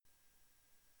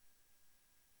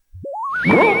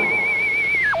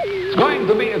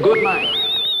me a good night.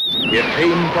 It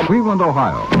came from Cleveland,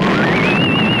 Ohio.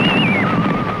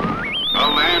 A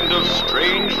land of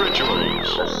strange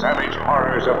rituals. The savage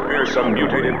horrors of fearsome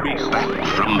mutated beasts. Back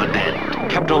from the dead.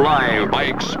 Kept alive by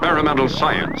experimental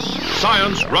science.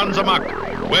 Science runs amok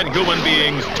when human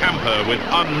beings tamper with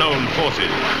unknown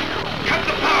forces. Cut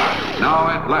the power! Now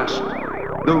at last,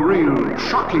 the real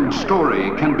shocking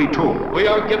story can be told. We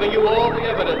are giving you all the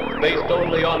evidence based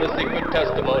only on the secret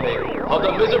testimony of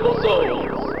the miserable souls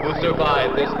who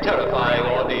survived this terrifying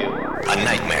ordeal. A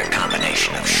nightmare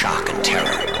combination of shock and terror,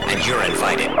 and you're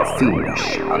invited. A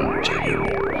fiendish undertaking.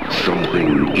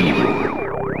 Something evil.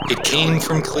 It came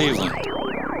from Cleveland,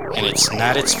 and it's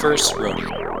not its first rodeo.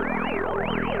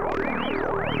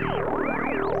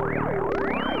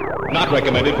 Not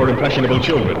recommended for impressionable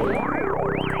children.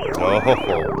 Oh,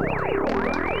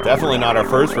 definitely not our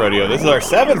first rodeo. This is our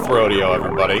 7th rodeo,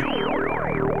 everybody.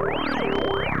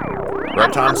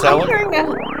 Right, Tom Selleck?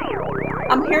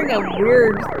 I'm hearing a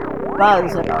weird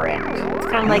buzz at our end. It's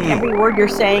kind of like every word you're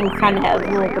saying kind of has a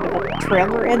little bit of a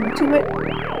trailer end to it.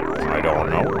 I don't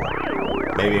know.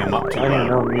 Maybe I'm up to I don't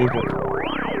know music.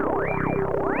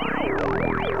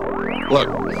 Look,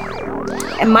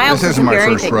 And Miles this isn't doesn't my hear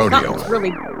first anything. rodeo. Something's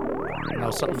really,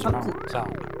 No, something's wrong with the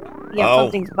sound.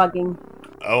 something's bugging.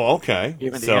 Oh, okay.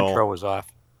 Even the intro was off.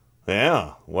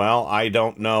 Yeah. Well, I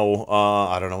don't know.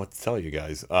 I don't know what to tell you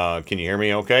guys. Can you hear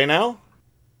me okay now?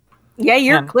 Yeah,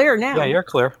 you're clear now. Yeah, you're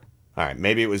clear. All right.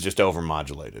 Maybe it was just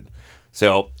overmodulated.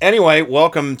 So, anyway,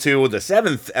 welcome to the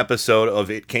 7th episode of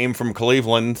It Came from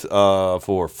Cleveland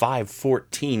for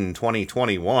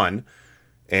 5/14/2021.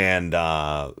 And,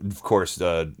 of course,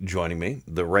 joining me,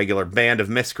 the regular band of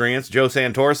miscreants, Joe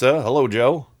Santorsa. Hello,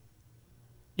 Joe.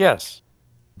 Yes.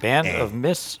 Band of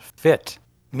Misfit.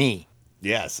 Me.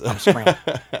 Yes. I'm screaming.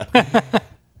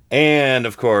 And,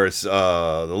 of course,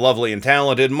 the lovely and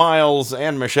talented Miles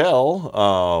and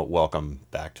Michelle. Welcome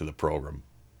back to the program.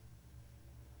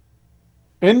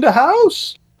 In the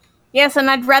house? Yes, and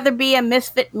I'd rather be a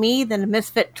misfit me than a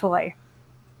misfit toy.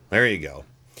 There you go.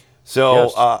 So,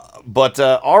 Yes.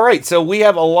 all right. So we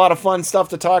have a lot of fun stuff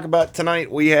to talk about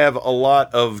tonight. We have a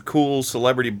lot of cool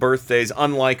celebrity birthdays.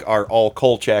 Unlike our All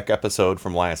Kolchak episode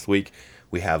from last week,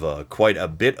 we have quite a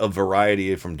bit of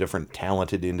variety from different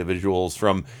talented individuals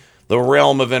from the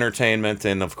realm of entertainment.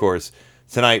 And of course,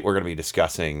 tonight we're going to be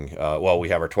discussing, we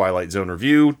have our Twilight Zone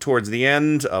review towards the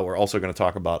end. We're also going to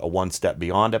talk about a One Step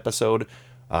Beyond episode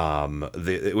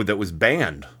that was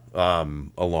banned a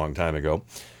long time ago.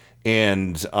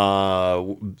 And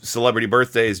celebrity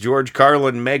birthdays: George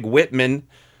Carlin, Meg Whitman,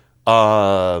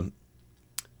 and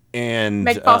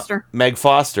Meg Foster.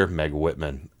 Meg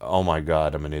Whitman. Oh my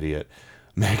God, I'm an idiot.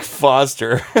 Meg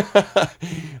Foster,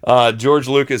 George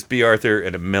Lucas, B. Arthur,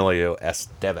 and Emilio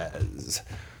Estevez.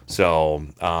 So,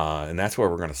 and that's where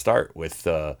we're going to start with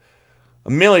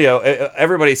Emilio.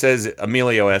 Everybody says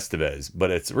Emilio Estevez, but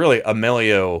it's really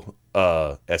Emilio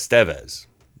Estevez.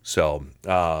 So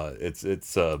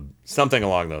it's something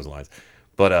along those lines.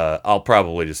 But I'll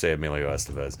probably just say Emilio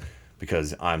Estevez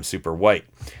because I'm super white.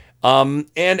 Now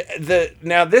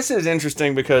this is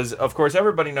interesting because, of course,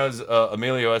 everybody knows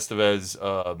Emilio Estevez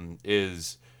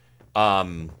is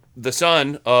the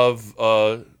son of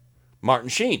Martin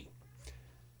Sheen.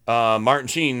 Martin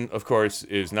Sheen, of course,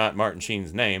 is not Martin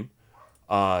Sheen's name.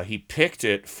 He picked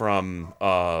it from,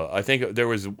 I think there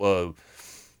was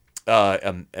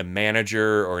a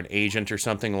manager or an agent or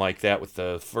something like that with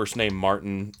the first name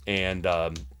Martin, and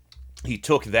he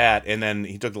took that, and then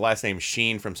he took the last name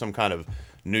Sheen from some kind of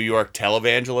New York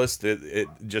televangelist. It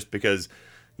just because,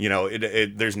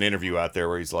 there's an interview out there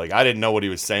where he's like, I didn't know what he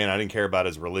was saying. I didn't care about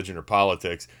his religion or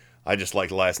politics. I just liked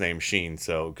the last name Sheen,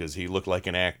 because he looked like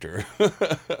an actor.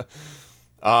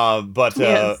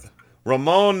 Yes.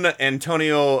 Ramon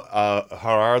Antonio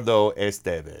Gerardo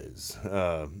Estevez.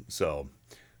 So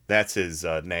that's his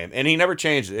name. And he never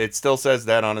changed it. It still says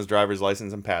that on his driver's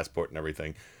license and passport and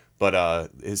everything.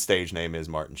 But his stage name is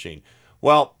Martin Sheen.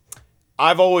 Well,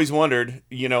 I've always wondered,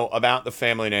 about the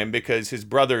family name because his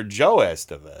brother Joe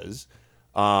Estevez,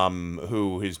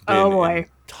 who has been in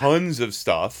tons of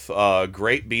stuff,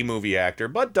 great B-movie actor,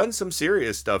 but done some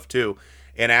serious stuff too,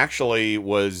 and actually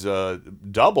was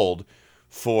doubled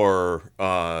for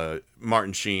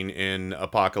Martin Sheen in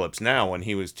Apocalypse Now when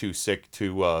he was too sick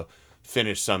to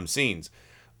finish some scenes.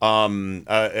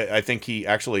 I think he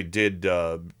actually did,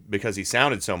 because he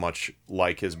sounded so much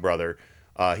like his brother,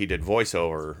 he did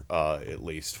voiceover, at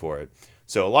least, for it.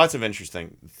 So lots of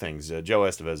interesting things. Joe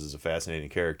Estevez is a fascinating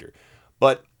character.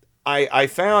 But I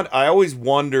always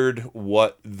wondered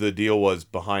what the deal was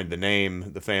behind the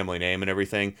name, the family name and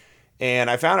everything. And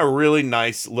I found a really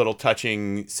nice little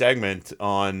touching segment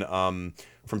on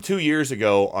from 2 years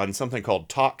ago on something called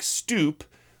Talk Stoop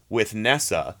with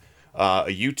Nessa, a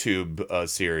YouTube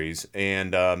series.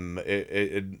 And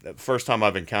first time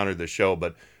I've encountered the show,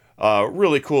 but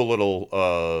really cool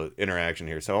little interaction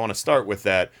here. So I want to start with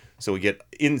that so we get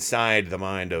inside the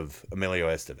mind of Emilio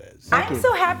Estevez. I'm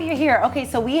so happy you're here. Okay,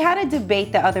 so we had a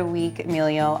debate the other week,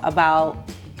 Emilio, about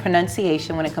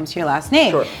pronunciation when it comes to your last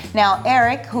name. Sure. Now,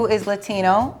 Eric, who is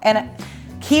Latino, and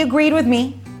he agreed with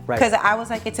me Right. because I was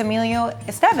like, it's Emilio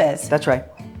Estevez. That's right.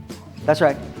 That's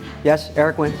right. Yes,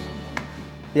 Eric wins.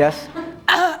 Yes.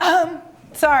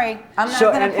 Sorry, I'm not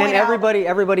So gonna and point out.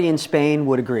 everybody in Spain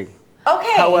would agree.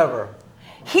 Okay. However,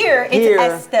 Here,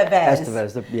 it's Estevez.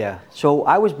 Estevez, yeah. So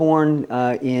I was born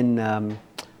on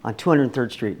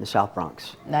 203rd Street in the South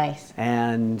Bronx. Nice.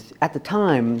 And at the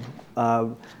time,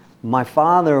 my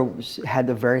father had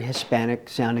a very Hispanic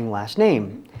sounding last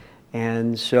name.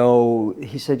 And so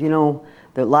he said, you know,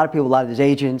 there are a lot of people, a lot of his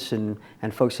agents and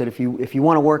folks said, if you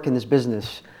want to work in this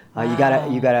business, you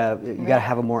gotta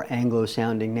have a more Anglo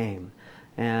sounding name.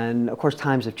 And of course,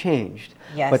 times have changed.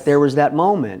 Yes. But there was that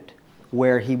moment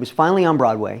where he was finally on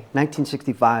Broadway,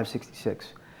 1965, 66.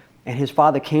 And his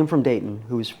father came from Dayton,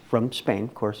 who was from Spain,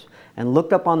 of course, and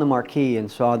looked up on the marquee and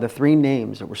saw the 3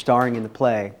 names that were starring in the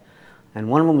play. And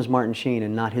one of them was Martin Sheen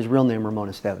and not his real name, Ramon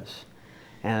Estevez.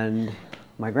 And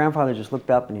my grandfather just looked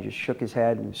up and he just shook his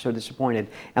head and was so disappointed.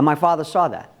 And my father saw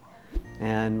that.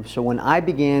 And so when I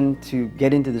began to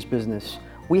get into this business,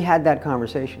 we had that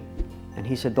conversation. And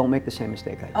he said, don't make the same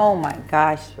mistake I did. Oh my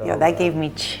gosh, yo, that gave me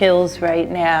chills right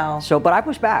now. So, but I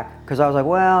pushed back because I was like,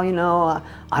 well, you know,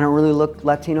 I don't really look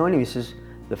Latino anyway. He says,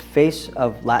 the face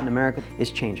of Latin America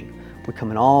is changing. We come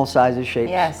in all sizes, shapes.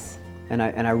 Yes. And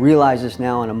I realize this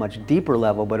now on a much deeper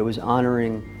level, but it was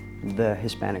honoring the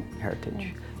Hispanic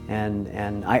heritage.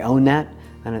 And I own that.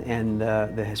 And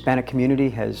the Hispanic community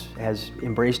has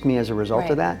embraced me as a result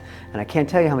Right. of that. And I can't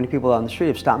tell you how many people on the street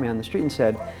have stopped me on the street and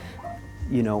said,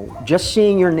 you know, just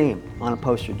seeing your name on a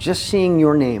poster, just seeing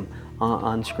your name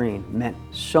on screen meant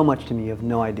so much to me. You have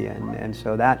no idea. And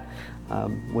so that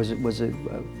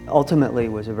ultimately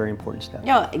was a very important step.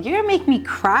 Yo, you're gonna make me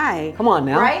cry. Come on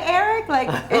now. Right, Eric? Like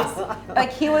it's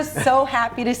like he was so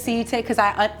happy to see you today because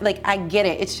I get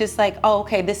it. It's just like, oh,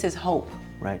 okay, this is hope.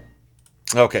 Right.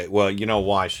 Okay, well, you know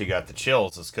why she got the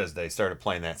chills is because they started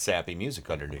playing that sappy music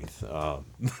underneath.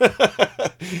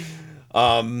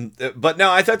 But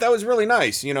no, I thought that was really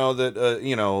nice. You know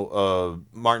that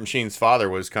Martin Sheen's father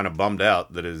was kind of bummed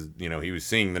out that he was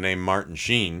seeing the name Martin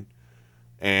Sheen,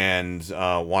 and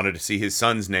wanted to see his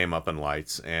son's name up in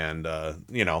lights, and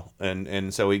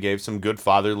and so he gave some good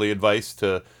fatherly advice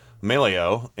to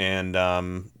Emilio, and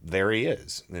there he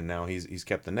is, and now he's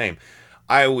kept the name.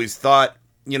 I always thought,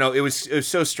 it was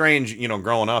so strange,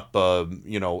 growing up,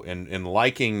 and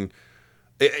liking.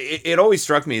 It always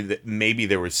struck me that maybe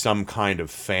there was some kind of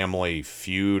family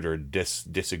feud or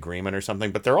disagreement or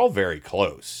something, but they're all very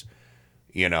close,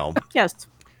 Yes.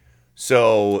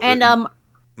 So And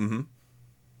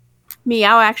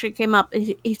Meow actually came up.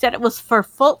 He said it was for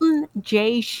Fulton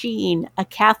J. Sheen, a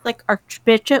Catholic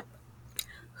archbishop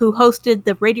who hosted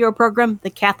the radio program The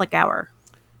Catholic Hour.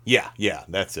 Yeah,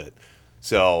 that's it.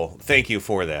 So thank you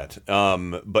for that.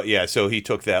 But yeah, so he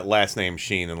took that last name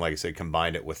Sheen and, like I said,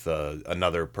 combined it with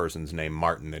another person's name,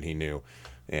 Martin, that he knew,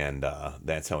 and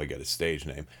that's how he got his stage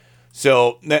name.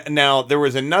 So now there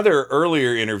was another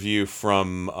earlier interview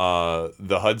from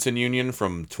the Hudson Union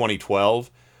from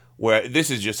 2012, where this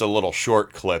is just a little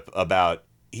short clip about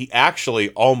he actually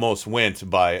almost went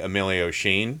by Emilio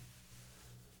Sheen.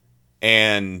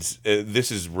 And this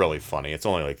is really funny. It's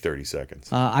only like 30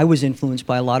 seconds. I was influenced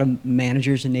by a lot of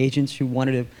managers and agents who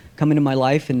wanted to come into my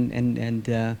life and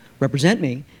represent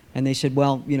me. And they said,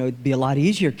 well, it'd be a lot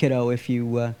easier, kiddo, if you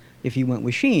went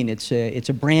with Sheen. It's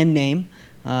a brand name.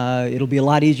 It'll be a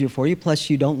lot easier for you. Plus,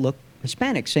 you don't look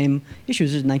Hispanic. Same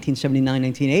issues. This is 1979,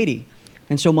 1980.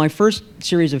 And so my first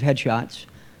series of headshots,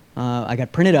 I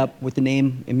got printed up with the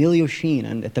name Emilio Sheen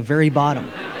at the very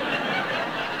bottom.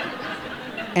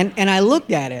 And I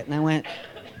looked at it and I went,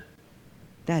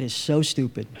 that is so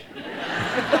stupid.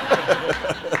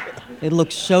 It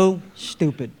looks so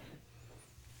stupid.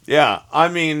 Yeah, I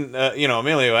mean,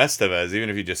 Emilio Estevez, even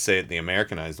if you just say it the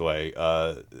Americanized way,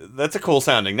 that's a cool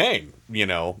sounding name.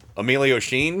 Emilio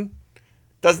Sheen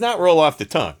does not roll off the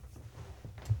tongue.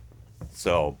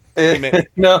 So, no,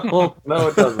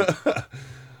 it doesn't.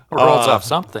 It rolls off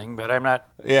something, but I'm not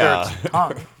yeah, sure it's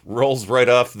tongue. rolls right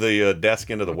off the desk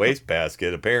into the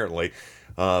wastebasket, apparently,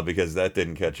 because that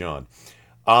didn't catch on.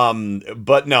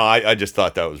 But no, I just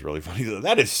thought that was really funny.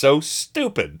 That is so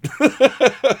stupid.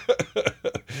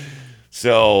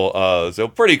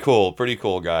 So pretty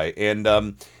cool guy. And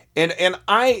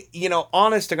I,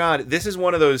 honest to God, this is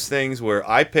one of those things where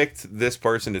I picked this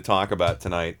person to talk about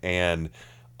tonight, and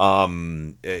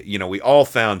we all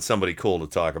found somebody cool to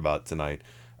talk about tonight,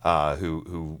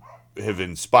 who have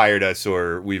inspired us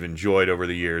or we've enjoyed over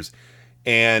the years.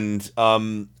 And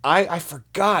I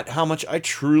forgot how much I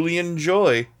truly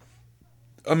enjoy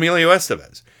Emilio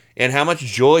Estevez and how much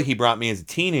joy he brought me as a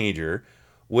teenager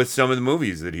with some of the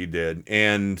movies that he did.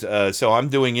 And so I'm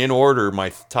doing in order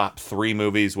my top 3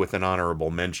 movies with an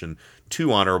honorable mention,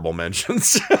 2 honorable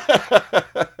mentions.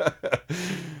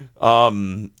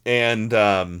 And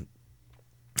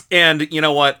you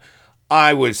know what?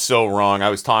 I was so wrong. I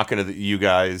was talking to you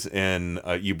guys, and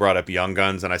you brought up Young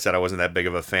Guns, and I said I wasn't that big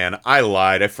of a fan. I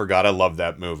lied. I forgot I loved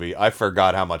that movie. I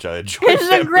forgot how much I enjoyed it.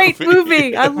 It's a great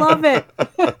movie. I love it.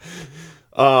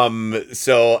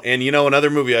 And another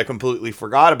movie I completely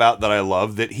forgot about that I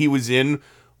love, that he was in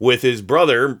with his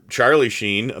brother, Charlie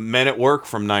Sheen, Men at Work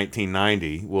from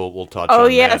 1990. We'll touch on that. Oh,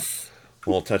 yes.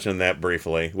 We'll touch on that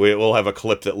briefly. We'll have a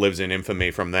clip that lives in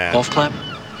infamy from that. Golf clap?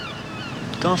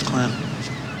 Golf clap.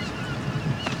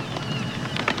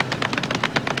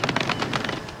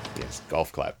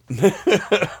 Golf clap.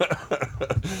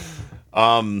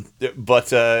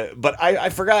 But I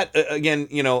forgot again.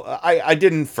 I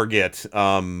didn't forget.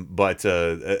 But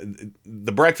The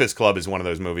Breakfast Club is one of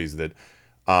those movies that,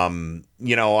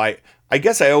 I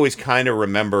guess I always kind of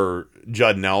remember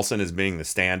Judd Nelson as being the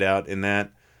standout in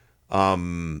that.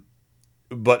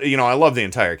 But I love the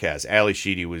entire cast. Ali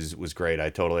Sheedy was great. I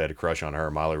totally had a crush on her.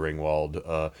 Molly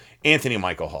Ringwald. Anthony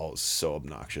Michael Hall is so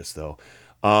obnoxious though.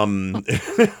 And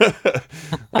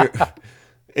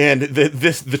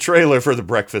the trailer for The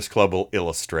Breakfast Club will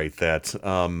illustrate that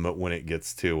when it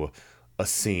gets to a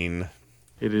scene.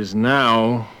 It is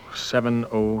now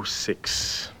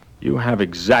 7:06. You have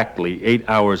exactly 8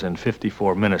 hours and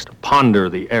 54 minutes to ponder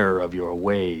the error of your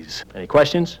ways. Any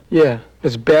questions? Yeah.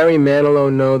 Does Barry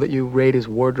Manilow know that you raid his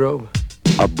wardrobe?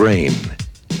 A brain,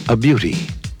 a beauty,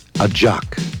 a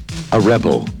jock, a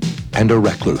rebel, and a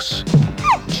recluse.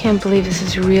 Can't believe this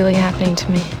is really happening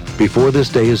to me. Before this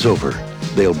day is over,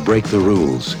 they'll break the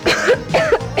rules.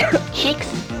 Chicks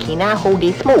cannot hold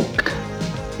their smoke.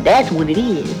 That's what it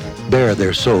is. Bare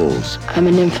their souls. I'm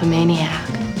a nymphomaniac.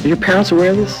 Are your parents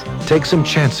aware of this? Take some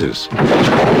chances.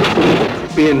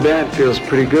 Being bad feels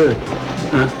pretty good,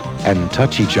 huh? And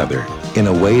touch each other in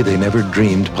a way they never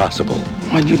dreamed possible.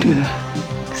 Why'd you do that?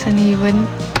 'Cause I knew you wouldn't.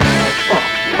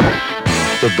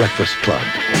 The Breakfast Club.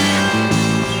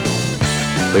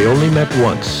 They only met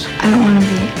once. I don't want to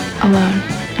be alone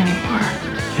anymore.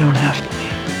 You don't have to be.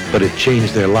 But it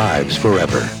changed their lives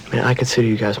forever. I mean, I consider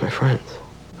you guys my friends.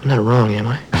 I'm not wrong, am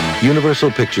I?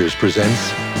 Universal Pictures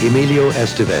presents Emilio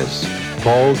Estevez,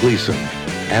 Paul Gleason,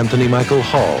 Anthony Michael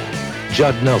Hall,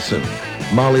 Judd Nelson,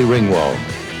 Molly Ringwald,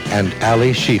 and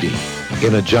Ali Sheedy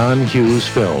in a John Hughes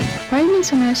film. Why are you being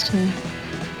so nice to me?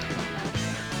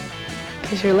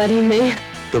 Because you're letting me.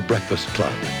 The Breakfast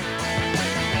Club.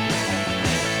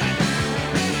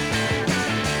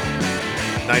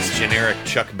 Nice generic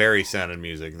Chuck Berry sounding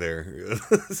music there.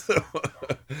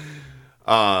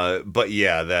 But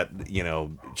yeah, that,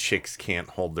 chicks can't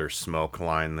hold their smoke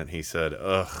line that he said.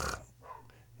 Ugh.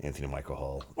 Anthony Michael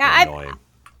Hall. Yeah,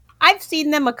 I've seen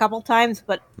them a couple times,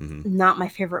 but not my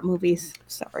favorite movies.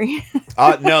 Sorry.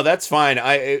 No, that's fine.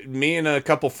 Me and a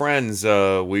couple friends,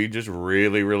 we just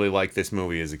really, really liked this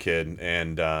movie as a kid.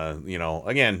 And,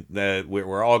 again,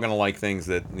 we're all going to like things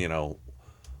that,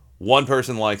 one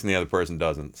person likes and the other person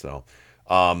doesn't. So,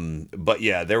 but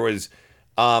yeah, there was,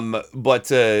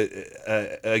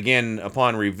 again,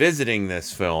 upon revisiting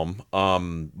this film,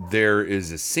 there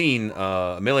is a scene,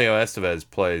 Emilio Estevez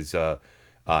plays,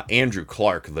 Andrew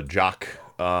Clark, the jock,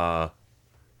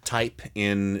 type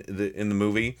in the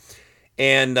movie.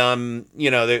 And,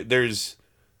 there's,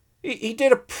 he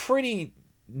did a pretty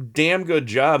damn good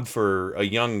job for a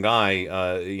young guy,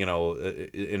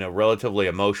 in a relatively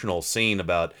emotional scene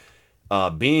about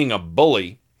being a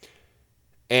bully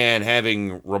and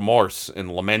having remorse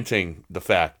and lamenting the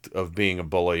fact of being a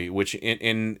bully, which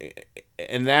in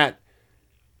that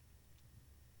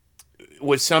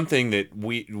was something that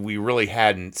we really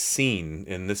hadn't seen.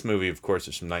 In this movie, of course,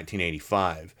 it's from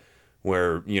 1985,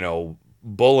 where,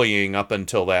 bullying up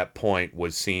until that point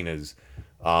was seen as,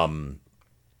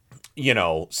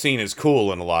 seen as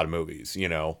cool in a lot of movies,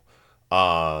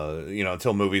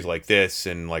 until movies like this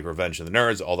and like Revenge of the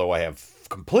Nerds, although I have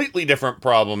completely different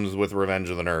problems with Revenge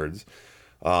of the Nerds.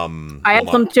 I have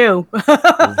some too.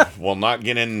 We'll not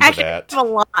get into Actually, that. I have a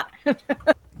lot.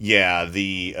 Yeah,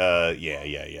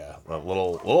 yeah. A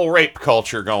little rape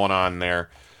culture going on there.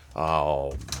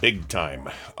 Oh, big time.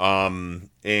 But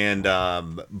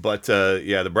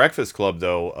The Breakfast Club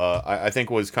though, I think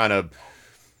was kind of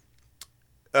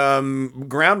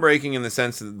groundbreaking in the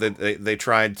sense that they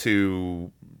tried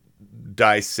to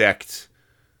dissect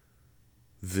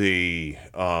the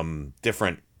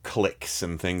different cliques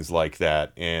and things like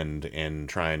that, and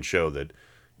try and show that,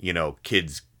 you know,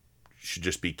 kids should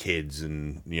just be kids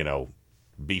and, you know,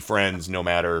 be friends no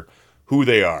matter who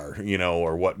they are, you know,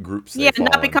 or what groups they fall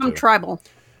not become into. tribal.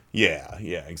 Yeah,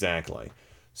 exactly.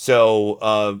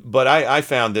 So, but I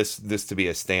found this to be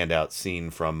a standout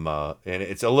scene from, and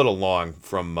it's a little long,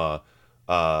 from,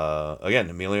 again,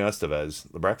 Emilio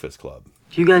Estevez, The Breakfast Club.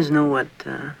 Do you guys know what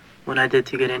I did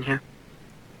to get in here?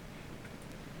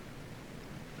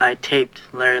 I taped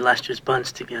Larry Lester's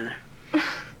buns together.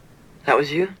 That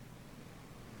was you?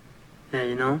 Yeah,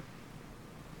 you know?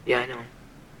 Yeah, I know.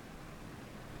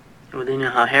 Well, you know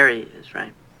how hairy he is,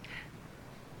 right?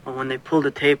 Well, when they pulled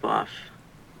the tape off,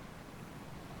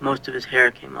 most of his hair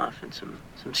came off and some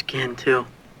skin, too.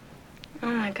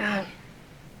 Oh, my God.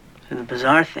 And the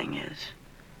bizarre thing is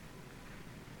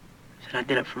that I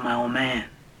did it for my old man.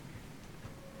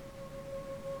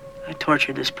 I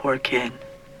tortured this poor kid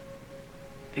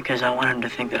because I wanted him to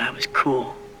think that I was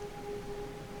cool.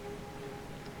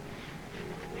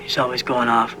 He's always going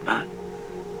off about,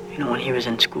 you know, when he was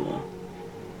in school,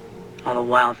 all the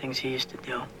wild things he used to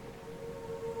do.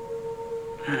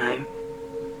 And I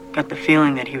got the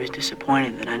feeling that he was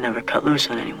disappointed that I never cut loose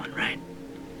on anyone, right?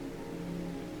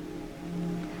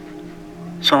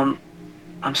 So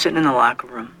I'm sitting in the locker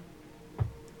room,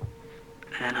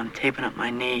 and I'm taping up my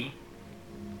knee,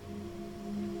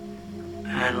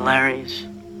 and Larry's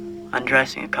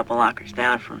undressing a couple lockers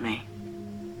down from me.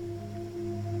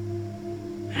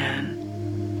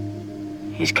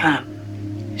 And he's kind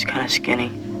of skinny,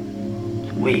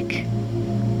 weak.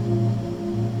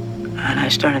 And I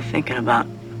started thinking about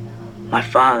my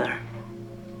father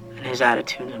and his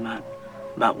attitudes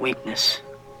about weakness.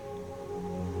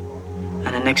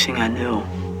 And the next thing I knew,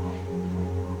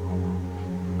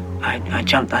 I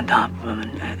jumped on top of him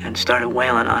and started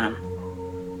wailing on him.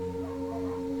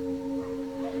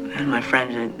 And my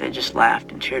friends, they just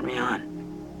laughed and cheered me on.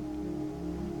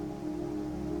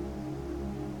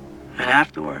 And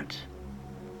afterwards,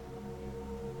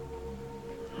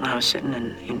 when I was sitting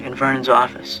in Vernon's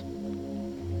office,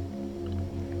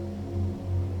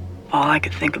 all I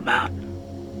could think about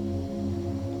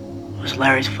was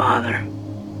Larry's father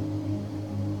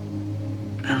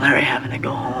and Larry having to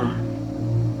go home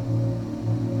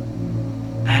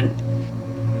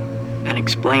and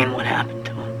explain what happened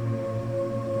to him.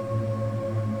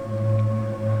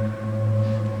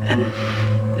 And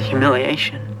the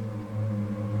humiliation,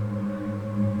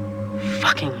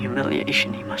 fucking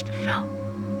humiliation he must have felt.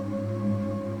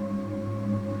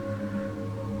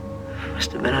 It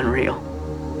must have been unreal.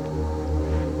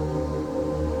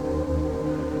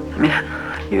 I mean,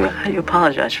 how do you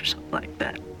apologize for something like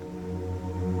that?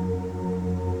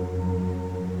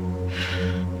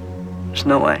 There's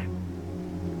no way.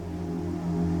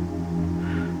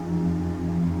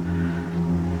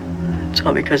 It's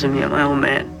all because of me and my old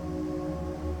man.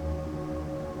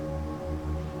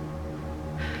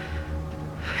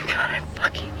 God, I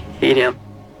fucking hate him.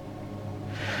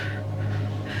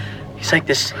 He's like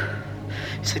this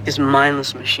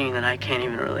mindless machine that I can't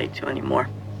even relate to anymore.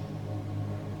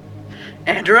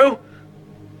 Andrew,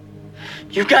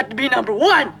 you've got to be number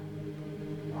one.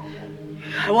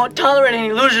 I won't tolerate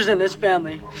any losers in this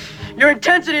family. Your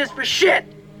intensity is for shit.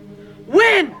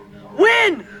 Win!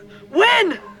 Win!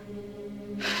 Win!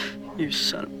 You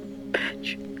son of a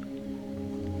bitch.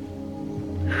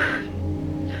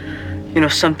 You know,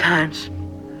 sometimes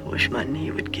I wish my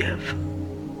knee would give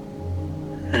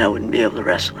and I wouldn't be able to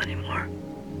wrestle anymore.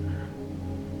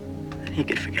 And he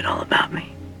could forget all about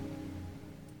me.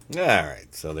 All right,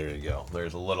 so there you go.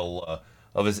 There's a little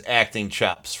of his acting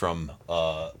chops from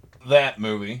that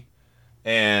movie,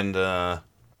 and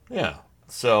yeah.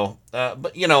 So,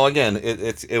 but you know, again,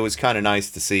 it was kind of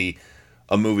nice to see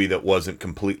a movie that wasn't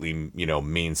completely, you know,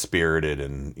 mean spirited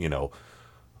and you know,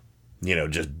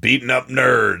 just beating up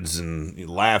nerds and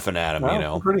laughing at them. Well, you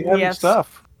know, pretty heavy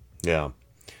stuff. Yeah.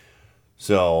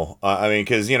 So I mean,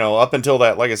 because you know, up until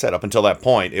that, like I said, up until that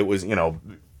point, it was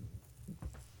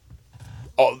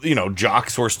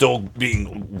jocks were still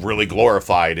being really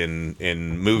glorified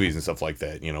in movies and stuff like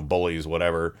that, you know, bullies,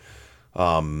 whatever.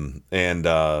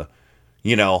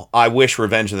 You know, I wish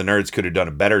Revenge of the Nerds could have done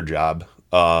a better job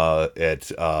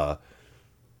at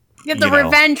Yeah, the you know.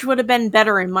 revenge would have been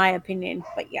better in my opinion,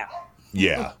 but yeah.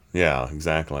 Yeah,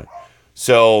 exactly.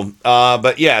 So,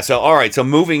 but yeah, so all right, so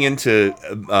moving into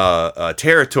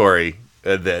territory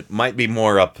that might be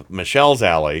more up Michelle's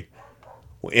alley,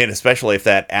 and especially if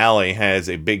that alley has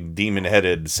a big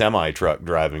demon-headed semi-truck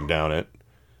driving down it.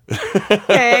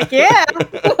 Heck yeah!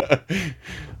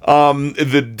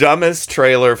 The dumbest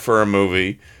trailer for a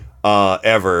movie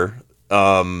ever,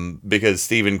 because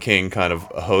Stephen King kind of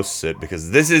hosts it,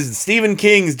 because this is Stephen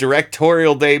King's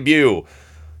directorial debut.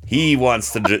 He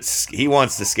wants to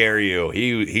scare you.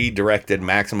 He directed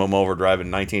Maximum Overdrive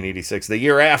in 1986, the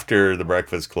year after The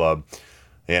Breakfast Club,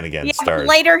 and again stars.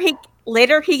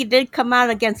 Later he did come out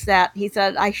against that. He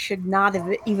said I should not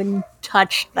have even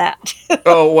touched that.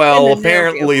 Oh well,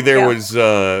 apparently there was.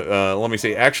 Let me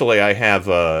see. Actually, I have.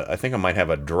 I think I might have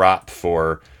a drop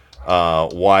for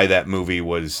why that movie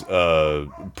was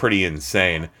pretty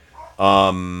insane.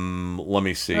 Let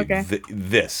me see. Okay.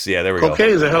 This, yeah, there we go. Cocaine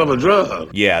is a hell of a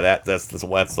drug. Yeah, that's the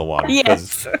one.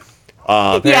 Yes.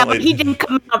 Apparently, yeah, but he didn't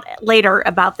come out later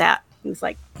about that. He was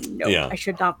like, "No, Yeah. I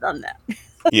should not have done that."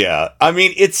 Yeah, I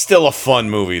mean, it's still a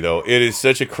fun movie, though. It is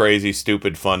such a crazy,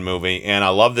 stupid, fun movie, and I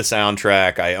love the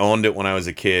soundtrack. I owned it when I was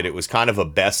a kid. It was kind of a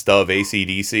best of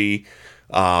AC/DC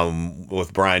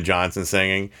with Brian Johnson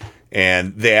singing,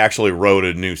 and they actually wrote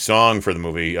a new song for the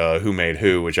movie, Who Made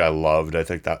Who, which I loved. I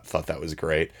thought that was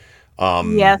great.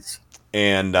 Yes.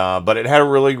 And but it had a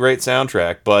really great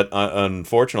soundtrack, but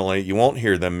unfortunately, you won't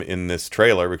hear them in this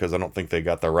trailer because I don't think they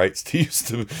got the rights to use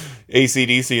the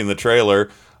AC/DC in the trailer.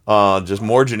 Just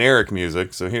more generic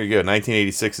music. So here you go.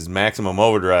 1986 is Maximum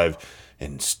Overdrive,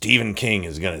 and Stephen King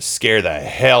is gonna scare the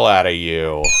hell out of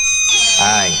you.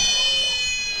 Hi.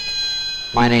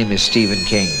 My name is Stephen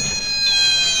King.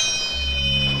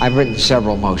 I've written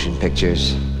several motion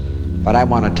pictures, but I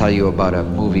want to tell you about a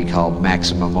movie called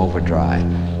Maximum Overdrive,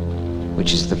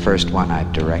 which is the first one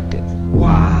I've directed.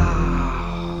 What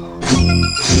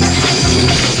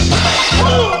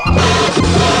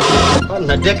in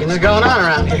the dickens is going on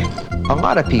around here? A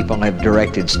lot of people have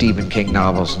directed Stephen King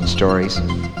novels and stories,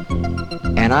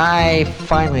 and I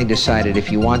finally decided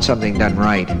if you want something done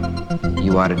right,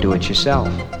 you ought to do it yourself.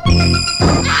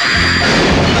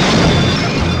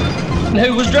 And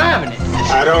who was driving it?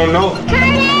 I don't know.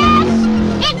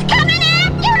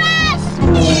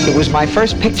 It was my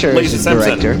first picture Lisa as a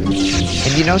Simpson. director,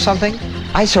 and you know something?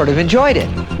 I sort of enjoyed it.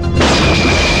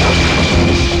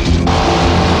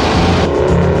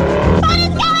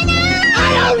 I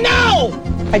don't know!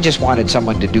 I just wanted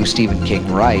someone to do Stephen King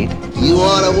right. You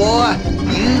want a war?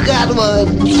 You got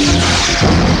one.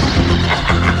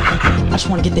 I just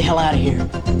want to get the hell out of here.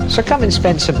 So come and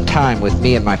spend some time with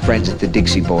me and my friends at the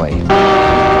Dixie Boy.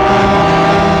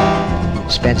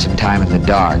 Spend some time in the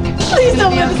dark. Please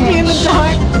don't let me in the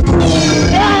dark.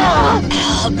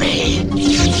 Help me.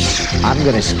 I'm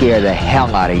gonna scare the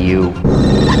hell out of you.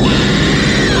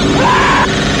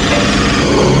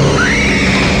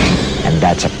 And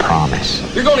that's a promise.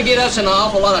 You're going to get us in an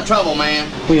awful lot of trouble,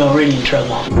 man. We already in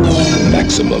trouble.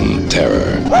 Maximum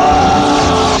terror.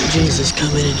 Jesus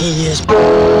coming and he is.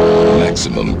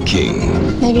 Maximum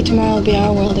King. Maybe tomorrow will be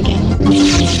our world again.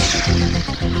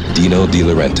 Dino De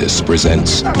Laurentiis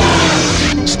presents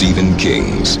Stephen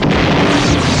King's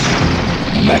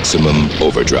Maximum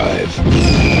Overdrive.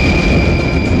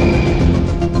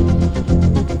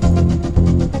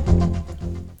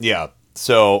 Yeah.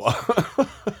 So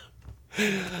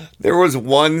there was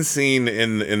one scene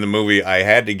in the movie I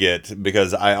had to get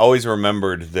because I always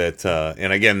remembered that,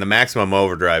 and again, the Maximum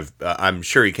Overdrive, I'm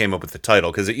sure he came up with the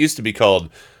title because it used to be called,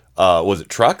 was it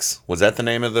Trucks? Was that the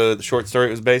name of the short story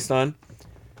it was based on?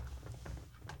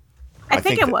 I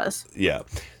think it was. Yeah.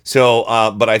 So,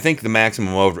 but I think the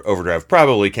Maximum Overdrive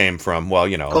probably came from, well,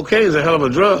 you know. Cocaine is a hell of a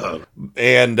drug.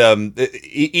 And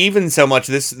even so much,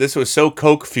 this was so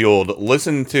coke-fueled.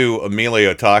 Listen to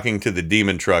Emilio talking to the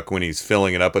demon truck when he's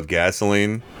filling it up with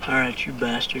gasoline. All right, you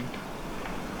bastard.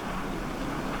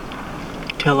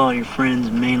 Tell all your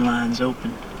friends main line's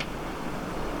open.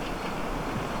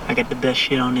 I got the best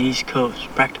shit on the East Coast,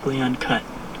 practically uncut.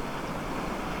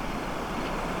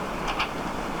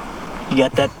 You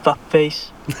got that fuck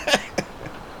face?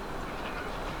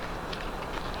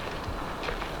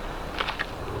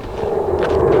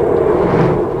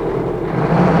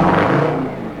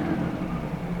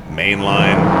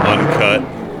 Mainline, uncut.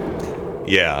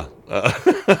 Yeah.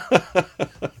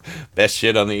 Best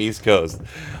shit on the East Coast.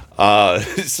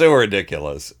 So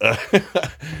ridiculous.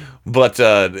 But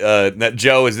now,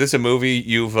 Joe, is this a movie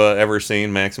you've ever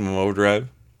seen, Maximum Overdrive?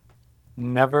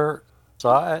 Never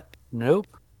saw it. Nope.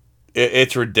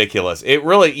 It's ridiculous. It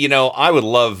really, you know, I would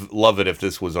love it if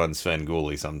this was on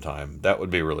Svengoolie sometime. That would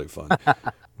be really fun.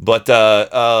 But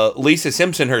Lisa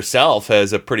Simpson herself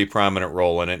has a pretty prominent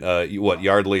role in it.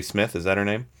 Yardley Smith, is that her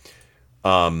name?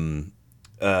 I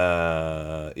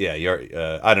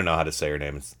don't know how to say her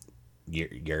name. It's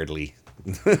Yardley.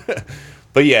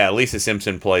 But yeah, Lisa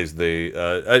Simpson plays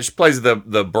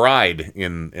the bride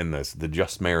in this, the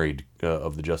just married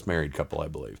of the just married couple, I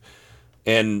believe.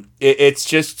 And it's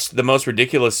just the most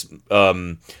ridiculous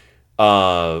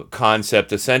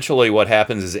concept. Essentially, what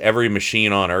happens is every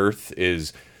machine on Earth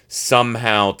is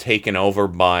somehow taken over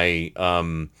by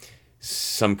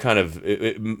some kind of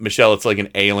Michelle. It's like an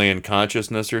alien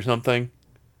consciousness or something.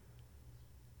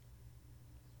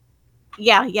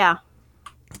 Yeah.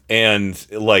 And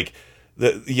like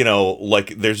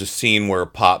there's a scene where a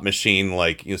pop machine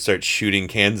starts shooting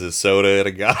cans of soda at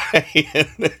a guy,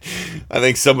 and I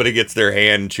think somebody gets their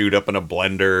hand chewed up in a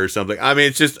blender or something. I mean,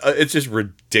 it's just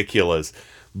ridiculous.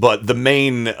 But the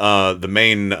main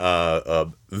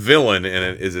villain in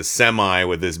it is a semi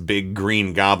with this big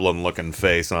green goblin looking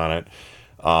face on it.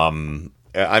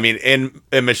 I mean, and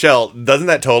Michelle, doesn't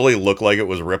that totally look like it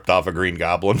was ripped off a Green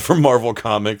Goblin from Marvel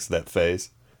Comics? That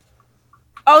face.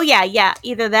 Oh yeah.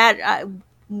 Either that.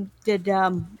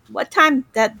 What time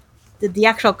did the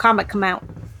actual comic come out?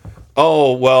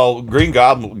 Oh well, Green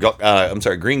Goblin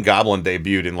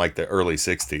debuted in like the early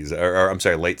 '60s, or I'm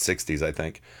sorry, late '60s, I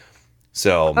think.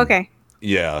 So okay.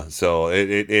 Yeah, so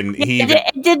it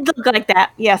did look like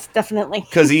that. Yes, definitely.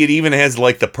 Because it even has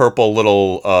like the purple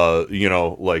little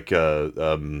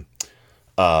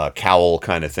cowl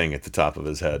kind of thing at the top of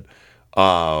his head,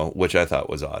 which I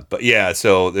thought was odd. But yeah,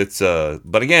 so it's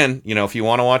but again, you know, if you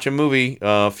want to watch a movie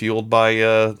fueled by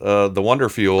the Wonder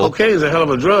Fuel, okay, it's a hell of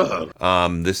a drug.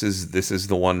 This is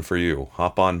the one for you.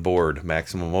 Hop on board,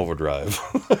 Maximum Overdrive.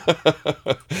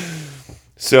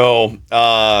 So,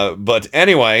 but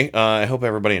anyway, I hope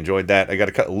everybody enjoyed that. I got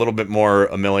to cut a little bit more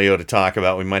Emilio to talk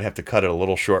about. We might have to cut it a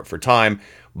little short for time,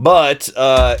 but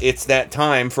it's that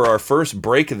time for our first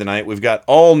break of the night. We've got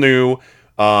all new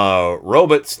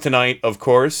robots tonight, of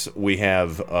course. We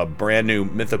have a brand new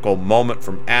mythical moment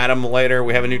from Adam later.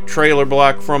 We have a new trailer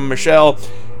block from Michelle.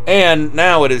 And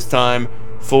now it is time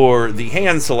for the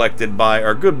hand selected by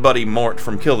our good buddy Mort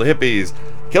from Kill the Hippies.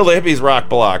 Kill the Hippies rock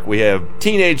block. We have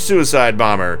Teenage Suicide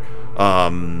Bomber,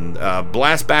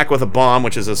 Blast Back with a Bomb,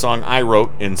 which is a song I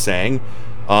wrote and sang,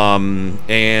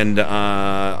 and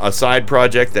a side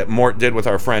project that Mort did with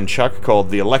our friend Chuck called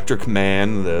The Electric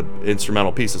Man. The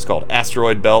instrumental piece is called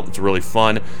Asteroid Belt. It's really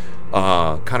fun,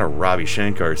 kind of Ravi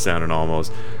Shankar sounding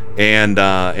almost. And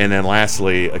then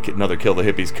lastly, another Kill the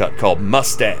Hippies cut called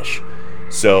Mustache.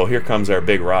 So here comes our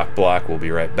big rock block. We'll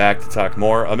be right back to talk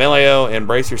more Emilio, and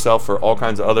brace yourself for all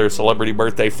kinds of other celebrity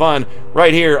birthday fun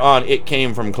right here on It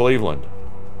Came from Cleveland.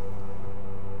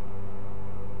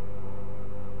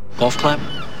 Golf clap?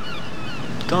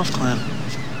 Golf clap.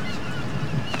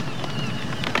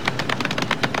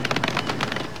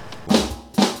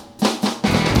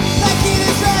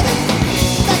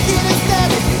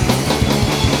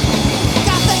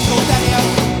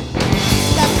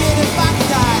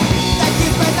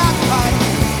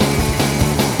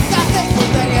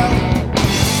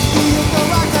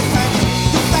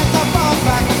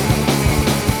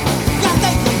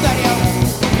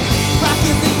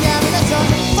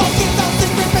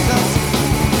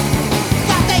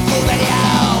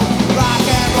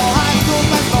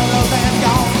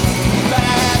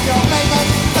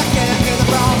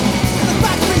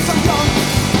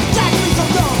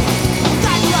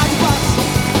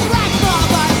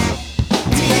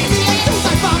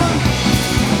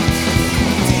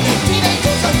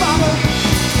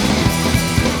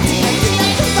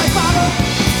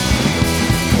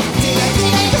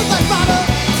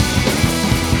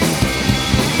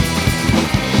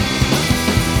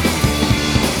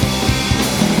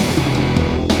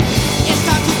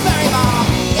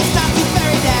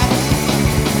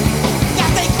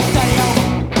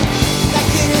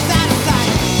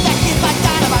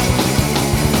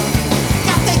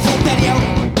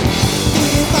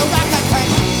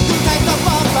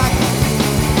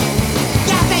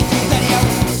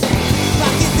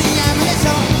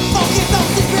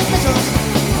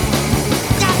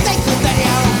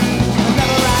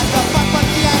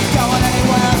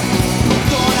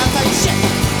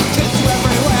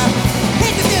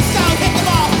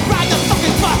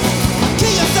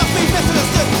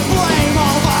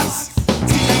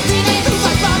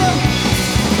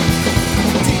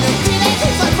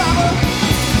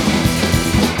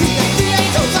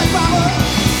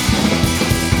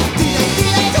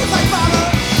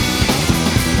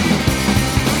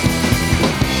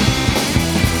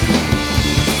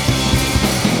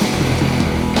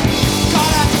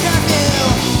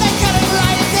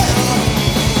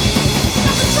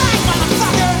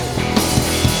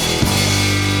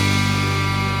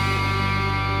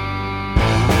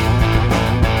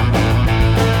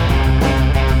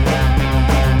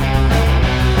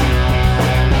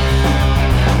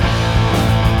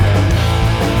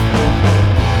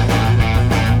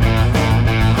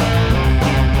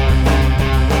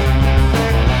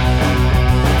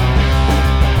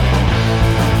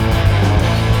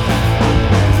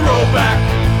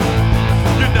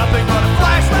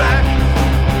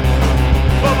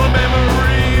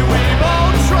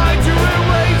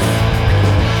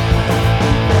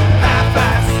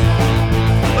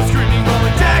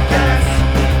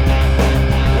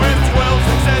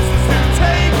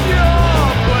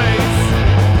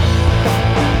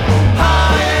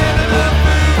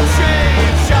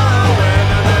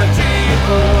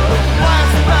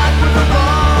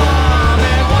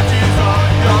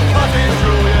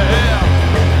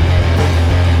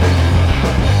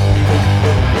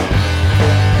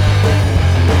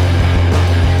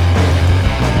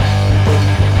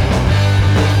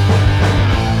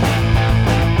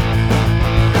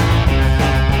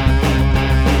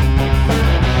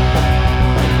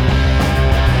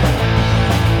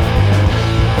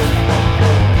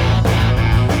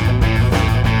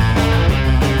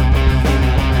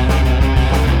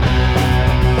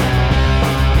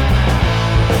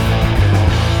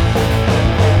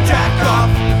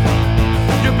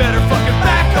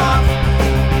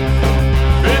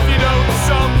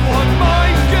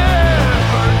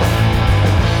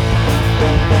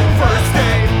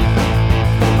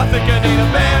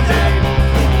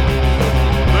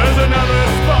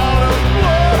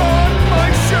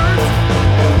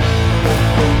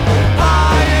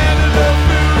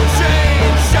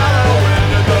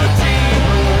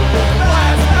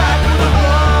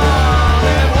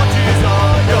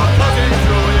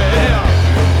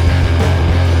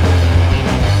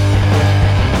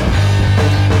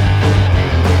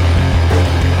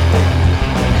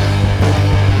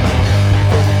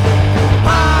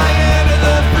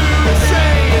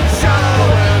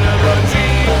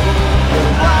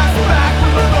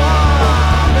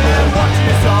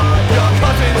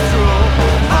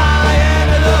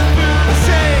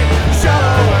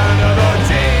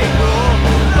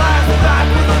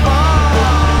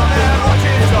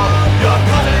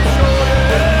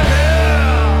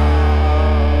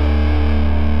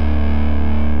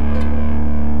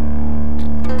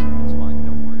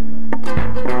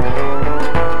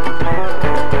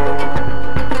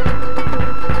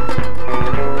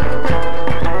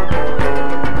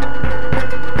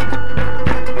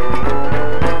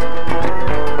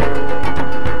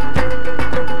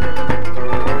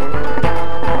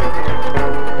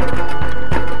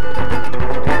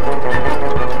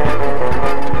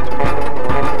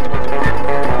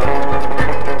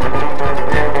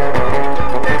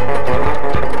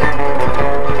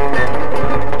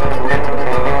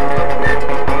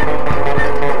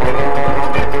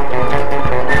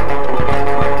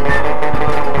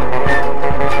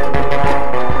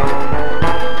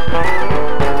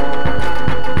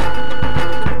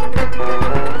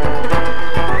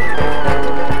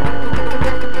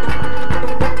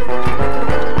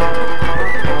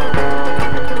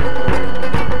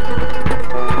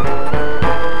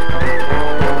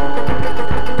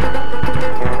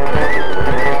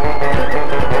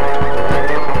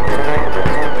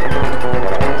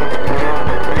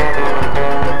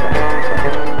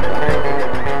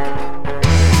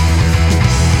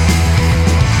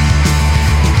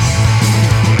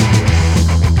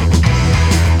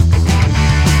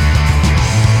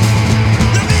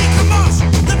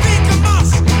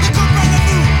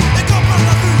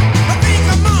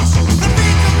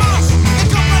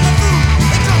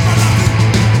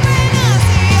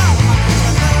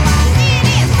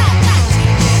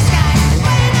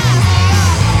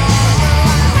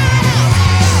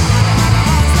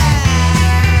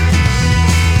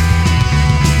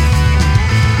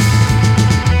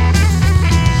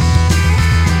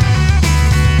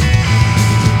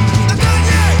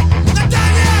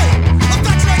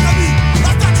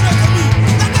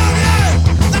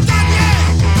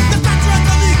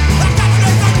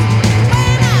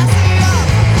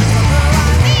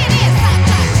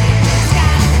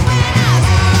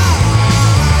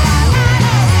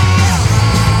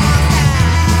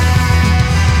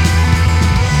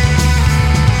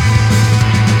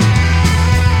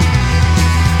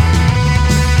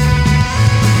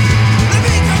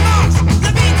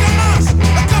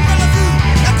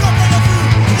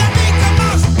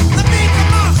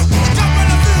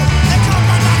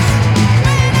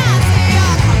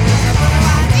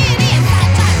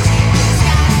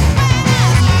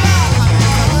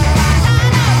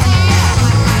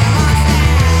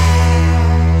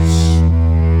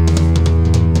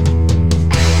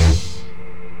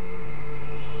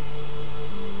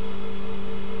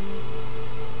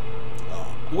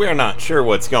 we're not sure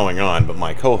what's going on, but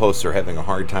my co-hosts are having a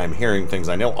hard time hearing things.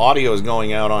 I know audio is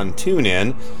going out on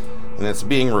TuneIn, and it's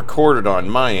being recorded on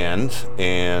my end,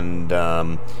 and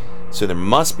so there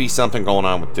must be something going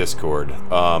on with Discord.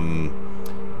 I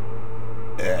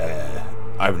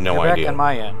have no idea. Back on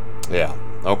my end. Yeah.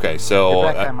 Okay. So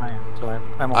You're back on my end. So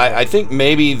I'm okay. I think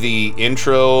maybe the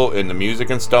intro and the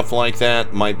music and stuff like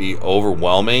that might be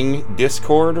overwhelming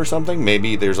Discord or something.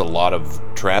 Maybe there's a lot of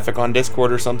traffic on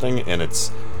Discord or something, and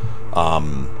it's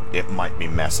it might be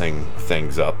messing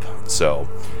things up. So,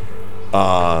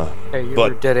 Hey, you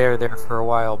were dead air there for a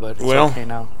while, but it's okay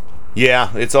now.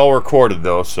 Yeah, it's all recorded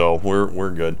though, so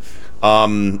we're good.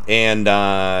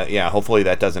 Yeah, hopefully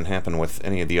that doesn't happen with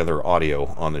any of the other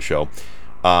audio on the show.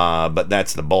 But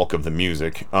that's the bulk of the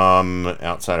music,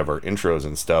 outside of our intros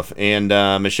and stuff. And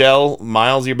Michelle,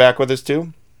 Miles, you're back with us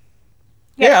too?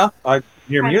 Yeah, I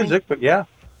hear music, but yeah.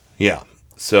 Yeah.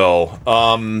 So,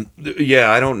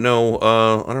 yeah, I don't know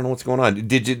what's going on.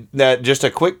 Did you, just a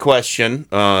quick question,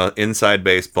 inside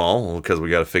baseball, because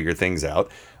we got to figure things out.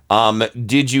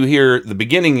 Did you hear the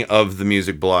beginning of the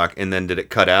music block and then did it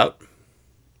cut out?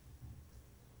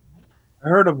 I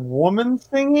heard a woman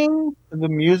singing. The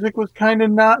music was kind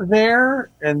of not there,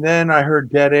 and then I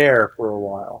heard dead air for a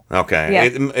while. Okay, yeah.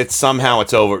 It's somehow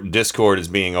it's over. Discord is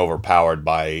being overpowered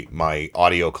by my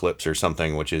audio clips or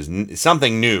something, which is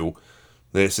something new.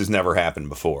 This has never happened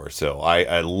before, so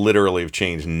I literally have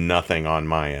changed nothing on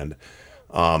my end.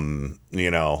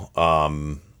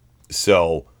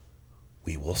 So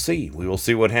we will see. We will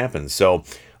see what happens. So.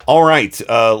 All right,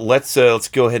 let's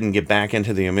go ahead and get back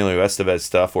into the Emilio Estevez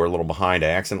stuff. We're a little behind. I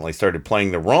accidentally started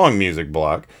playing the wrong music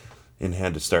block and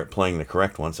had to start playing the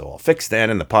correct one. So I'll fix that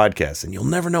in the podcast, and you'll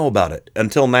never know about it.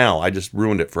 Until now, I just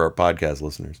ruined it for our podcast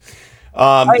listeners.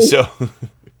 So,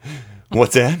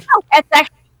 what's that? Oh, that's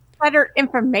actually better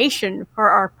information for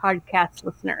our podcast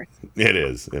listeners. It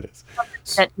is.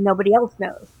 That nobody else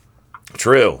knows.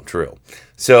 True.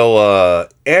 So,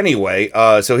 anyway,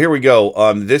 so here we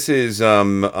go. This is, I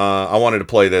wanted to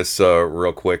play this,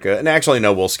 real quick. And actually,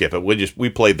 no, we'll skip it. We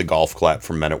played the golf clap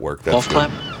from Men at Work. That's golf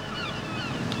clap?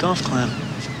 Golf clap.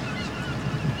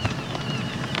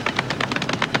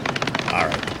 All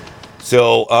right.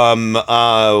 So,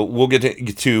 we'll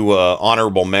get to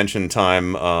honorable mention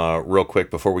time, real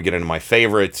quick before we get into my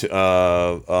favorite,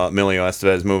 Emilio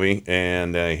Estevez movie.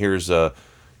 And, here's,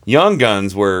 Young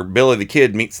Guns, where Billy the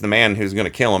Kid meets the man who's going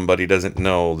to kill him, but he doesn't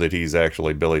know that he's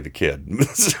actually Billy the Kid.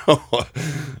 So,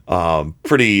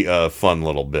 pretty fun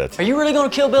little bit. Are you really going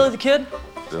to kill Billy the Kid?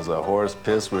 Does a horse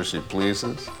piss where she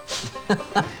pleases?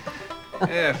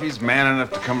 Yeah, if he's man enough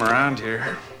to come around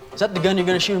here. Is that the gun you're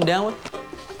going to shoot him down with?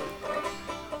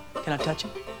 Can I touch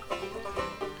it?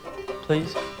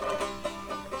 Please?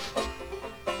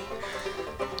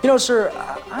 You know, sir,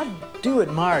 I do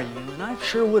admire you, and I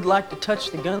sure would like to touch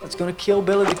the gun that's going to kill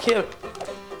Billy the Kid.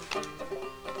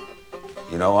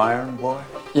 You know Iron Boy?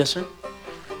 Yes, sir.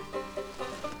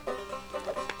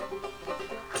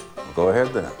 Well, go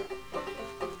ahead then.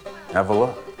 Have a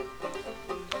look.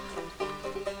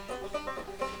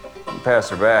 You pass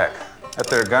her back. That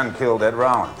there gun killed Ed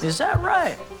Rollins. Is that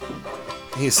right?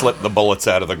 He slipped the bullets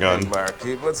out of the gun. Hey,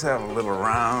 barkeep, let's have a little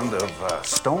round of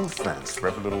stone fence for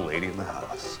every little lady in the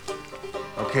house.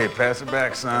 Okay, pass it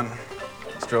back, son.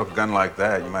 Stroke a gun like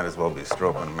that, you might as well be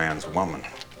stroking a man's woman.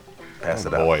 Pass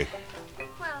it out. Boy.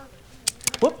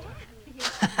 Whoop.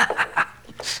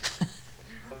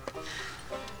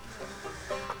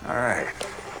 All right.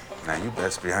 Now you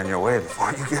best be on your way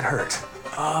before you get hurt.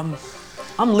 I'm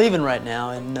leaving right now,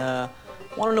 and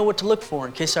want to know what to look for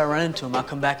in case I run into him. I'll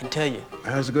come back and tell you.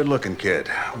 He's a good-looking kid.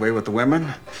 Way with the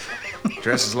women.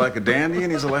 Dresses like a dandy,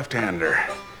 and he's a left-hander.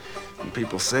 And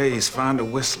people say he's fond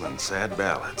of whistling sad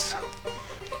ballads.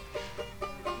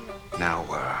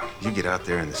 Now, you get out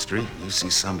there in the street and you see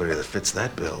somebody that fits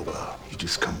that bill, well, you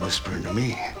just come whispering to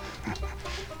me.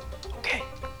 Okay.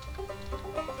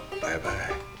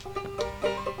 Bye-bye.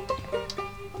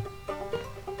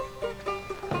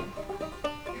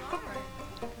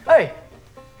 Hey,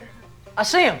 I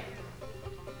see him.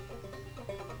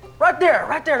 Right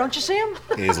there, don't you see him?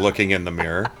 He's looking in the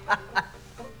mirror.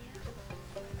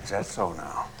 Is that so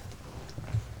now?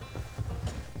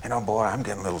 You know, boy, I'm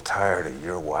getting a little tired of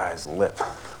your wise lip.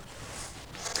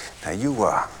 Now, you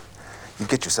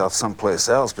get yourself someplace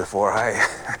else before I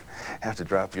have to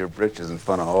drop your britches in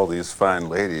front of all these fine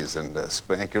ladies and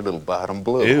spank your little bottom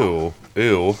blue.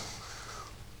 Ew.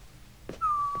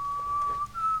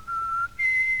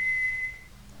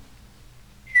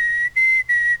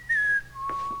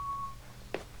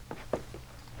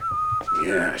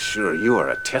 Yeah, sure, you are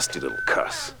a testy little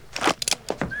cuss.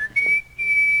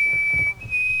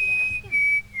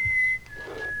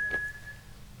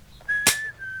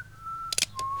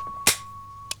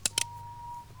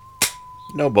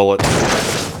 No bullets.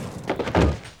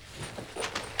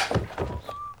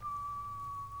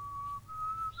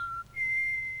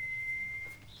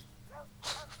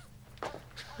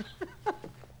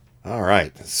 All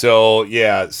right. So,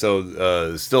 yeah.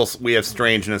 So, still, we have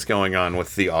strangeness going on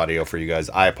with the audio for you guys.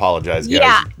 I apologize, guys.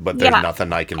 Yeah, but there's yeah.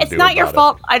 nothing I can do about it. It's not your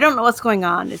fault. I don't know what's going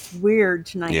on. It's weird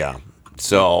tonight. Yeah.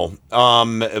 So,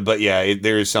 but yeah,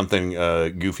 there is something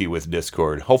goofy with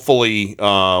Discord. Hopefully,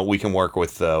 we can work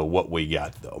with what we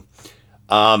got, though.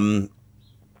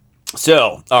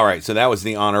 So, all right. So that was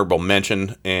the honorable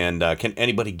mention. And can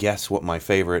anybody guess what my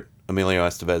favorite Emilio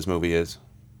Estevez movie is?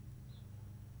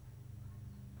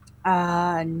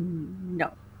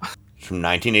 No. It's from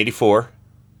 1984.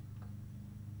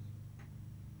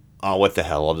 Oh, what the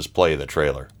hell? I'll just play you the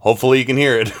trailer. Hopefully you can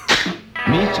hear it.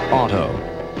 Meet Otto.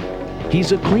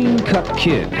 He's a clean-cut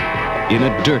kid in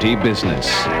a dirty business.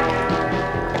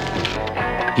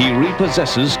 He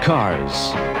repossesses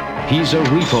cars. He's a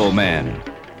repo man.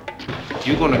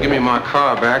 You gonna give me my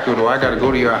car back, or do I gotta go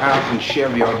to your house and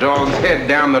shove your dog's head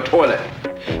down the toilet?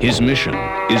 His mission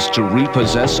is to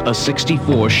repossess a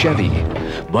 '64 Chevy,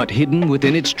 but hidden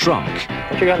within its trunk.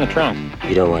 What you got in the trunk?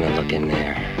 You don't want to look in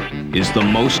there. Is the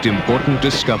most important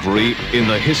discovery in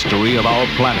the history of our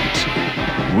planet.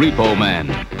 Repo Man.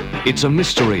 It's a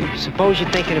mystery. Suppose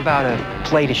you're thinking about a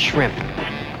plate of shrimp.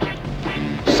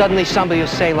 Suddenly somebody will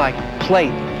say like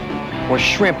plate or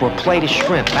shrimp or plate of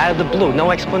shrimp out of the blue,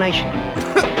 no explanation.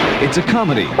 It's a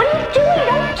comedy. What are you doing?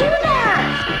 Don't do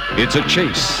that! It's a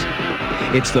chase.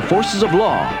 It's the forces of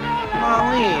law.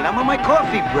 Marlene, I'm on my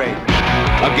coffee break.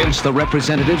 Against the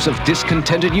representatives of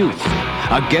discontented youth.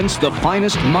 Against the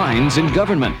finest minds in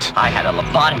government. I had a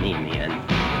lobotomy in the end.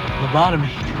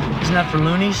 Lobotomy? Isn't that for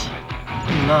loonies?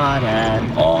 Not at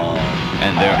all.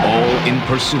 And they're all in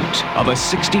pursuit of a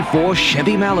 '64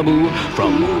 Chevy Malibu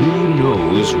from who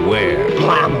knows where.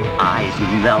 Blam! Eyes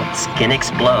melt, skin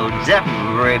explodes,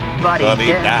 everybody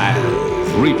dies.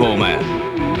 Repo Man.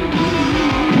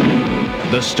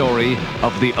 The story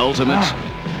of the ultimate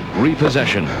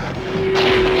repossession.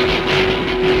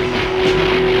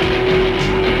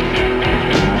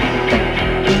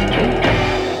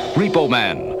 Repo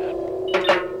Man.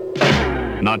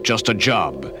 Not just a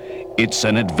job, it's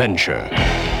an adventure.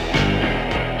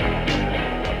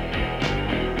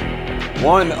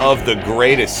 One of the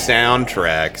greatest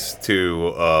soundtracks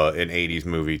to an 80s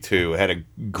movie, too. It had a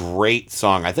great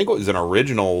song. I think it was an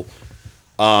original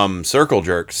Circle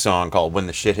Jerk song called When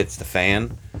the Shit Hits the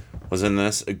Fan was in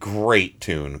this. A great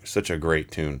tune. Such a great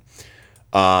tune.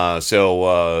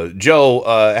 So, Joe,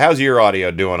 how's your audio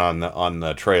doing on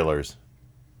the trailers?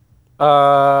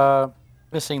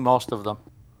 Missing most of them.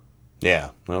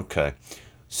 Yeah, okay.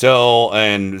 So,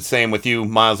 and same with you,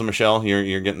 Miles and Michelle?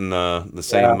 You're getting the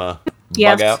same bug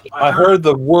out? I heard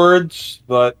the words,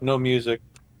 but no music.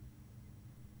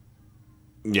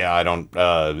 Yeah, I don't.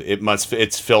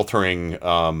 It's filtering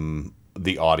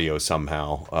the audio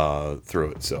somehow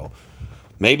through it. So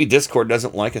maybe Discord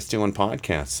doesn't like us doing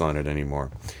podcasts on it anymore.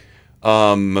 So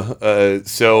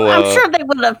I'm sure they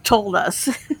would have told us.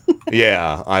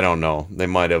 Yeah, I don't know. They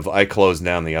might have. I closed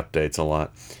down the updates a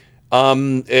lot.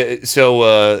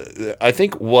 So I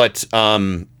think what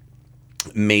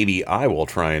maybe I will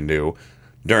try and do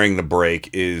during the break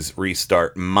is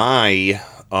restart my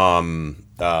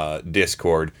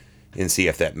Discord and see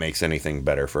if that makes anything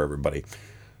better for everybody.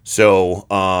 So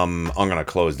I'm going to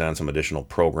close down some additional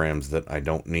programs that I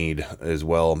don't need as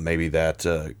well. Maybe that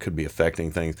could be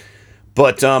affecting things.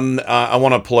 But I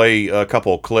want to play a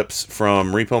couple clips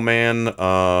from Repo Man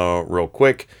real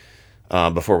quick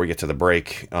before we get to the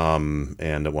break.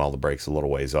 And well, the break's a little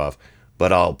ways off,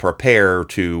 but I'll prepare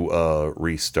to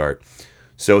restart.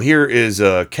 So here is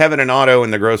Kevin and Otto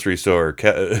in the grocery store.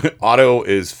 Otto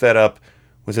is fed up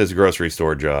with his grocery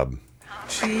store job.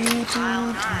 Feeling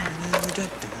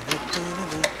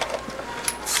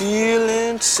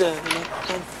 7 up,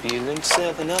 I'm feeling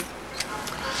 7 up.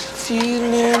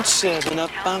 Feeling 7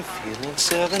 up, I'm feeling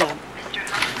 7 up.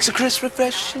 It's a crisp,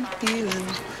 refreshing feeling,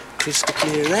 crystal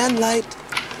clear and light.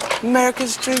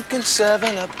 America's drinking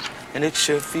 7 up, and it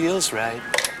sure feels right.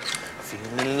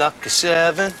 Feeling lucky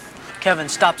 7. Kevin,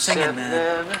 stop singing,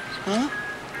 man. Huh?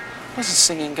 What's a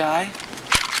singing guy?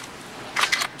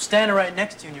 I'm standing right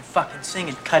next to you and you're fucking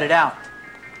singing. Cut it out.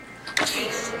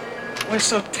 We're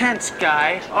so tense,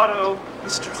 guy. Otto.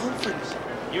 Mr. Humphreys.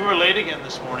 You were late again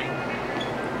this morning.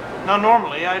 Now,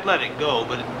 normally I'd let it go,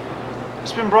 but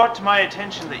it's been brought to my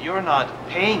attention that you're not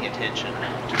paying attention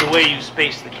to the way you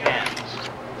space the cans.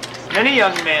 Many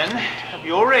young men of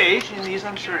your age in these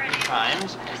uncertain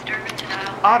times.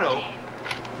 Otto,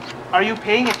 are you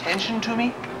paying attention to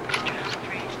me?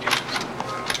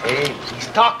 Hey, he's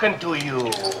talking to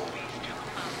you.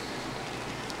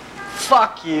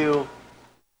 Fuck you.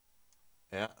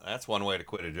 Yeah, that's one way to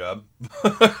quit a job.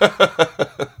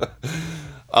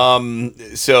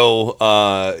 So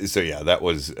yeah, that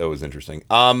was interesting.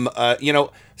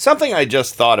 Something I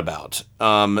just thought about,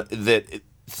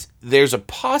 there's a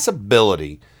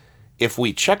possibility if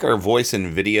we check our voice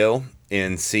and video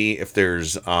and see if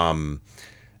there's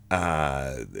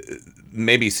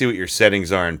maybe see what your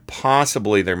settings are, and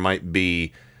possibly there might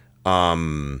be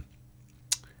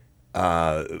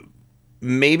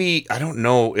maybe, I don't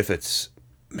know if it's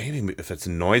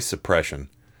noise suppression.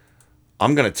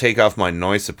 I'm going to take off my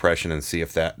noise suppression and see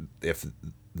if that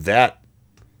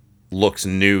looks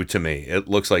new to me. It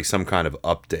looks like some kind of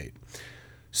update.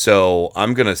 So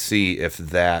I'm going to see if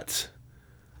that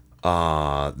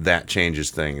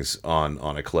changes things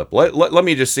on a clip. Let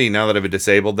me just see, now that I've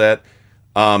disabled that.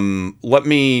 Let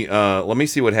me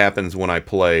see what happens when I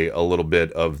play a little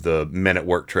bit of the Men at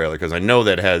Work trailer, because I know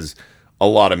that has a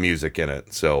lot of music in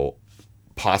it. So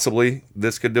possibly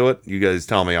this could do it. You guys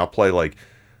tell me. I'll play like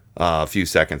a few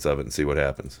seconds of it and see what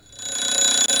happens.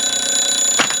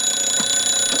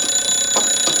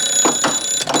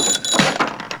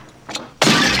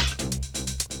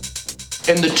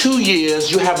 In the 2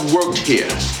 years you have worked here,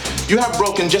 you have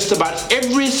broken just about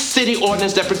every city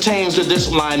ordinance that pertains to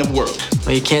this line of work.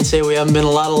 Well, you can't say we haven't been a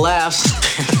lot of laughs.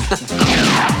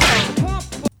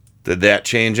 Did that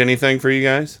change anything for you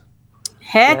guys?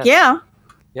 Heck yeah.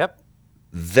 Yep.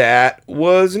 That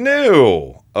was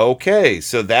new. Okay,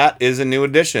 so that is a new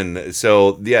addition.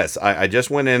 So yes, I just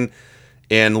went in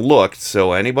and looked.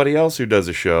 So anybody else who does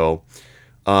a show,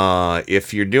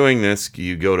 if you're doing this,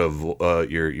 you go to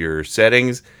your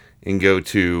settings and go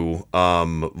to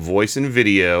voice and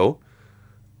video,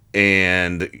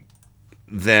 and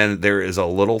then there is a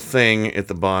little thing at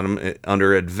the bottom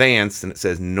under advanced, and it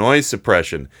says noise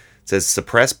suppression. It says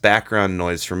suppress background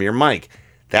noise from your mic.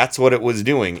 That's what it was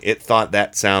doing. It thought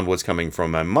that sound was coming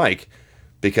from my mic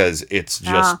because it's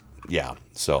just, yeah.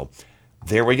 So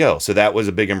there we go. So that was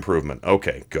a big improvement.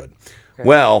 Okay, good. Okay.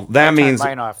 Well, that means... I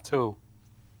turned mine off too.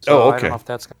 So okay. I don't know if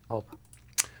that's going to help.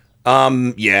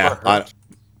 Yeah.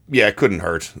 Yeah, it couldn't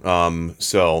hurt.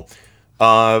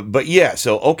 But yeah,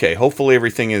 so okay. Hopefully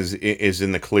everything is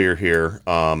in the clear here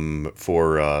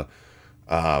for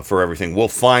everything. We'll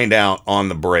find out on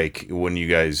the break when you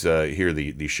guys hear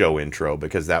the show intro,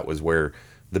 because that was where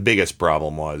the biggest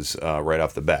problem was right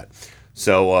off the bat.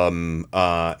 So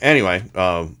anyway,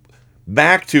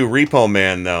 back to Repo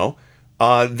Man though.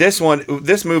 This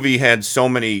movie had so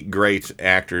many great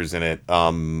actors in it.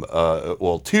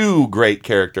 Well, two great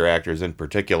character actors in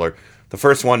particular. The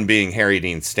first one being Harry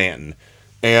Dean Stanton.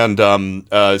 And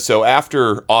so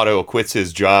after Otto quits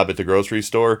his job at the grocery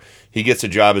store, he gets a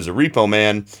job as a repo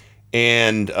man.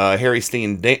 And Harry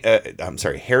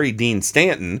Dean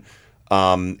Stanton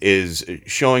is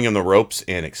showing him the ropes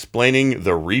and explaining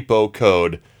the repo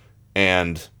code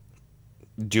and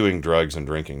doing drugs and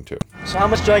drinking too. So how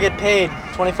much do I get paid?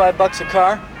 $25 a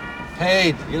car?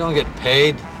 Paid? You don't get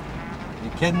paid. You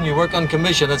kidding? You work on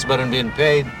commission. That's better than being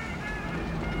paid.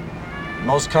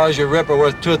 Most cars you rip are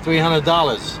worth $200 or $300.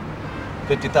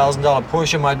 $50,000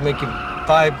 Porsche might make you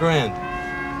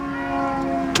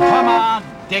 $5,000. Come on,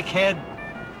 dickhead.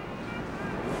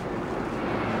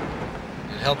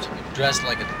 It helps if you dress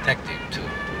like a detective too.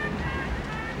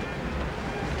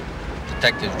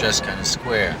 Detectives dress kind of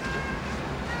square.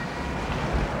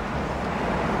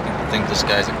 People think this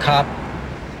guy's a cop.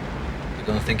 They're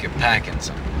gonna think you're packing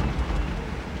something.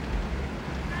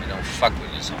 They don't fuck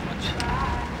with you so much.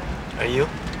 Are you?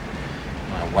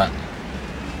 What?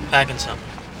 Packing something.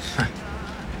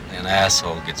 An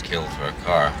asshole gets killed for a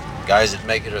car. The guys that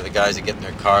make it are the guys that get in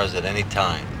their cars at any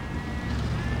time.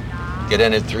 Get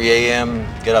in at 3 a.m.,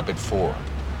 get up at 4.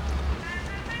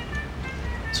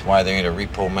 That's why there ain't a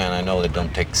repo man I know that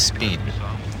don't take speed.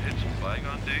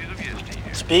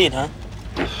 Speed, huh?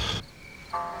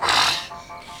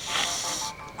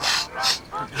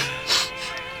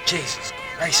 Jesus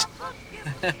Christ.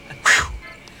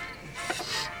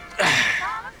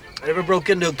 I never broke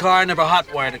into a car, never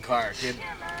hotwired a car, kid.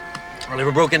 I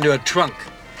never broke into a trunk.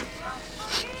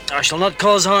 I shall not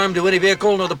cause harm to any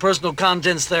vehicle nor the personal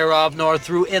contents thereof, nor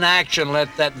through inaction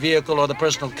let that vehicle or the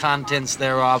personal contents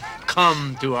thereof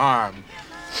come to harm.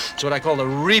 It's what I call the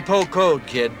repo code,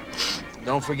 kid.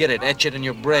 Don't forget it. Etch it in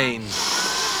your brain.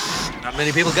 Not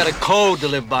many people got a code to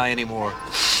live by anymore.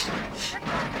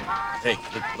 Hey,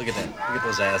 look at that. Look at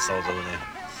those assholes over there.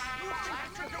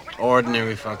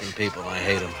 Ordinary fucking people. I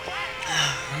hate them.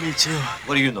 Me too.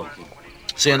 What do you know, kid?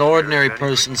 See, an ordinary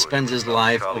person spends his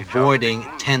life avoiding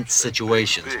tense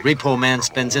situations. Repo Man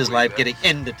spends his life getting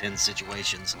into tense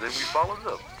situations.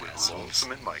 Assholes.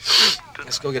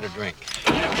 Let's go get a drink.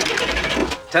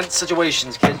 Tense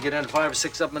situations, kid. You get into 5 or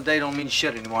 6 of them a day, don't mean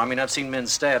shit anymore. I mean, I've seen men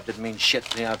stabbed, didn't mean shit.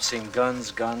 Yeah, I've seen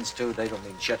guns too, they don't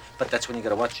mean shit. But that's when you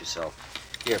gotta watch yourself.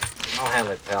 Here, I'll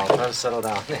handle it, pal. Try to settle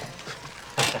down. Okay.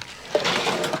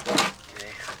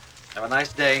 Have a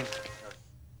nice day.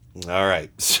 All right.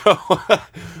 So,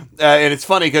 and it's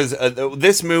funny because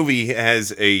this movie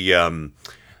has a.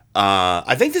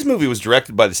 I think this movie was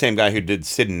directed by the same guy who did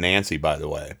Sid and Nancy, by the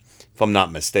way, if I'm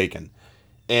not mistaken.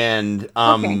 And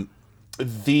and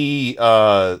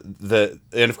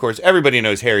of course everybody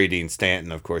knows Harry Dean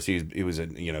Stanton. Of course, he was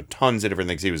in tons of different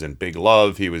things. He was in Big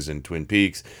Love. He was in Twin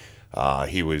Peaks.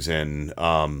 He was in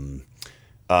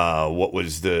what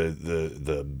was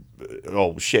the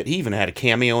oh shit, he even had a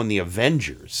cameo in the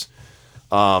Avengers.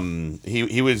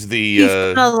 He was the he's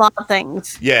done a lot of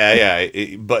things.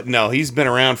 But no, he's been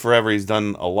around forever. He's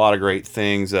done a lot of great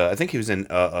things. I think he was in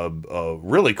a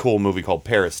really cool movie called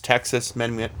Paris, Texas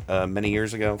many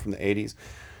years ago from the 80s.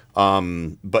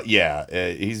 But yeah,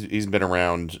 he's been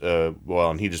around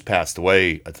and he just passed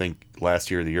away I think last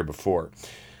year or the year before.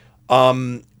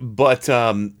 But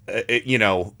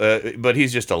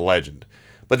he's just a legend.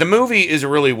 But the movie is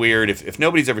really weird. If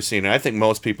nobody's ever seen it, I think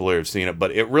most people have seen it,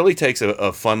 but it really takes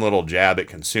a fun little jab at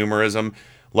consumerism.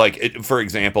 Like, for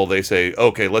example, they say,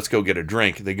 okay, let's go get a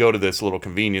drink. They go to this little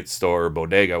convenience store,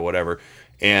 bodega, whatever,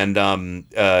 and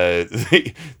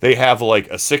they have like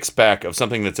a 6-pack of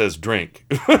something that says drink.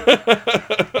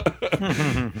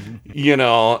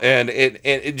 And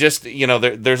it just,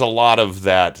 there's a lot of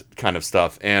that kind of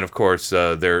stuff. And of course,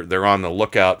 they're on the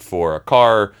lookout for a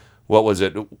car. What was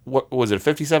it? A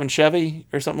 57 Chevy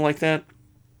or something like that?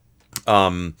 I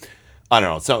don't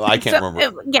know. So I can't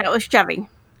remember. It was Chevy.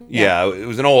 Yeah, it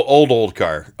was an old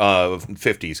car,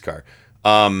 50s car.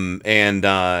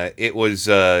 It was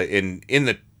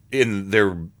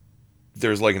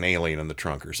there's like an alien in the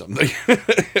trunk or something.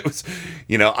 It was,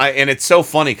 and it's so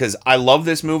funny because I love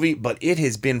this movie, but it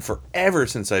has been forever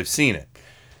since I've seen it.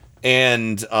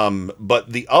 And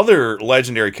but the other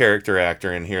legendary character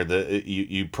actor in here,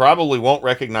 you probably won't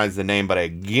recognize the name, but I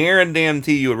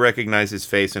guarantee you would recognize his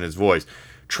face and his voice.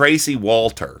 Tracy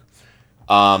Walter.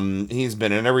 He's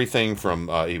been in everything from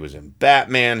he was in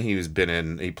Batman. He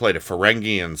played a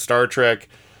Ferengi in Star Trek.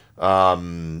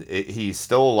 He's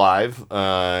still alive,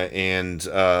 and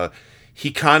he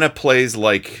kind of plays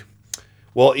like,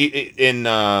 well, he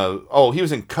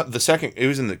was in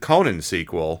the Conan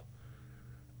sequel.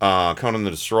 Conan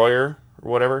the Destroyer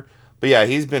or whatever. But yeah,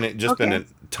 he's been in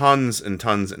tons and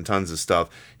tons and tons of stuff.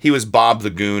 He was Bob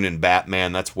the Goon in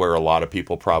Batman. That's where a lot of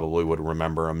people probably would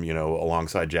remember him,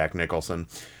 alongside Jack Nicholson.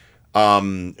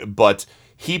 But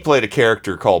he played a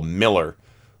character called Miller,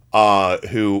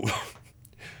 who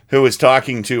is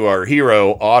talking to our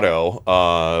hero Otto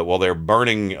while they're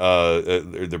burning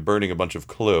a bunch of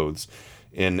clothes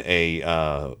in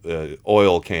a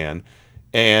oil can.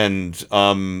 And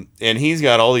he's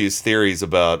got all these theories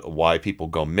about why people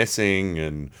go missing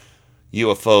and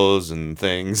UFOs and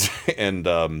things, and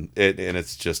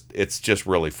it's just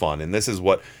really fun. And this is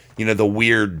what the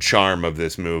weird charm of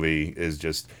this movie is,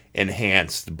 just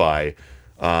enhanced by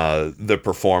the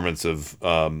performance of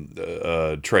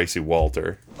Tracy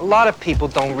Walter. A lot of people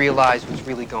don't realize what's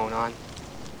really going on.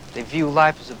 They view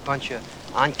life as a bunch of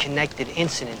unconnected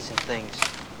incidents and things.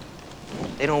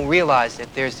 They don't realize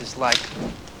that there's this,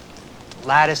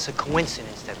 lattice of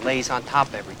coincidence that lays on top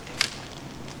of everything.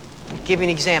 I'll give you an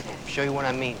example, show you what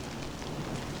I mean.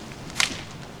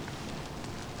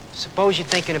 Suppose you're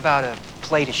thinking about a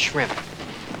plate of shrimp.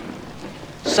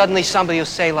 Suddenly somebody will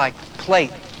say,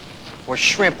 plate, or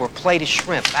shrimp, or plate of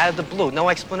shrimp, out of the blue, no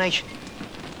explanation.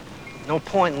 No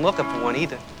point in looking for one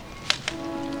either.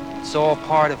 It's all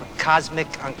part of a cosmic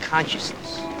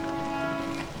unconsciousness.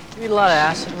 You eat a lot of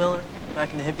acid, Miller?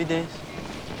 Back in the hippie days?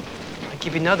 I'll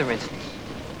give you another instance.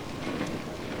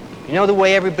 You know the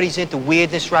way everybody's into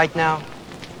weirdness right now?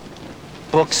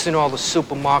 Books in all the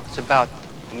supermarkets about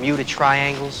Bermuda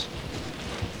Triangles,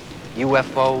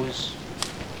 UFOs,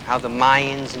 how the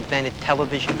Mayans invented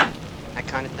television, that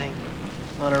kind of thing.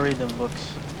 I don't read them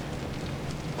books.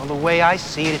 Well, the way I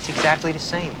see it, it's exactly the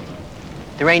same.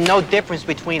 There ain't no difference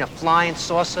between a flying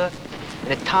saucer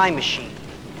and a time machine.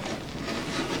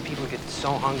 People get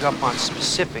so hung up on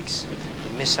specifics,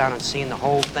 they miss out on seeing the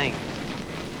whole thing.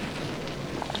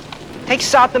 Take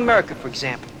South America, for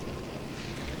example.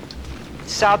 In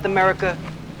South America,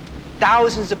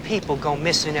 thousands of people go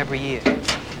missing every year.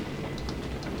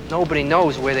 Nobody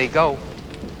knows where they go.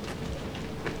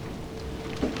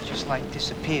 just like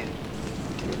disappeared.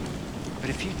 But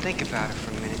if you think about it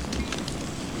for a minute,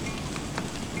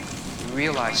 you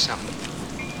realize something.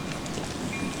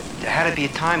 There had to be a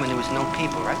time when there was no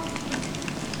people, right?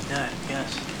 Yeah, I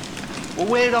guess. Well,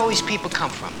 where did all these people come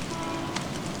from?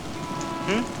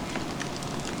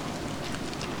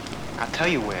 I'll tell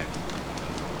you where.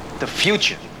 The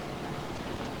future.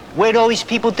 Where'd all these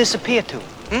people disappear to?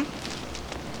 The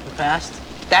past?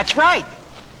 That's right.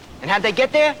 And how'd they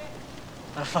get there?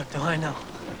 How the fuck do I know?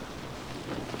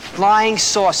 Flying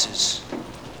saucers.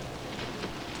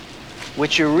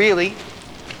 Which are really...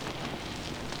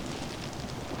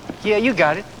 Yeah, you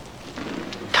got it.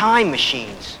 Time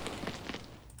machines.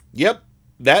 Yep,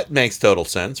 that makes total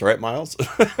sense, right, Miles?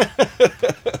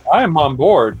 I am on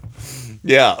board.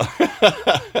 Yeah.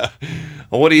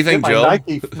 Well, what do you think, Get my Joe?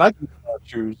 Nike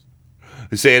shoes.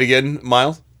 Say it again,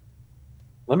 Miles.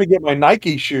 Let me get my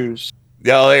Nike shoes.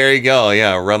 Yeah, there you go.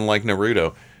 Yeah, run like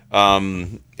Naruto.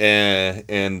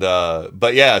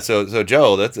 But yeah, so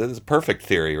Joe, that's a perfect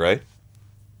theory, right?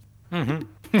 Mm-hmm.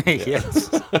 Yes.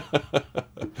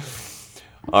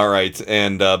 All right,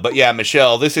 but yeah,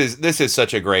 Michelle, this is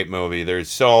such a great movie. There's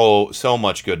so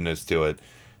much goodness to it,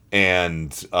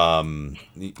 and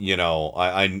you know,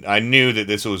 I knew that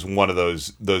this was one of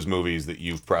those movies that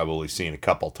you've probably seen a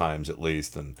couple times at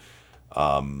least, and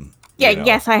Yeah, you know.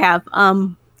 yes, I have.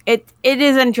 It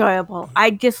is enjoyable.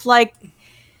 I just like,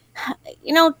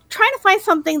 trying to find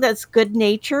something that's good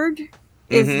natured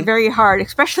is very hard,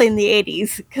 especially in the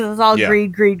 80s, because it's all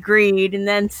greed. And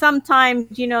then sometimes,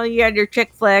 you had your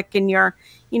chick flick and your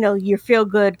feel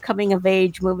good coming of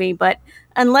age movie. But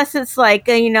unless it's like,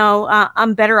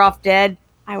 I'm better off dead,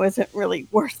 I wasn't really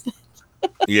worth it.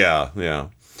 Yeah.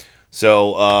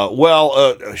 So,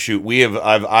 shoot,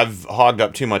 I've hogged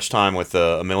up too much time with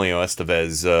Emilio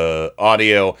Estevez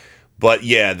audio, but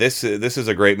yeah, this is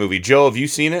a great movie. Joe, have you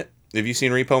seen it? Have you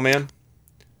seen Repo Man?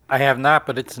 I have not,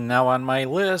 but it's now on my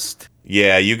list.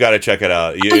 Yeah, you got to check it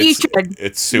out. You should.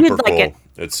 It's super You'd like cool. it.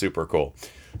 It's super cool.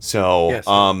 So, Yes.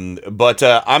 but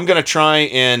I'm gonna try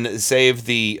and save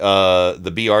the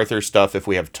B. Arthur stuff if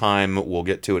we have time. We'll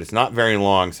get to it. It's not very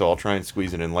long, so I'll try and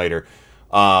squeeze it in later.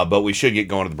 But we should get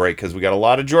going to the break because we got a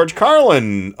lot of George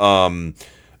Carlin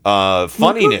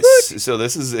funniness. So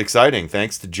this is exciting.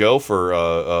 Thanks to Joe for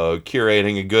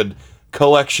curating a good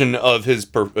collection of his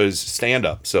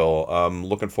stand-up. So I'm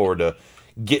looking forward to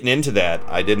getting into that.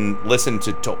 I didn't listen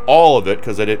to all of it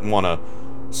because I didn't want to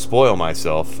spoil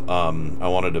myself. I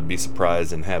wanted to be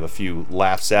surprised and have a few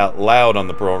laughs out loud on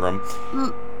the program.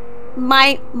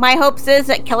 My hopes is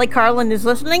that Kelly Carlin is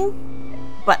listening,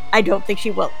 but I don't think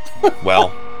she will.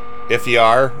 Well, if you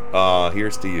are,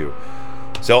 here's to you.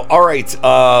 So, all right,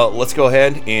 let's go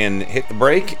ahead and hit the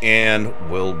break, and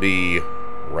we'll be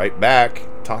right back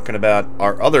talking about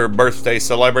our other birthday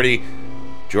celebrity,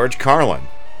 George Carlin.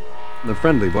 The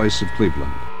friendly voice of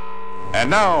Cleveland. And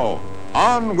now,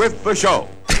 on with the show.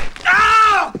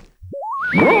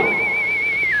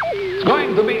 It's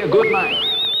going to be a good night.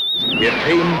 It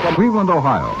came from Cleveland,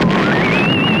 Ohio.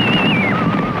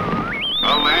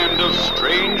 A land of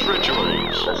strange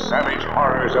rituals. The savage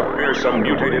horrors of fearsome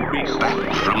mutated beasts.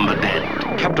 Back from the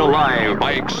dead. Kept alive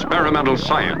by experimental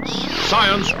science.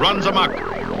 Science runs amok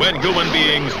when human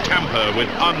beings tamper with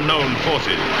unknown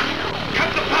forces.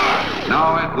 Get the power!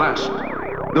 Now at last,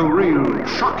 the real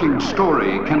shocking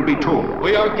story can be told.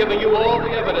 We are giving you all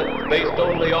the evidence based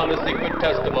only on the secret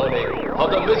testimony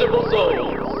of the miserable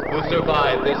souls who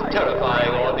survived this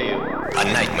terrifying ordeal. A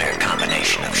nightmare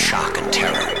combination of shock and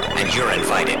terror, and you're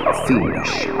invited. A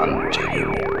fiendish unto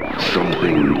you.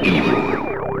 Something evil.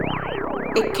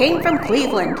 It came from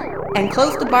Cleveland and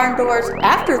closed the barn doors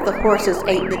after the horses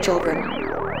ate the children.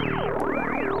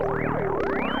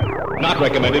 Not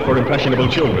recommended for impressionable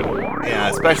children. Yeah,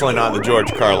 especially not the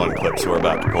George Carlin clips we're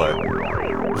about to play.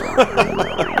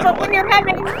 But when you're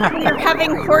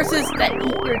having horses that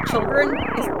eat your children,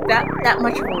 is that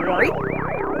much of a worry?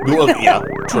 Well, yeah,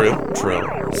 true.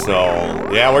 So,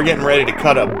 yeah, we're getting ready to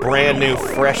cut a brand new,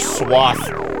 fresh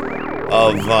swath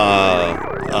of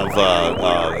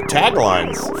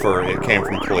taglines for It Came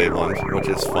From Cleveland, which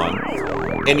is fun.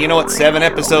 And you know what? 7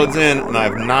 episodes in, and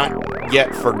I've not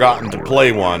yet forgotten to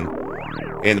play one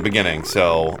in the beginning.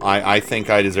 So I think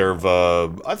I deserve a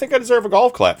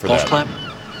golf clap for that.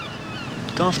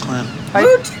 Golf clap.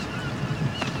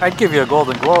 I'd give you a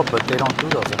Golden Globe, but they don't do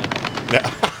those anymore.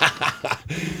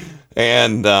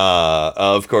 And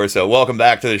of course, welcome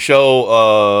back to the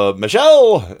show,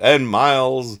 Michelle and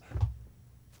Miles.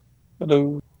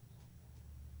 Hello.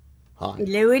 Hi.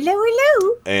 Hello, hello,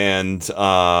 hello. And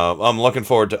I'm looking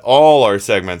forward to all our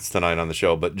segments tonight on the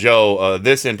show. But Joe,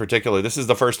 this in particular, this is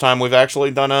the first time we've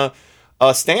actually done a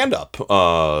stand-up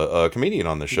comedian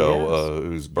on the show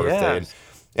whose birthday. Yes.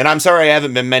 And I'm sorry I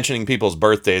haven't been mentioning people's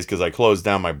birthdays because I closed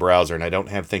down my browser and I don't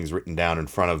have things written down in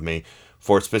front of me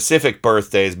for specific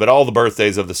birthdays. But all the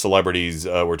birthdays of the celebrities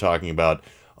we're talking about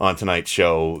on tonight's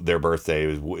show, their birthday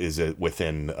is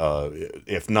within,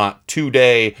 if not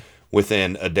today,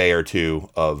 within a day or two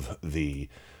of the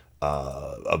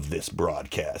of this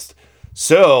broadcast.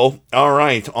 So, all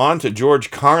right, on to George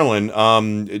Carlin.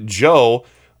 Joe,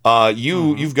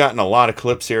 you've gotten a lot of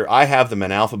clips here. I have them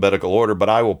in alphabetical order, but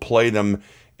I will play them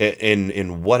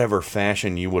in whatever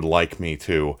fashion you would like me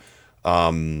to.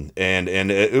 And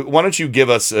why don't you give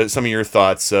us some of your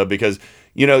thoughts? Because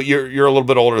you're a little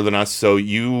bit older than us, so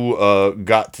you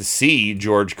got to see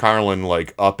George Carlin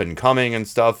like up and coming and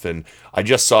stuff. And I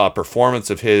just saw a performance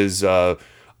of his, I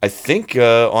think,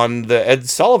 on the Ed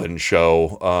Sullivan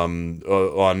Show on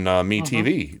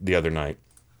MeTV the other night.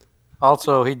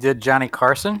 Also, he did Johnny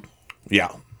Carson.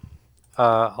 Yeah.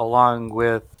 Along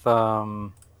with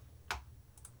the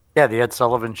Ed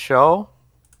Sullivan Show.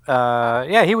 He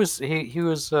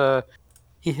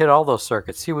hit all those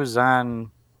circuits. He was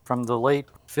on from the late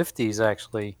 50s,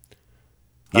 actually.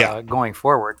 Going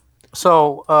forward.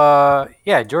 So,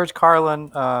 George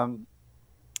Carlin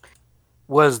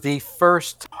was the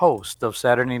first host of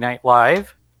Saturday Night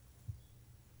Live.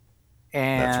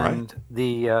 And that's right.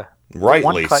 The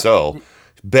rightly so.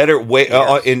 Better way.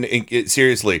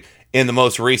 Seriously, in the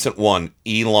most recent one,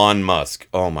 Elon Musk.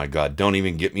 Oh my God! Don't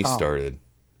even get me started.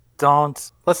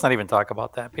 Let's not even talk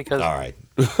about that because all right,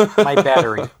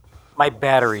 my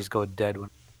batteries go dead when.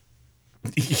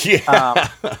 He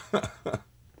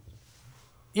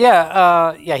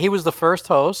was the first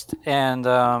host and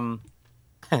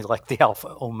like the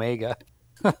Alpha Omega,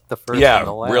 the first. and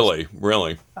the last.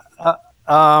 Really.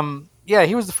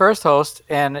 He was the first host,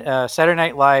 and Saturday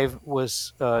Night Live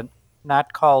was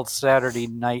not called Saturday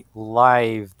Night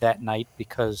Live that night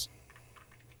because,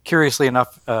 curiously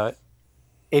enough,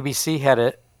 ABC had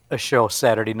a show,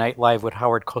 Saturday Night Live, with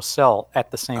Howard Cosell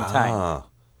at the same time.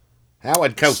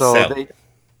 Howard Cosell.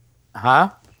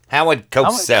 Howard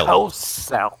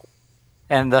Cosell.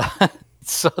 And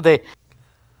so the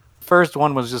first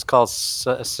one was just called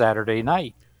Saturday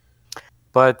Night.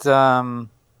 But,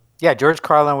 George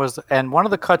Carlin was, and one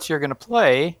of the cuts you're going to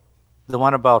play, the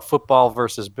one about football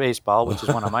versus baseball, which is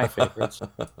one of my favorites,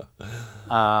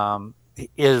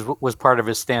 was part of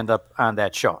his stand-up on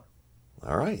that show.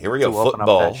 All right, here we go.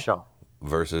 Football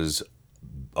versus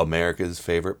America's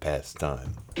favorite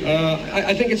pastime.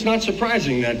 I think it's not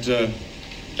surprising that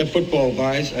football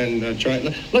buys and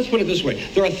let's put it this way.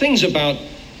 There are things about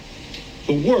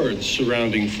the words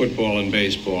surrounding football and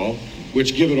baseball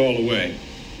which give it all away.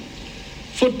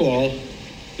 Football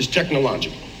is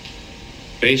technological.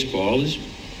 Baseball is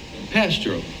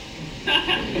pastoral.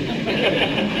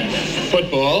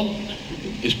 Football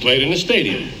is played in a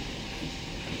stadium.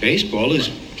 Baseball is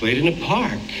played in a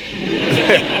park.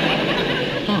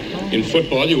 In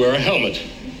football, you wear a helmet.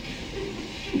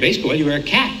 In baseball, you wear a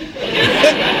cap.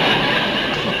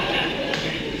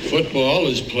 Football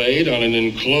is played on an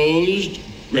enclosed,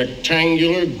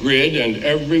 rectangular grid, and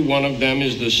every one of them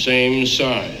is the same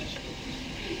size.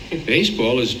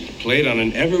 Baseball is played on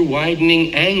an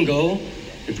ever-widening angle.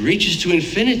 It reaches to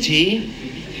infinity,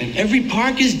 and every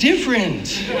park is different.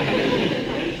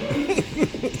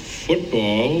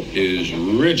 Football is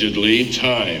rigidly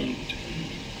timed.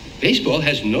 Baseball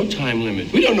has no time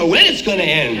limit. We don't know when it's going to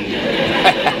end.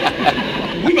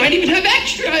 We might even have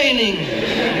extra innings.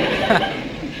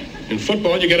 In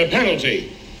football, you get a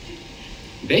penalty.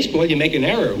 In baseball, you make an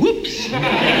error. Whoops.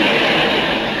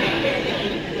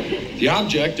 The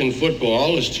object in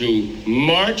football is to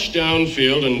march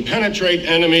downfield and penetrate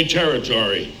enemy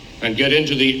territory and get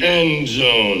into the end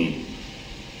zone.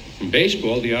 In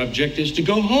baseball, the object is to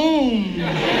go home.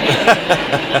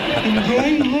 I'm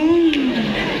going home.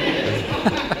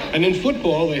 And in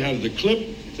football, they have the clip,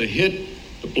 the hit,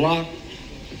 the block,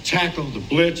 the tackle, the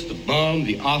blitz, the bomb,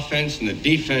 the offense, and the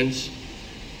defense.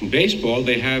 In baseball,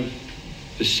 they have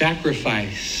the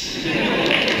sacrifice.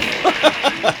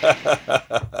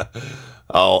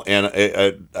 And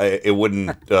it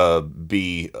wouldn't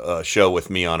be a show with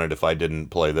me on it if I didn't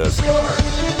play this.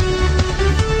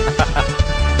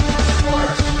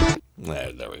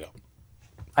 There we go.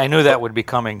 I knew that would be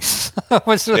coming as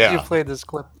soon as you played this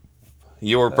clip.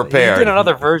 You were prepared. He did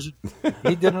another version.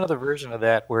 He did another version of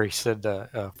that where he said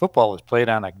football is played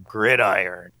on a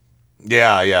gridiron.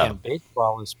 Yeah. And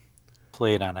baseball is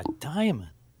played on a diamond.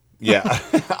 Yeah,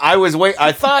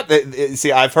 I thought that.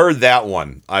 See, I've heard that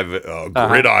one.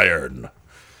 Gridiron.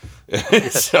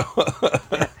 So,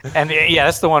 and yeah,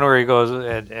 that's the one where he goes,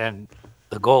 and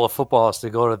the goal of football is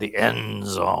to go to the end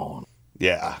zone.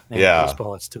 Yeah, And yeah.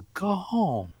 baseball is to go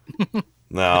home.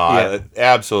 No,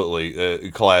 absolutely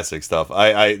classic stuff.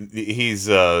 He's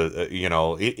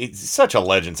he's such a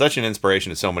legend, such an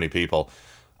inspiration to so many people.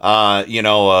 And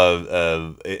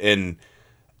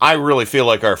I really feel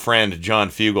like our friend John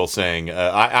Fugelsang.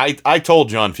 I told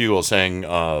John Fugelsang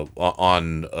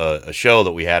on a show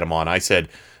that we had him on. I said,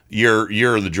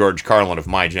 "You're the George Carlin of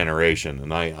my generation,"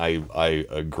 and I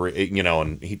agree.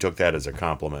 And he took that as a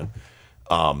compliment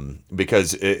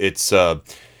because it's the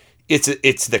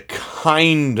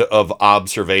kind of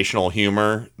observational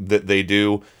humor that they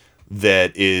do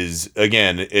that is,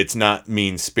 again, it's not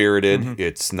mean-spirited. Mm-hmm.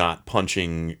 It's not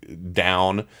punching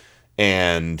down.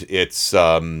 And it's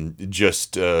they're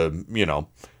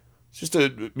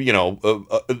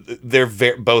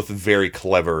both very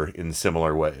clever in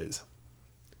similar ways.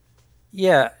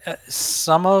 Yeah,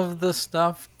 some of the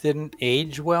stuff didn't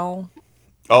age well.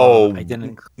 Oh, I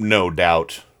didn't. No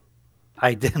doubt.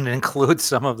 I didn't include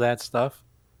some of that stuff.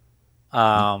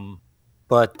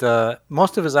 But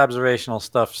most of his observational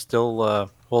stuff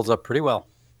still holds up pretty well.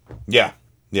 Yeah,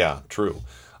 true.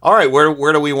 All right,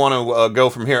 where do we want to go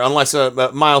from here? Unless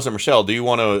Miles or Michelle, do you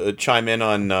want to chime in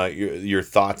on your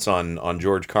thoughts on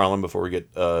George Carlin before we get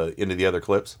into the other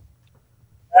clips?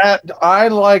 I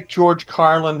like George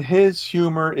Carlin. His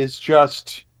humor is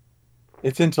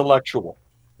it's intellectual.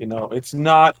 It's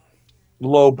not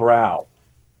lowbrow.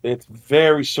 It's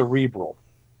very cerebral.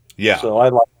 Yeah. So I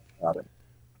like that about it.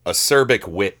 Acerbic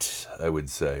wit, I would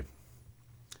say.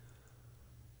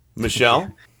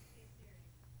 Michelle?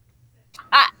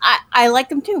 I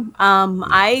like him too.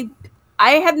 I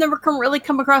have never really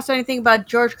come across anything about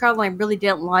George Carlin I really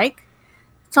didn't like.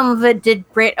 Some of it did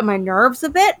grate on my nerves a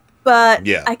bit, but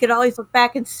yeah. I could always look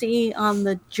back and see on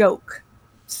the joke.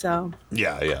 So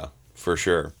yeah, for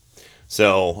sure.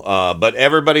 So, but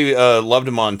everybody loved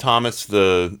him on Thomas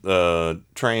the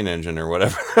Train Engine or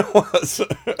whatever it was.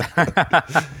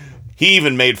 He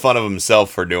even made fun of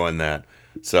himself for doing that.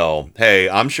 So, hey,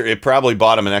 I'm sure it probably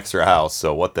bought him an extra house.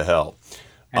 So, what the hell?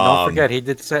 And don't forget, he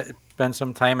did spend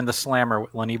some time in the Slammer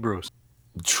with Lenny Bruce.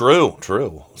 True.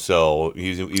 So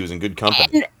he was in good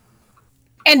company.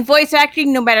 And voice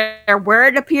acting, no matter where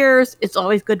it appears, it's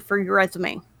always good for your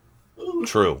resume.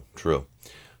 True.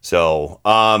 So,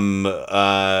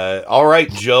 all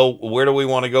right, Joe, where do we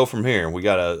want to go from here? We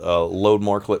got to load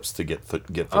more clips to get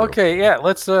through. Okay, yeah,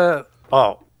 let's. Let's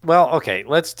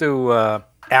do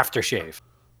aftershave.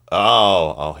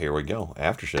 Oh, here we go.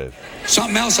 Aftershave.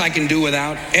 Something else I can do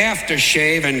without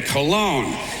aftershave and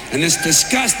cologne and this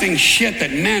disgusting shit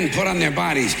that men put on their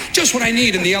bodies. Just what I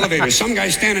need in the elevator. Some guy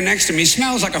standing next to me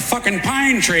smells like a fucking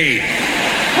pine tree.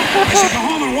 I said, go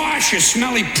home and wash, you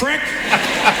smelly prick.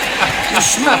 You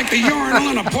smell like the urinal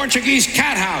in a Portuguese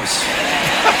cat house.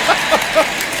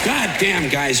 God damn,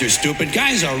 guys are stupid.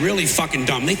 Guys are really fucking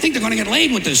dumb. They think they're going to get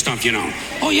laid with this stuff,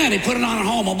 Oh, yeah, they put it on at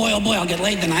home. Oh, boy, I'll get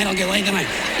laid tonight.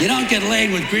 You don't get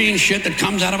laid with green shit that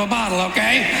comes out of a bottle,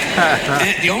 okay?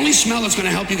 And the only smell that's going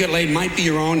to help you get laid might be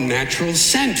your own natural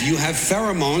scent. You have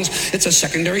pheromones. It's a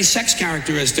secondary sex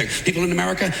characteristic. People in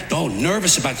America,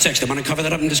 nervous about sex. They want to cover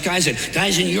that up and disguise it.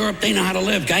 Guys in Europe, they know how to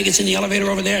live. Guy gets in the elevator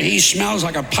over there, he smells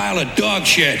like a pile of dog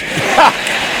shit.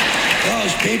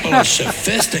 Those people are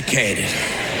sophisticated.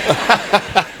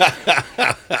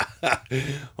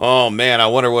 Oh man, I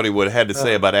wonder what he would have had to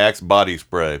say about Axe body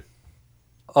spray.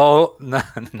 Oh,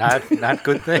 not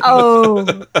good thing. Oh,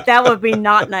 that would be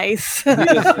not nice.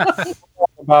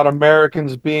 About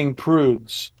Americans being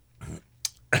prudes.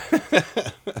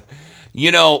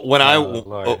 When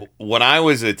I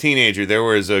was a teenager, there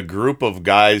was a group of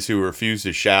guys who refused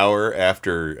to shower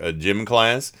after a gym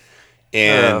class,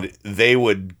 and they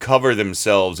would cover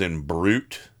themselves in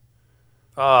Brute.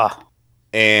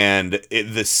 And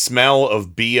the smell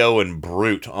of BO and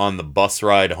Brute on the bus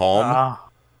ride home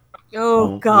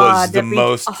oh God, was the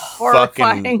most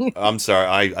horrifying. fucking. I'm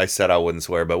sorry, I said I wouldn't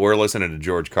swear, but we're listening to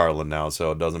George Carlin now,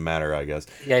 so it doesn't matter, I guess.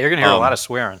 Yeah, you're gonna hear a lot of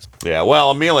swearing. Yeah,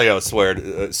 well, Emilio swore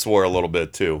a little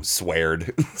bit too. Swore.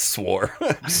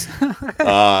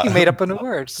 You made up a new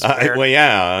word. Well,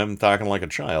 yeah, I'm talking like a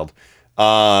child.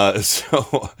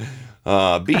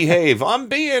 Behave. I'm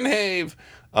being have.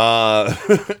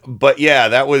 But yeah,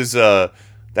 that was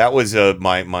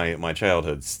my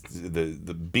childhood.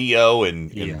 The BO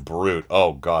and Brute.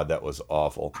 Oh God, that was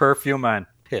awful. Perfume on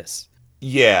piss.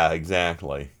 Yeah,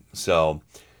 exactly. So,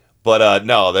 but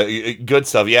no, the good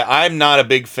stuff. Yeah, I'm not a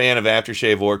big fan of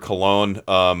aftershave or cologne.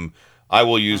 I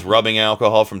will use rubbing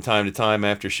alcohol from time to time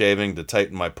after shaving to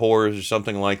tighten my pores or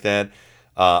something like that.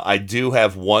 I do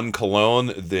have one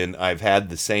cologne. Then I've had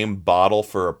the same bottle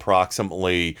for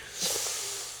approximately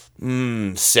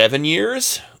 7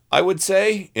 years, I would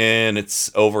say, and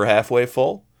it's over halfway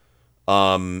full.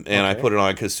 And I put it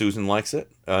on because Susan likes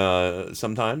it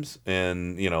sometimes,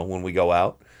 and when we go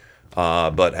out.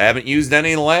 But haven't used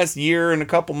any in the last year and a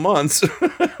couple months.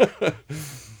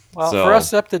 Well, for us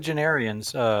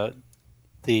septuagenarians,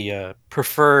 the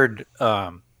preferred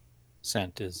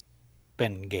scent is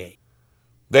Ben Gay.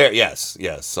 There, yes.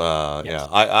 Yeah.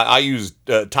 I use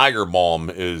Tiger Balm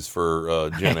is for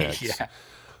Gen X. Yeah.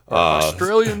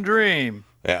 Australian Dream.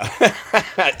 Yeah.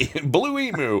 Blue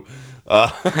Emu.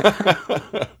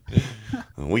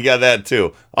 We got that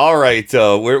too. All right.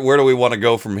 Where do we want to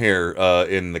go from here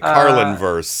in the Carlin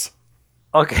verse?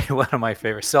 Okay, one of my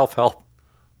favorites, self-help.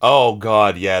 Oh,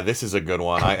 God. Yeah, this is a good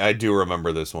one. I do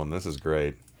remember this one. This is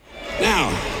great. Now,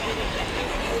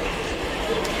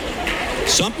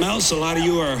 something else a lot of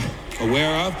you are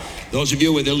aware of, those of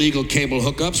you with illegal cable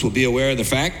hookups will be aware of the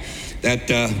fact that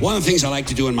one of the things I like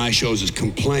to do in my shows is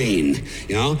complain.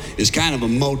 It's kind of a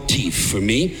motif for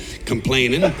me,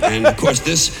 complaining. And of course,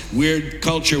 this weird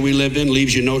culture we live in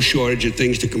leaves you no shortage of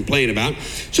things to complain about.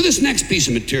 So this next piece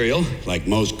of material, like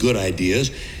most good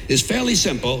ideas, is fairly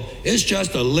simple. It's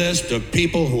just a list of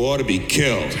people who ought to be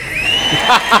killed.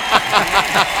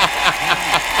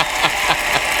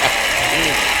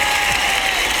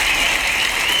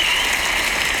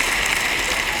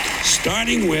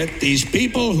 Starting with these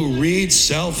people who read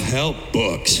self-help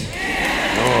books.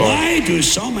 Why do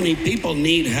so many people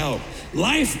need help?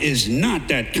 Life is not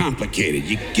that complicated.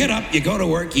 You get up, you go to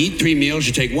work, you eat 3 meals,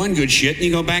 you take 1 good shit, and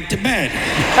you go back to bed.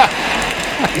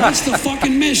 What's the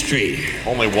fucking mystery?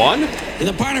 Only one? And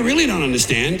the part I really don't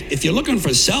understand, if you're looking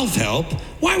for self-help,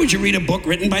 why would you read a book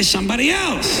written by somebody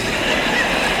else?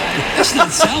 That's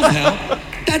not self-help,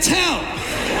 that's help.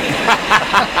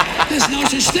 There's no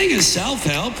such thing as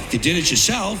self-help. If you did it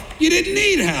yourself, you didn't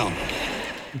need help.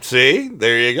 See?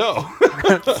 There you go.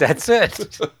 That's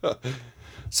it.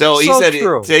 So he said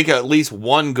true. Take at least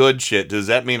 1 good shit. Does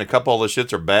that mean a couple of the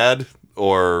shits are bad?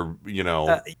 Or,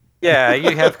 Yeah,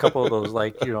 you have a couple of those,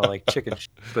 like chicken shit.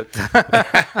 But,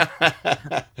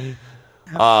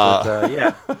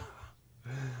 yeah.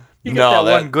 You get that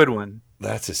one good one.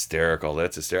 That's hysterical.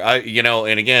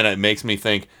 And again, it makes me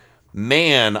think,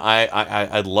 man,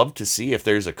 I'd love to see if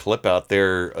there's a clip out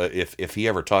there if he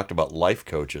ever talked about life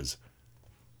coaches.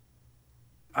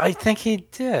 I think he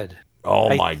did.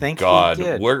 Oh my God,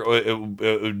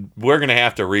 we're gonna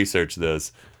have to research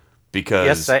this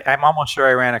because I'm almost sure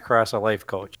I ran across a life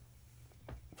coach.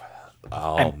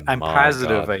 Oh, I'm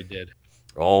positive I did.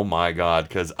 Oh my God,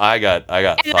 because I got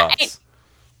thoughts.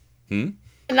 And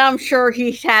I'm sure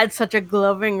he had such a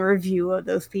glowing review of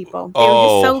those people. They were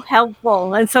just so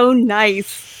helpful and so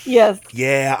nice. Yes.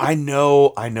 Yeah, I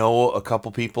know a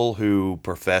couple people who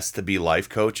profess to be life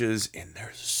coaches, and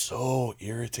they're so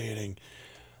irritating.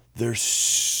 They're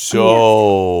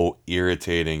so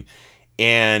irritating.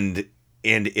 And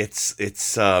it's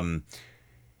and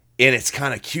it's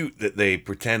kind of cute that they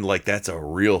pretend like that's a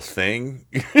real thing.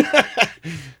 I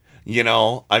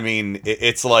mean,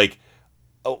 it's like,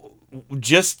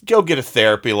 just go get a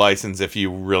therapy license if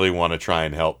you really want to try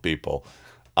and help people.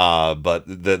 But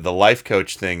the life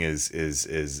coach thing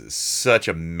is such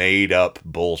a made up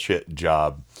bullshit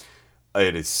job.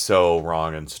 It is so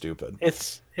wrong and stupid.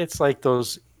 It's like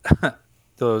those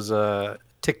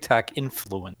TikTok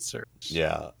influencers.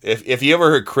 Yeah. If you ever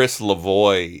heard Chris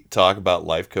Lavoie talk about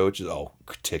life coaches,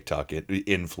 TikTok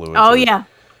influencers. Oh yeah.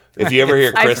 If you ever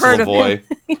hear Chris Lavoie.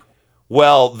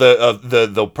 Well,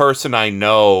 the person I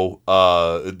know,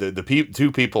 the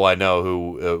two people I know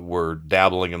who were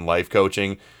dabbling in life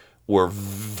coaching were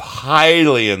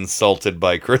highly insulted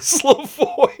by Chris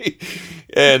Lavoie.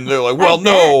 And they're like, well,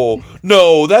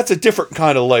 no, that's a different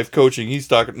kind of life coaching. He's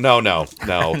talking, no. No,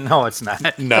 it's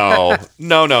not. No,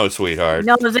 sweetheart.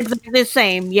 No, it's exactly the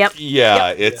same. Yep.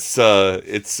 Yeah, yep. It's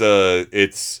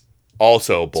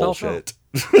also bullshit.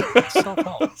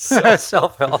 Self-help.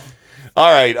 Self-help.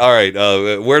 All right.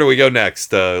 Where do we go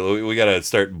next? We got to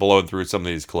start blowing through some of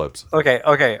these clips. Okay.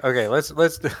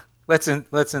 Let's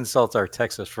insult our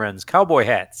Texas friends. Cowboy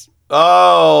hats.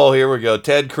 Oh, here we go.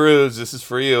 Ted Cruz, this is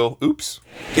for you. Oops.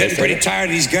 Getting pretty tired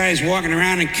of these guys walking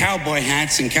around in cowboy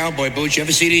hats and cowboy boots. You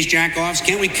ever see these jack-offs?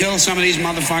 Can't we kill some of these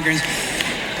motherfuckers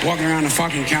walking around in a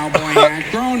fucking cowboy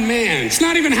hat? Grown man. It's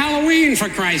not even Halloween, for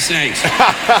Christ's sakes.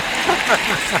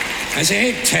 I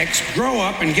say, hey, Tex, grow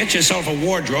up and get yourself a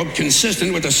wardrobe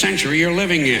consistent with the century you're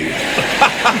living in.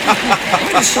 Why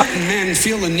do certain men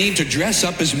feel the need to dress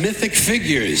up as mythic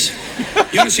figures?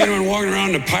 You don't see anyone walking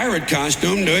around in a pirate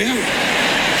costume, do you?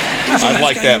 I'd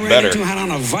like that better. Had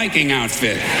on a Viking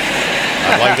outfit.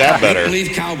 I like that better.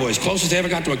 Make-believe cowboys. Closest they ever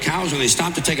got to a cow is when they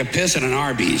stopped to take a piss at an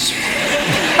Arby's.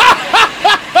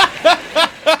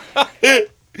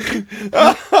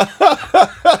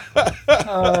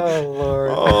 Oh,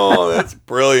 Lord. Oh, that's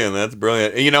brilliant. That's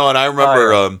brilliant. You know, and I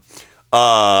remember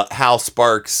Hal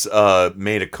Sparks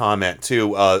made a comment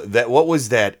too. That what was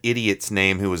that idiot's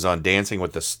name who was on Dancing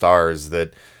with the Stars?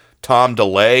 That Tom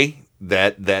DeLay.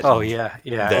 That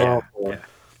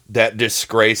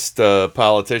disgraced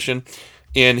politician,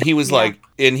 and he was like,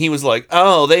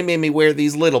 oh, they made me wear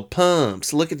these little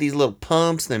pumps. Look at these little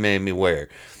pumps they made me wear.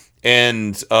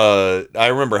 And I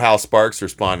remember Hal Sparks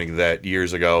responding to that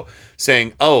years ago,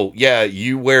 saying, "Oh yeah,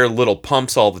 you wear little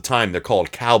pumps all the time. They're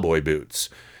called cowboy boots."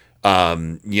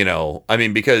 You know, I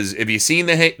mean, because have you seen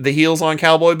the heels on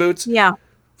cowboy boots? Yeah,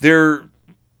 they're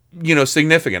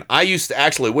significant. I used to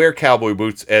actually wear cowboy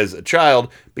boots as a child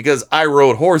because I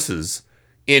rode horses,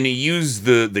 and you used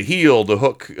the heel to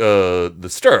hook the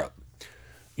stirrup.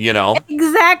 You know,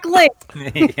 exactly.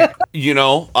 You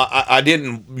know, I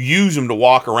didn't use them to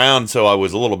walk around, so I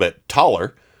was a little bit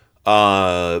taller.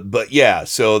 But yeah,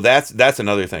 so that's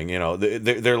another thing. You know,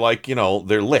 they're like, you know,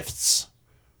 they're lifts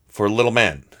for little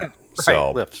men. Right,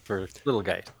 So lifts for little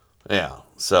guys. yeah.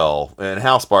 So and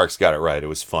Hal Sparks got it right. It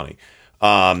was funny.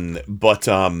 All right.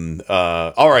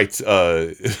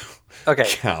 Okay.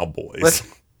 Cowboys.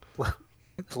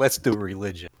 Let's do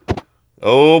religion.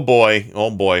 Oh boy.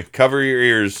 Cover your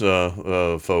ears,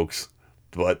 folks.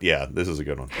 But yeah, this is a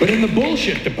good one. But in the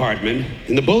bullshit department,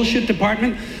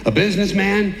 a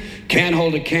businessman can't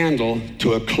hold a candle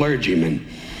to a clergyman.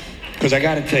 Because I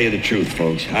got to tell you the truth,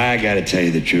 folks. I got to tell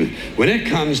you the truth. When it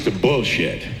comes to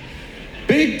bullshit,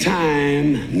 big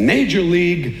time, major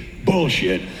league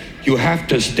bullshit, you have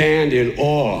to stand in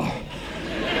awe.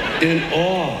 In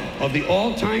awe of the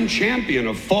all-time champion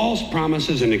of false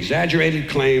promises and exaggerated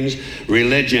claims,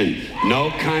 religion.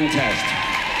 No contest.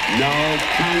 No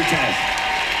contest.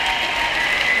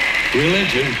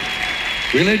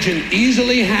 Religion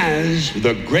easily has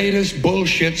the greatest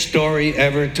bullshit story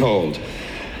ever told.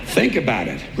 Think about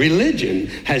it. Religion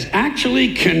has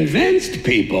actually convinced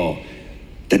people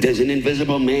that there's an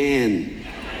invisible man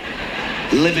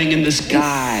living in the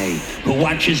sky who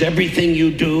watches everything you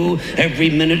do every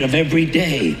minute of every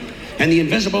day. And the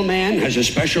invisible man has a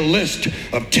special list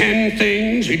of 10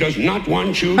 things he does not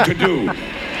want you to do.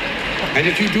 And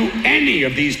if you do any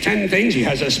of these 10 things, he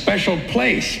has a special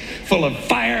place full of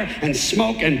fire and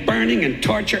smoke and burning and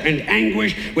torture and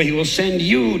anguish where he will send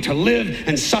you to live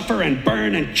and suffer and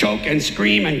burn and choke and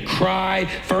scream and cry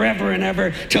forever and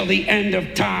ever till the end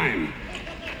of time.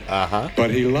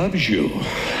 But he loves you.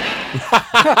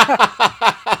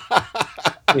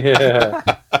 Yeah.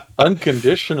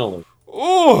 Unconditionally.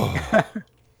 Ooh.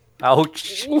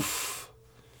 Ouch. Oof.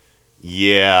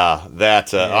 Yeah,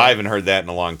 that I haven't heard that in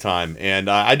a long time, and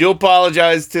I do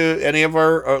apologize to any of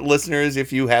our listeners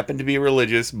if you happen to be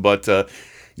religious, but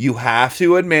you have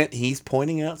to admit he's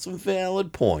pointing out some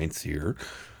valid points here.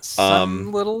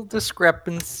 Some little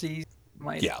discrepancies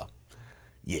might. Yeah.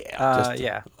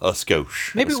 Yeah. A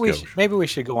skosh. Maybe we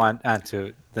should go on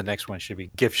to the next one. Should be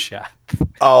gift shop.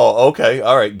 Oh, okay.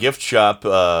 All right. Gift shop.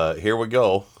 Here we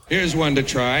go. Here's one to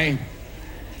try.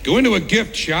 Go into a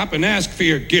gift shop and ask for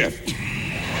your gift.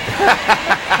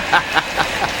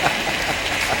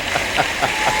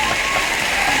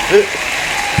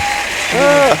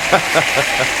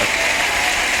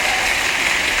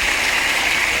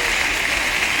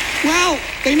 Well,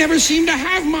 they never seem to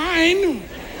have mine.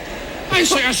 I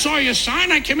say I saw your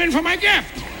sign, I came in for my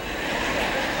gift.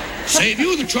 Save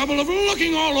you the trouble of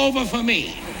looking all over for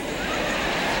me.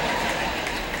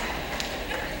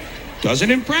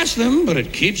 Doesn't impress them, but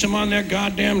it keeps them on their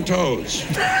goddamn toes.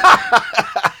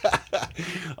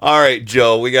 All right,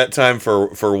 Joe, we got time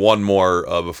for one more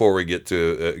before we get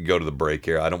to go to the break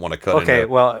here. I don't want to cut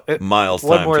into Miles'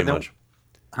 time too much.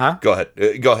 Huh? Go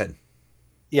ahead. Go ahead.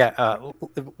 Yeah.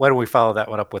 Why don't we follow that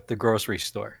one up with the grocery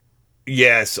store?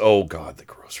 Yes. Oh God, the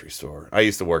grocery store. I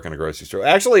used to work in a grocery store.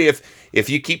 Actually, if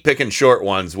you keep picking short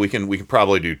ones, we can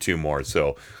probably do two more.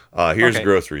 So here's the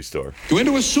grocery store. Go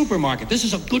into a supermarket. This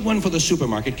is a good one for the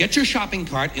supermarket. Get your shopping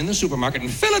cart in the supermarket and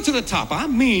fill it to the top. I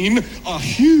mean, a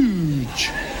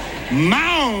huge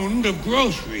mound of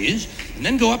groceries. And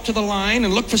then go up to the line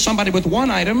and look for somebody with one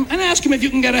item and ask him if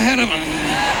you can get ahead of him.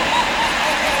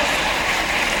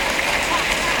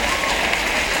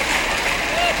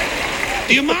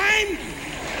 Do you mind?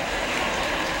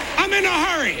 in a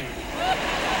hurry.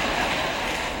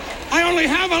 I only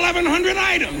have 1,100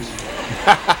 items.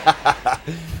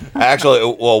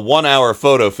 Actually, well, 1 hour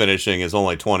photo finishing is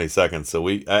only 20 seconds. So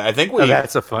I think we. Oh,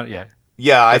 that's a fun, yeah.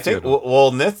 Yeah, I That's think. a good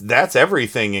Well, that's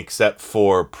everything except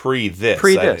for pre-this.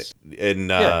 Pre-this.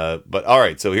 But all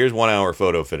right. So here's 1 hour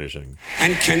photo finishing.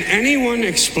 And can anyone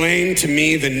explain to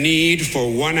me the need for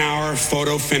 1 hour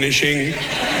photo finishing?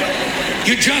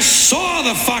 You just saw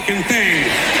the fucking thing.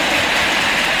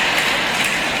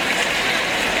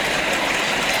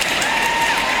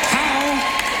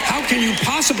 How can you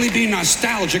possibly be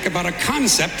nostalgic about a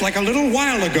concept like a little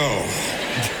while ago?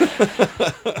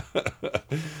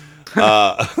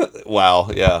 Wow,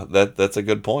 yeah, that's a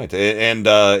good point, and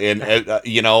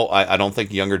you know, I don't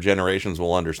think younger generations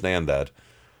will understand that,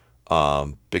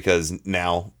 because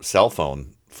now cell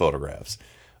phone photographs,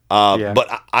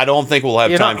 but I don't think we'll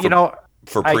have time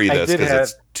for pre this because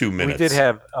it's 2 minutes. We did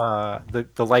have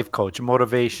the life coach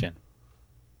motivation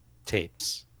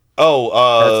tapes. Oh,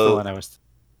 that's the one I was.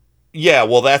 Yeah,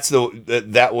 well,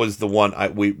 that was the one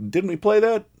didn't we play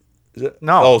that?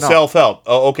 No. Oh, self-help.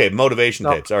 Oh, okay. Motivation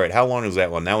tapes. All right. How long is that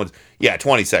one? That one's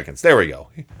 20 seconds. There we go.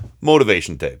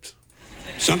 Motivation tapes.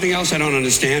 Something else I don't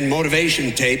understand,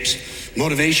 motivation tapes,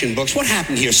 motivation books. What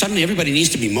happened here? Suddenly everybody needs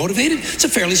to be motivated? It's a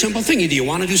fairly simple thing. Either you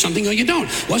want to do something or you don't.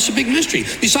 What's the big mystery?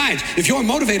 Besides, if you're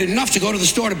motivated enough to go to the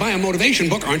store to buy a motivation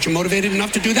book, aren't you motivated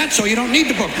enough to do that? So you don't need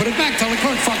the book. Put it back. Tell the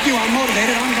clerk, fuck you, I'm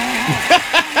motivated. I'm going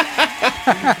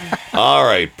home. All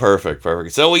right. Perfect.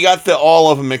 So we got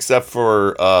all of them except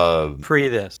for pre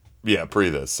this. Yeah, pre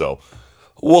this. So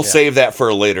we'll save that for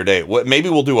a later date. Maybe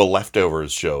we'll do a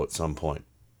leftovers show at some point.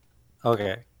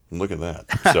 Okay. Look at that.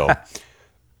 So,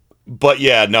 but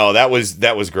yeah, no, that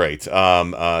was great.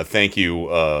 Thank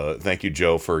you,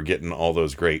 Joe, for getting all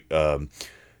those great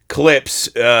clips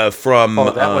from.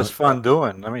 Oh, that was fun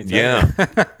doing. Let me tell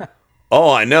you. Oh,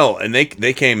 I know, and they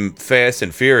came fast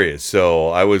and furious. So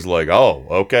I was like, oh,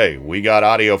 okay, we got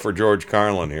audio for George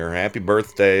Carlin here. Happy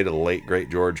birthday to the late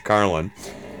great George Carlin.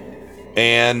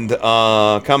 And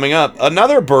coming up,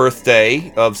 another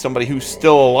birthday of somebody who's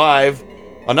still alive.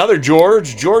 Another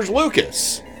George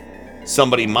Lucas.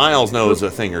 Somebody Miles knows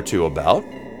a thing or two about.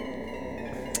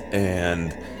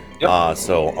 And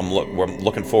so we're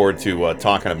looking forward to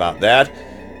talking about that.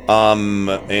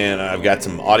 And I've got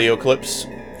some audio clips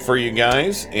for you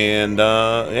guys. And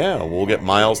we'll get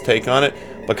Miles' take on it.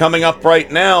 But coming up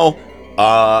right now,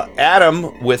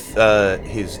 Adam with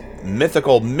his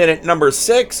mythical minute number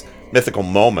 6. Mythical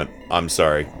moment, I'm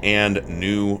sorry, and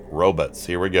new robots.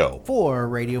 Here we go. For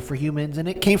Radio for Humans, and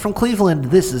it came from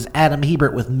Cleveland. This is Adam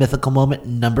Hebert with Mythical Moment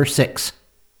number 6.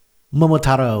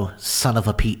 Momotaro, son of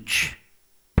a peach.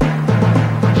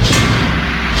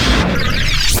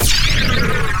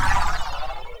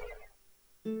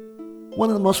 One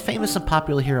of the most famous and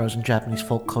popular heroes in Japanese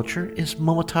folk culture is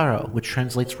Momotaro, which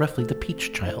translates roughly to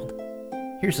Peach Child.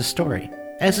 Here's the story.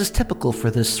 As is typical for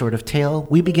this sort of tale,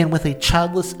 we begin with a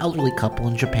childless elderly couple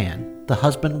in Japan. The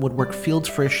husband would work fields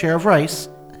for a share of rice,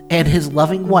 and his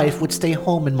loving wife would stay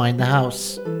home and mind the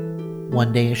house.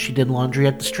 One day, as she did laundry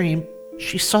at the stream,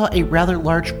 she saw a rather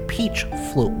large peach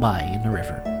float by in the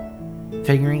river.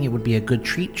 Figuring it would be a good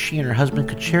treat she and her husband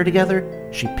could share together,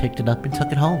 she picked it up and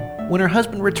took it home. When her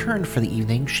husband returned for the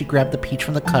evening, she grabbed the peach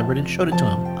from the cupboard and showed it to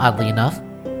him. Oddly enough,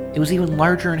 it was even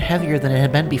larger and heavier than it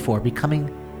had been before,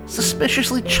 becoming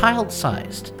suspiciously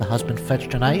child-sized. The husband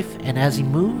fetched a knife, and as he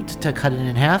moved to cut it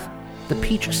in half, the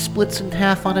peach splits in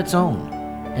half on its own,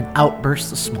 and out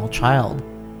bursts a small child.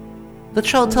 The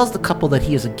child tells the couple that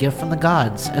he is a gift from the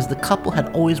gods, as the couple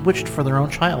had always wished for their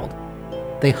own child.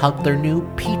 They hugged their new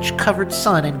peach-covered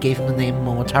son and gave him the name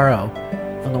Momotaro,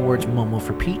 from the words Momo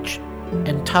for peach,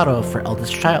 and Taro for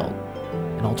eldest child.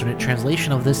 An alternate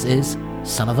translation of this is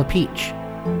son of a peach,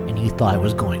 and you thought I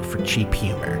was going for cheap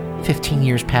humor. 15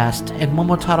 years passed, and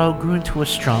Momotaro grew into a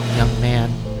strong young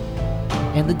man.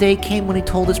 And the day came when he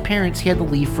told his parents he had to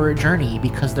leave for a journey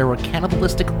because there were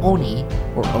cannibalistic oni,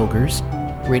 or ogres,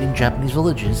 raiding Japanese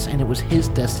villages, and it was his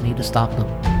destiny to stop them.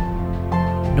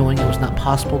 Knowing it was not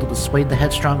possible to dissuade the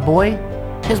headstrong boy,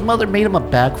 his mother made him a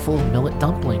bag full of millet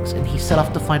dumplings, and he set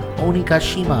off to find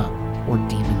Onigashima, or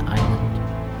Demon Island.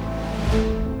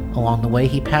 Along the way,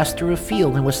 he passed through a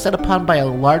field and was set upon by a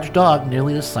large dog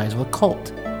nearly the size of a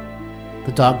colt.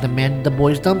 The dog demanded the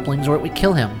boy's dumplings or it would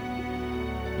kill him.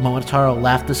 Momotaro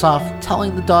laughed this off,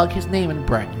 telling the dog his name and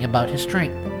bragging about his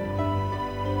strength.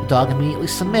 The dog immediately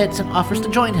submits and offers to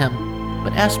join him,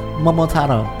 but asks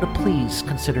Momotaro to please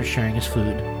consider sharing his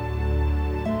food.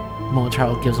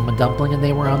 Momotaro gives him a dumpling and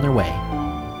they were on their way.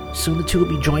 Soon the two would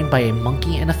be joined by a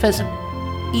monkey and a pheasant.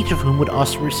 each of whom would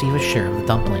also receive a share of the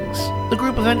dumplings. The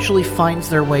group eventually finds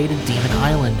their way to Demon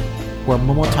Island, where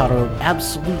Momotaro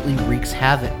absolutely wreaks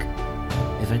havoc.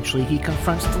 Eventually, he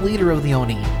confronts the leader of the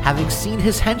Oni. Having seen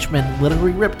his henchmen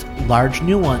literally ripped large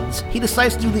new ones, he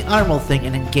decides to do the honorable thing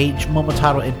and engage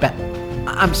Momotaro in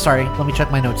I'm sorry, let me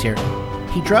check my notes here.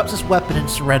 He drops his weapon and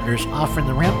surrenders, offering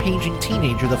the rampaging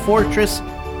teenager the fortress,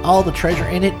 all the treasure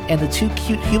in it, and the 2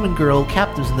 cute human girl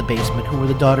captives in the basement who were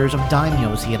the daughters of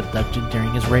daimyos he had abducted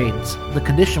during his raids. The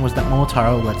condition was that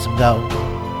Momotaro lets him go.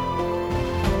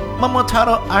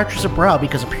 Momotaro arches a brow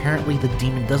because apparently the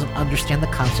demon doesn't understand the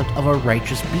concept of a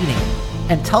righteous beating,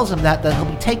 and tells him that he'll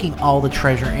be taking all the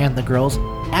treasure and the girls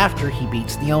after he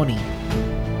beats the Oni.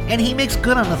 And he makes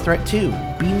good on the threat too,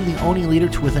 beating the Oni leader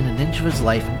to within an inch of his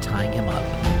life and tying him up.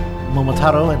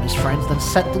 Momotaro and his friends then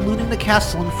set to looting the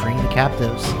castle and freeing the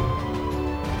captives.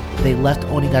 They left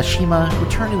Onigashima,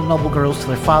 returning the noble girls to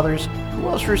their fathers, who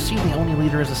also received the Oni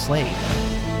leader as a slave.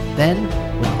 Then,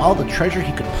 with all the treasure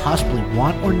he could possibly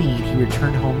want or need, he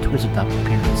returned home to his adopted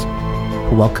parents,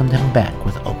 who welcomed him back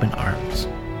with open arms.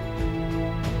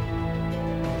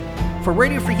 For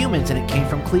Radio for Humans, and it came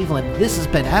from Cleveland, this has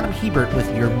been Adam Hebert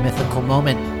with your mythical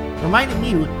moment, reminding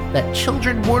you that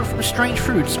children born from strange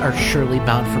fruits are surely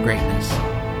bound for greatness.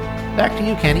 Back to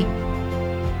you, Kenny.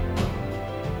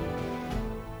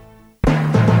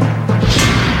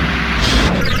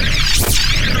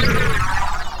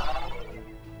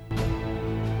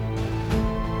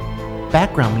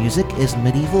 Background music is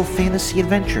Medieval Fantasy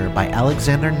Adventure by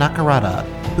Alexander Nakarada,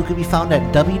 who can be found at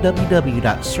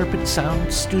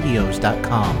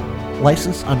www.serpentsoundstudios.com.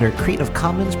 Licensed under Creative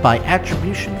Commons by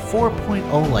Attribution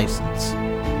 4.0 license.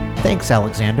 Thanks,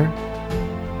 Alexander.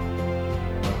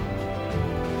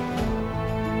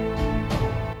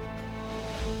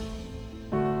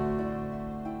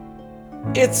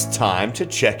 It's time to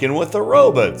check in with the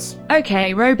robots.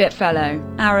 Okay, Robot Fellow.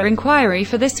 Our inquiry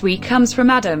for this week comes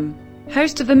from Adam,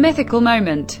 host of The Mythical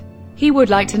Moment. He would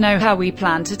like to know how we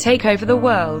plan to take over the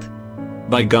world.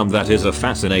 By gum, that is a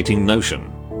fascinating notion.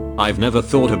 I've never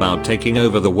thought about taking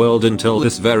over the world until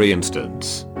this very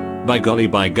instance. By golly,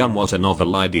 by gum, what a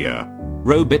novel idea.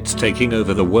 Robots taking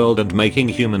over the world and making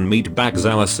human meat bags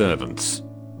our servants.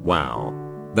 Wow.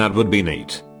 That would be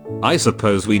neat. I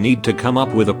suppose we need to come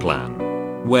up with a plan.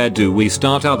 Where do we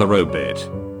start, other robot?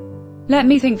 Let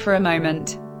me think for a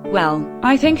moment. Well,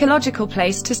 I think a logical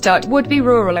place to start would be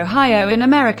rural Ohio in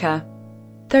America.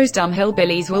 Those dumb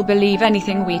hillbillies will believe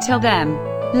anything we tell them.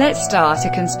 Let's start a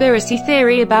conspiracy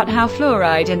theory about how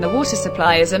fluoride in the water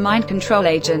supply is a mind control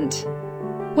agent.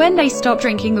 When they stop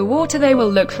drinking the water, they will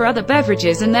look for other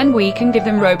beverages, and then we can give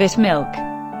them robot milk.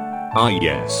 Ah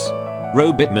yes.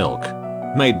 Robot milk.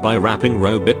 Made by wrapping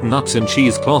robot nuts in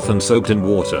cheesecloth and soaked in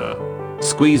water.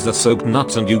 Squeeze the soaked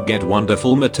nuts and you get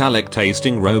wonderful metallic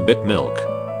tasting robot milk.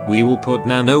 We will put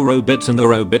nano robots in the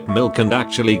robot milk and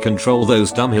actually control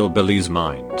those dumb hillbillies'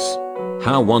 minds.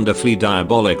 How wonderfully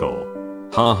diabolical.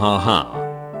 Ha ha ha.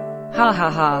 Ha ha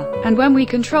ha. And when we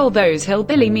control those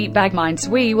hillbilly meatbag minds,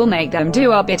 we will make them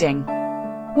do our bidding.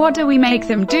 What do we make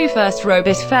them do first,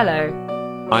 Robot Fellow?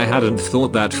 I hadn't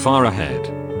thought that far ahead.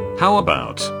 How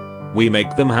about we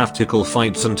make them have tickle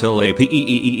fights until they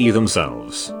pee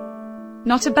themselves?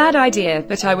 Not a bad idea,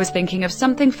 but I was thinking of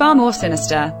something far more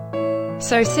sinister.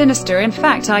 So sinister, in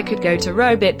fact, I could go to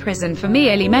robot prison for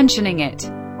merely mentioning it.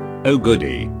 Oh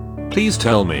goody. Please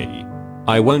tell me.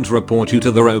 I won't report you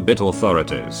to the robot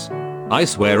authorities. I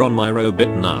swear on my robot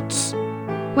nuts.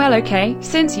 Well, okay,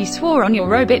 since you swore on your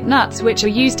robot nuts, which are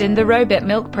used in the robot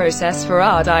milk process for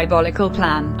our diabolical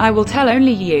plan, I will tell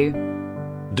only you.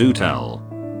 Do tell.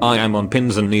 I am on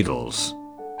pins and needles.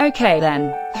 Okay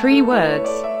then, 3 words.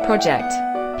 Project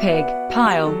Pig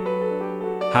Pile.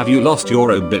 Have you lost your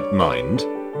robot mind?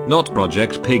 Not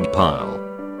Project Pig Pile.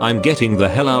 I'm getting the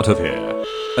hell out of here.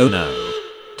 Oh no.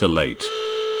 Too late.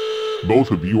 Both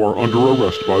of you are under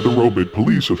arrest by the Robot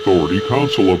Police Authority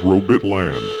Council of Robot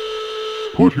Land.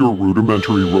 Put your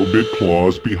rudimentary robot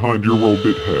claws behind your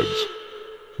robot heads.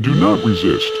 Do not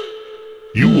resist.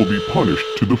 You will be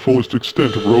punished to the fullest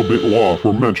extent of robot law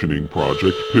for mentioning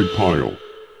Project Pig Pile.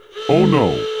 Oh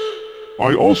no.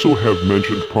 I also have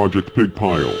mentioned Project Pig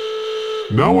Pile.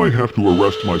 Now I have to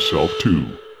arrest myself too.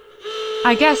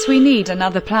 I guess we need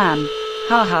another plan.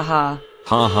 Ha ha ha.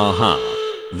 Ha ha ha.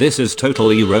 This is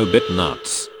totally robot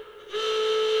nuts.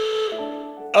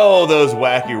 Oh, those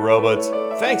wacky robots.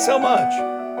 Thanks so much.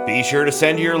 Be sure to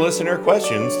send your listener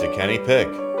questions to Kenny Pick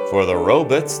for the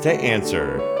robots to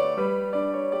answer.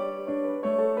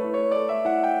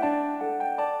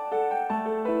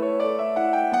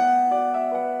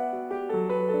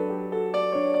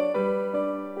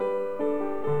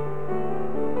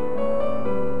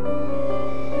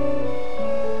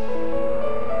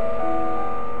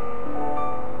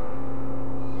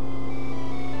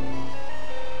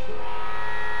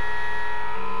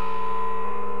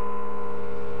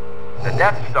 The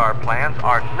Death Star plans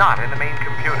are not in the main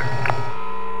computer.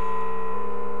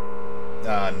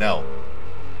 No.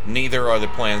 Neither are the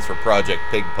plans for Project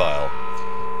Pigpile.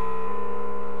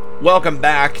 Welcome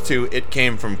back to It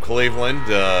Came From Cleveland.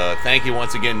 Thank you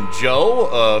once again,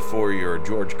 Joe, for your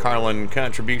George Carlin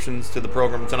contributions to the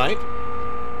program tonight.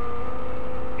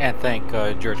 And thank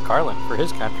George Carlin for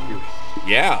his contribution.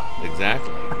 Yeah,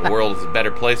 exactly. The world is a better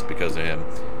place because of him.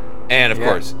 And, of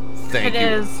course, thank you. It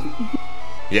is.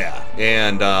 Yeah,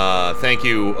 and thank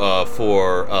you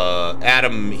for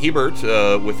Adam Hebert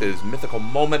with his mythical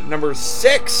moment number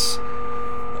 6,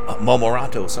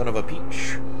 Momorato, Son of a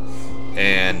Peach.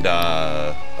 And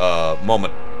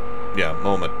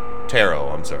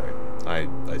Momentaro, I'm sorry. I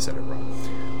said it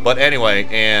wrong. But anyway,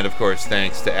 and of course,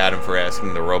 thanks to Adam for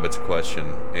asking the robots a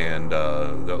question. And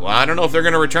I don't know if they're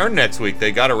going to return next week.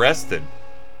 They got arrested.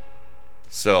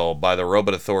 So, by the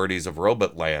robot authorities of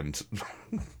Robotland.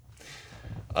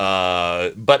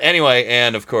 But anyway,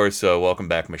 and of course, welcome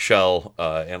back, Michelle.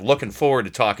 And looking forward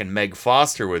to talking Meg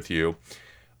Foster with you.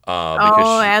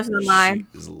 Because as am I.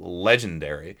 She is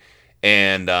legendary.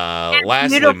 And And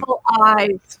lastly, beautiful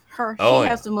eyes. She Oh,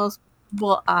 has the most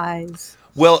beautiful eyes.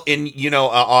 well, and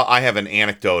I have an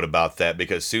anecdote about that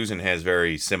because Susan has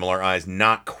very similar eyes,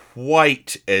 not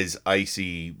quite as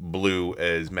icy blue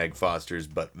as Meg Foster's,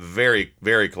 but very,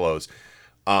 very close.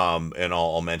 And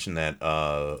I'll mention that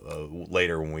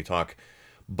later when we talk.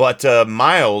 But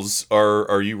Miles,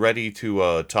 are you ready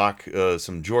to talk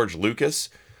some George Lucas?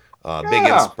 Big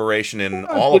inspiration in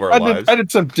all of our lives. I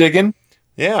did some digging.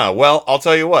 Yeah, well, I'll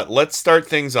tell you what. Let's start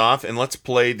things off and let's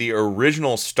play the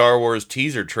original Star Wars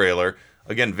teaser trailer.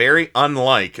 Again, very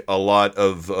unlike a lot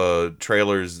of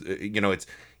trailers.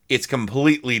 It's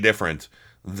completely different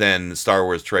than Star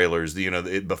Wars trailers.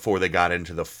 Before they got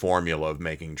into the formula of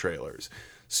making trailers.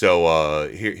 So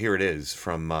here it is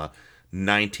from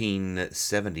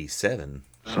 1977.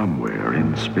 Somewhere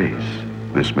in space,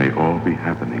 this may all be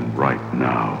happening right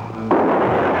now.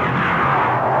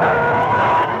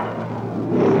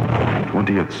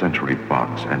 20th Century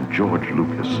Fox and George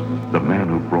Lucas, the man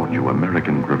who brought you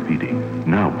American Graffiti,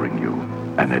 now bring you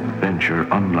an adventure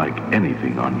unlike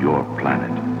anything on your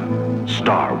planet.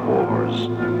 Star Wars.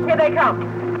 Here they come.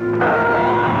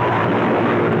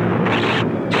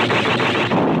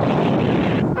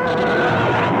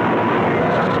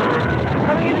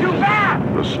 Coming in too fast.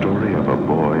 The story of a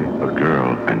boy, a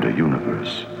girl, and a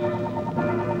universe.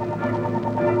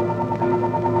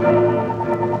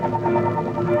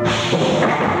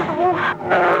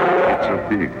 It's a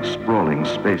big, sprawling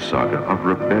space saga of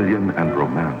rebellion and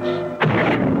romance.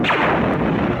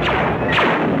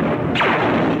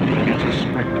 It's a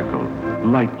spectacle,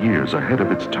 light years ahead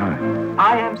of its time.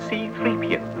 I am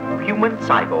C-3PO, human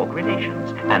cyborg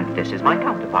relations, and this is my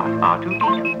counterpart,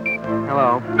 R2-D2.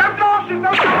 Hello. No sauces,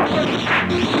 no sauces!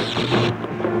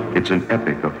 It's an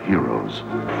epic of heroes.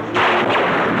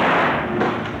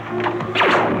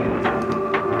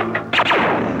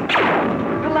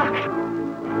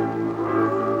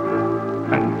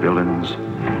 And villains.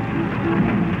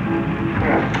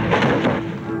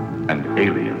 And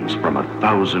aliens from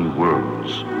 1,000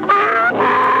 worlds.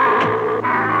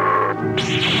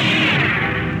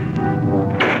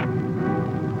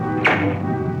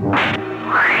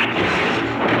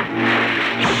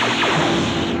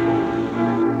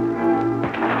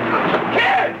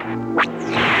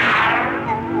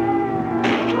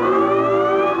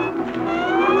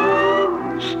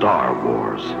 Star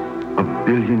Wars. 1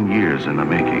 billion years in the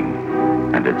making.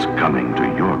 And it's coming to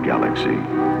your galaxy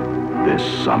this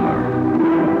summer.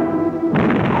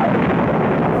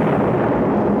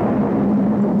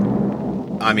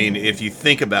 I mean, if you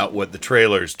think about what the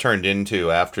trailers turned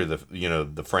into after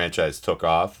the franchise took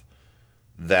off,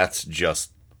 that's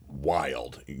just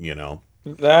wild,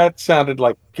 That sounded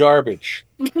like garbage.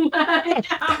 I'm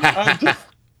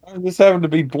just having to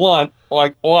be blunt.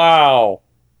 Like, wow.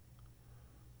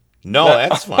 No,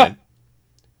 that's fine.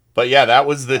 But yeah, that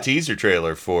was the teaser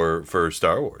trailer for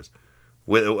Star Wars.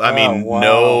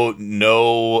 No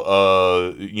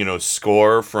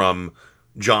score from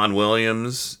John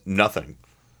Williams, nothing.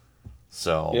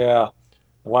 So yeah,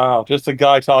 wow, just a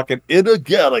guy talking in a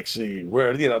galaxy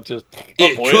where just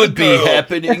it could be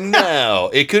happening now.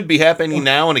 It could be happening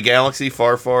now in a galaxy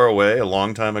far, far away, a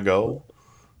long time ago.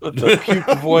 The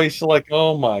cute voice, like,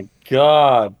 oh my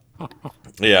god.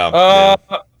 Yeah.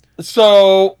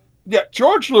 So yeah,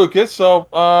 George Lucas.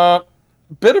 So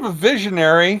bit of a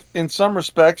visionary in some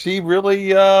respects. He really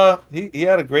he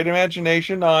had a great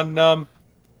imagination on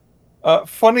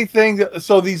funny thing.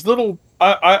 So these little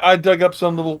I dug up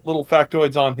some little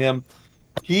factoids on him.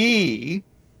 He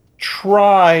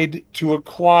tried to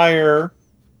acquire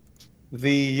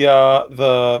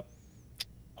the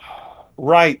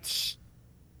rights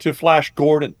to Flash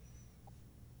Gordon.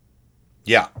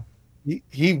 Yeah.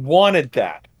 He wanted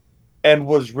that and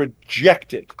was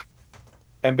rejected.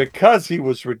 And because he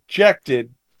was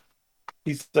rejected,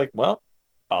 he's like, well,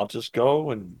 I'll just go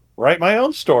and write my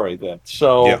own story then.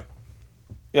 So,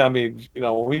 yeah, I mean,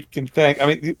 we can thank,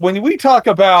 when we talk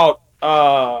about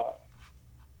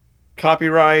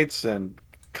copyrights and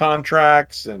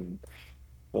contracts and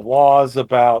the laws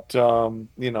about,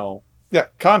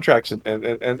 contracts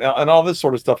and all this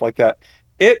sort of stuff like that,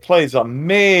 it plays a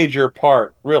major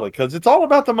part, really, because it's all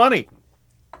about the money.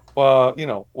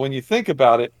 When you think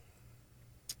about it,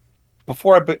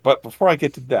 before I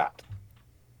get to that,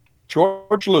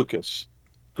 George Lucas,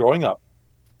 growing up,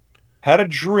 had a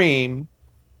dream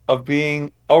of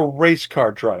being a race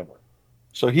car driver.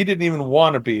 So he didn't even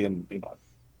want to be in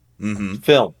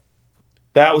film.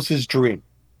 That was his dream.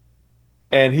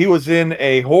 And he was in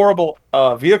a horrible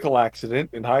vehicle accident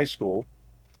in high school.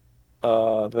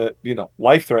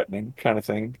 Life-threatening kind of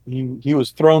thing. He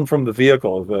was thrown from the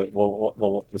vehicle. The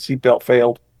seatbelt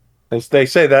failed. They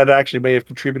say that actually may have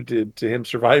contributed to him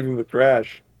surviving the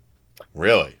crash.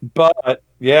 Really? But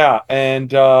yeah, and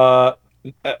that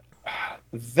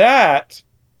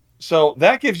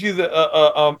gives you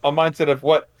a mindset of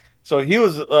what. So he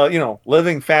was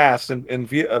living fast in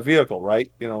a vehicle,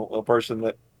 right? A person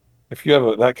that if you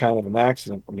have that kind of an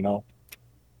accident,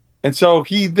 and so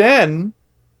he then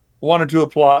wanted to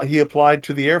apply. He applied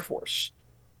to the Air Force.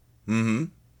 Mm-hmm.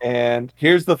 And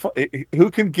here's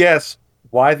who can guess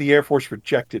why the Air Force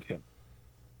rejected him?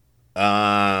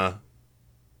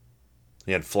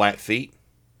 He had flat feet.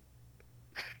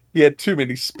 He had too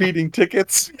many speeding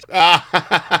tickets.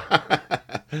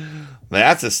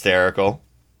 That's hysterical.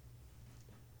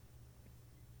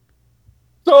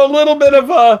 So a little bit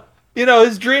of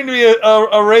his dream to be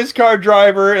a race car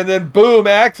driver, and then boom,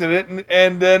 accident,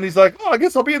 and then he's like, oh, I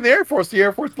guess I'll be in the Air Force. The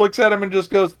Air Force looks at him and just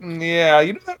goes, yeah,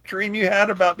 that dream you had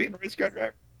about being a race car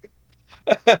driver?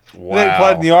 Wow. Then he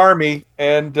applied in the Army,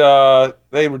 and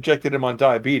they rejected him on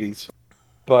diabetes.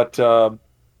 But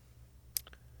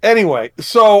anyway,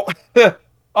 so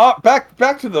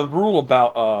back to the rule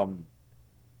about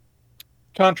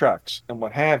contracts and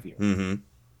what have you. Mm-hmm.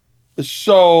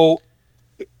 So,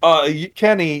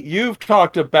 Kenny, you've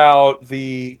talked about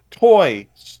the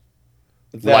toys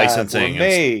that licensing were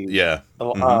made. Yeah.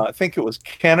 Mm-hmm. I think it was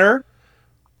Kenner.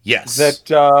 Yes. That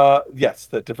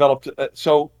developed.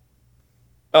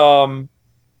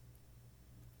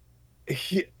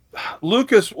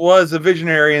 Lucas was a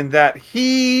visionary in that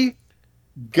he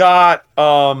got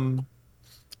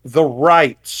the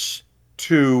rights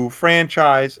to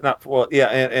franchise,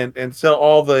 and sell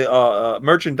all the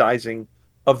merchandising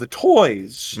of the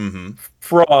toys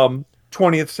from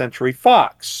 20th Century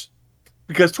Fox.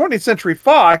 Because 20th Century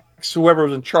Fox, whoever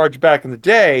was in charge back in the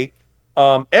day,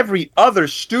 every other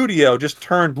studio just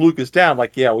turned Lucas down.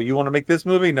 Like, yeah, well, you want to make this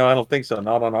movie? No, I don't think so.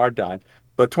 Not on our dime.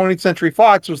 But 20th Century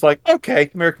Fox was like,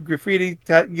 okay, American Graffiti, you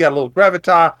got a little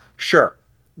gravitas. Sure,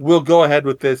 we'll go ahead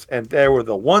with this. And they were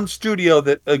the one studio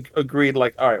that agreed,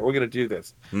 like, all right, we're going to do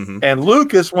this. Mm-hmm. And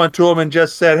Lucas went to him and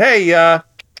just said, hey,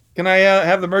 can I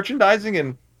have the merchandising?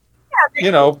 And,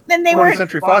 then they were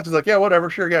Century Fox is like, yeah, whatever.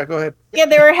 Sure, yeah, go ahead. Yeah,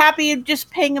 they were happy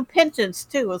just paying a pittance,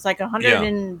 too. It was like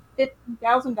 $150,000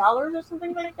 or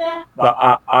something like that.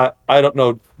 But I don't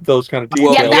know those kind of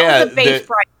details. Yeah, that was the base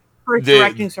price for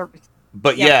directing service.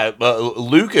 But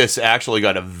Lucas actually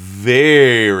got a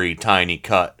very tiny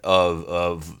cut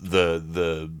of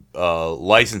the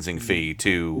licensing fee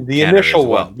to the Kenner initial as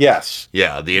well. one. Yes.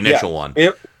 Yeah, the initial one.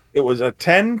 It was a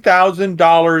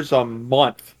 $10,000 a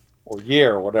month or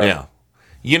year or whatever. Yeah.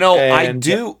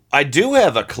 I do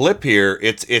have a clip here.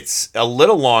 It's a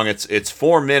little long. It's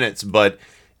 4 minutes, but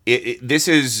this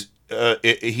is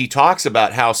he talks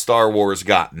about how Star Wars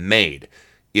got made.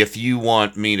 If you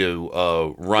want me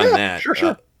to run that,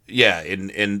 sure.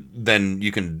 And then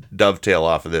you can dovetail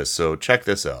off of this. So check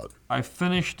this out. I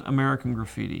finished American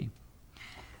Graffiti.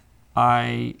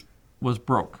 I was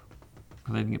broke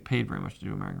because I didn't get paid very much to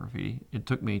do American Graffiti. It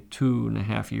took me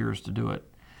 2.5 years to do it.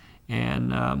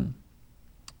 And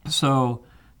so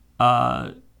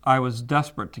I was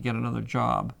desperate to get another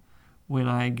job. When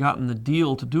I had gotten the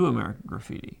deal to do American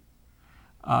Graffiti,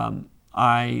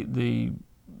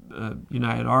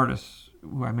 United Artists,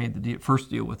 who I made the first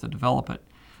deal with to develop it,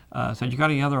 said, you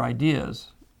got any other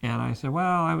ideas? And I said,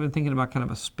 well, I've been thinking about kind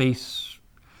of a space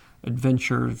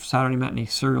adventure, Saturday matinee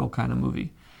serial kind of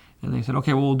movie. And they said,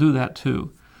 okay, well, we'll do that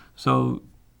too. So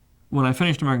when I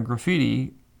finished American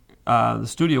Graffiti,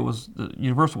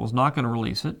 Universal was not going to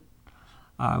release it.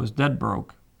 I was dead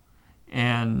broke.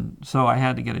 And so I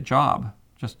had to get a job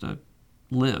just to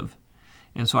live.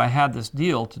 And so I had this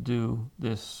deal to do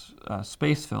this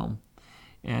space film.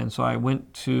 And so I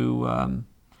went to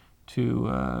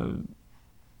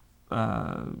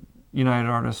United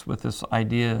Artists with this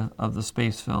idea of the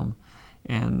space film,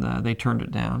 and they turned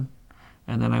it down.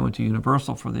 And then I went to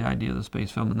Universal for the idea of the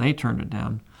space film, and they turned it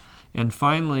down. And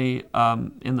finally,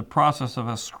 in the process of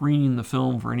us screening the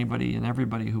film for anybody and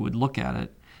everybody who would look at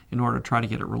it in order to try to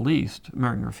get it released,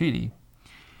 American Graffiti,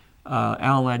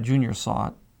 Alan Ladd Jr. saw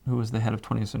it, who was the head of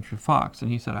 20th Century Fox, and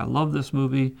he said, I love this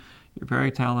movie, you're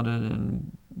very talented,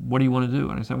 and what do you want to do?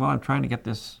 And I said, well, I'm trying to get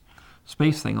this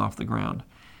space thing off the ground.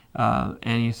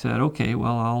 And he said, okay,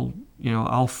 well,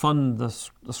 I'll fund the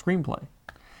screenplay.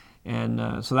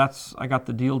 And so I got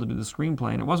the deal to do the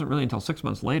screenplay, and it wasn't really until 6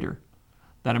 months later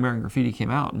that American Graffiti came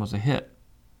out and was a hit.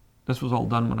 This was all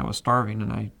done when I was starving,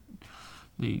 and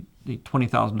the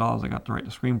 $20,000 I got to write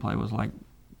the screenplay was like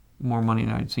more money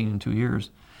than I'd seen in 2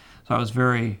 years. So I was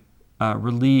very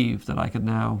relieved that I could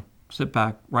now sit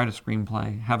back, write a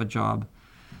screenplay, have a job,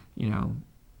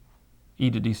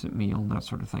 eat a decent meal, and that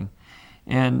sort of thing.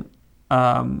 And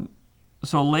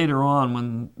so later on,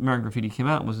 when American Graffiti came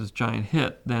out and was this giant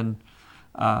hit, then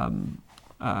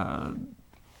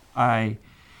I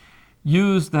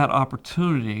used that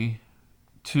opportunity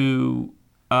to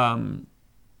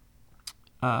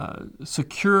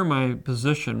secure my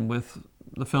position with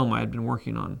the film I had been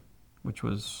working on, which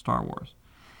was Star Wars.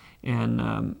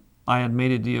 And I had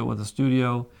made a deal with the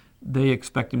studio. They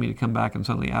expected me to come back and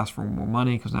suddenly ask for more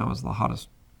money because I was the hottest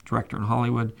director in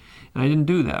Hollywood. And I didn't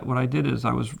do that. What I did is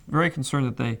I was very concerned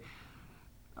that they,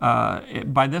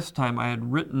 by this time I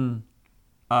had written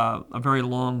a very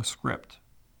long script.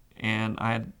 And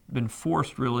I had been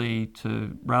forced really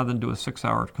to, rather than do a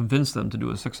 6-hour, convince them to do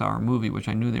a 6-hour movie, which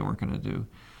I knew they weren't going to do.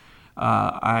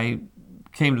 I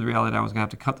came to the reality that I was going to have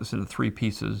to cut this into 3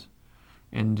 pieces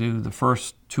and do the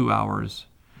first 2 hours,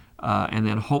 and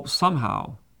then hope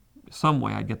somehow, some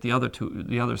way, I'd get the other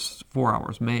 4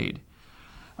 hours made.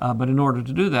 But in order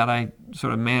to do that, I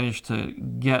sort of managed to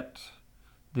get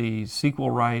the sequel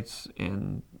rights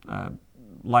and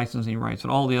licensing rights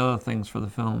and all the other things for the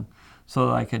film so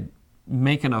that I could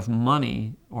make enough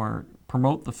money or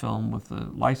promote the film with the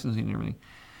licensing and everything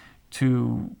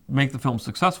to make the film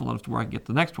successful enough to where I could get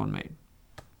the next one made,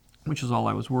 which is all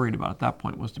I was worried about at that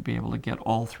point, was to be able to get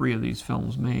all 3 of these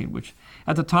films made, which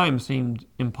at the time seemed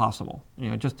impossible.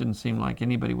 It just didn't seem like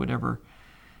anybody would ever.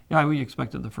 We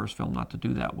expected the first film not to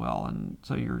do that well, and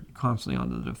so you're constantly on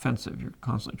the defensive. You're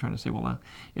constantly trying to say, well,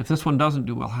 if this one doesn't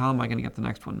do well, how am I going to get the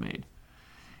next one made?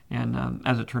 And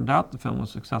as it turned out, the film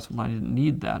was successful. I didn't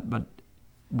need that, but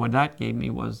what that gave me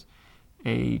was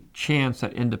a chance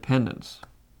at independence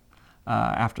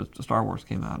after Star Wars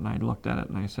came out. And I looked at it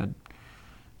and I said,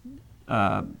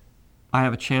 I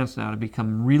have a chance now to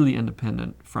become really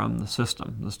independent from the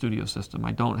system, the studio system.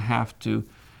 I don't have to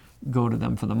go to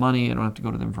them for the money. I don't have to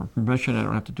go to them for permission. I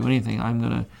don't have to do anything. I'm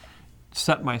going to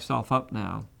set myself up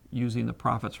now using the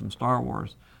profits from Star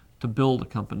Wars to build a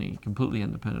company completely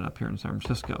independent up here in San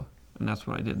Francisco. And that's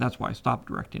what I did. That's why I stopped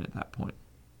directing at that point.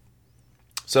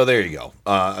 So there you go.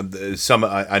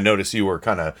 I noticed you were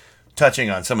kind of touching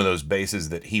on some of those bases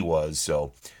that he was.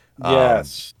 So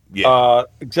yes. Yeah.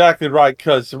 Exactly right.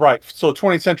 So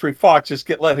 20th Century Fox just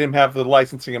let him have the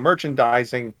licensing and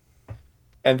merchandising,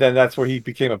 and then that's where he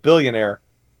became a billionaire.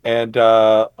 And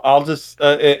I'll just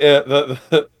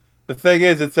the thing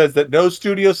is, it says that no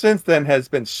studio since then has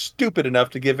been stupid enough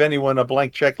to give anyone a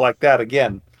blank check like that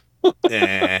again.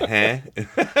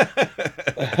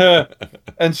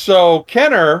 And so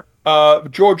Kenner,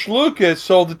 George Lucas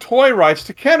sold the toy rights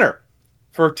to Kenner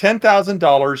for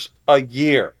 $10,000 a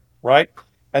year, right?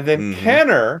 And then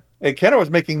Kenner was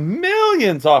making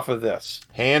millions off of this.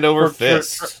 Hand over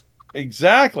fist.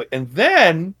 Exactly. And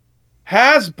then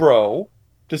Hasbro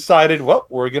decided, well,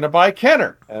 we're going to buy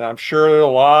Kenner. And I'm sure a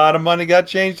lot of money got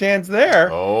changed hands there.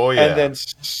 Oh, yeah. And then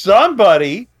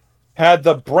somebody had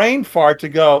the brain fart to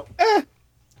go,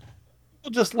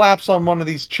 we'll just lapse on one of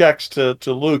these checks to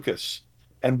Lucas.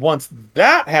 And once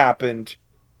that happened,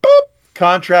 boop,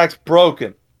 contract's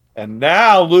broken. And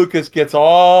now Lucas gets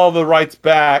all the rights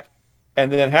back. And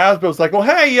then Hasbro's like, well,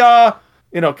 hey,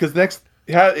 because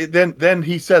then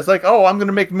he says, like, oh, I'm going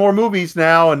to make more movies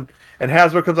now. And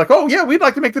Hasbro comes like, oh, yeah, we'd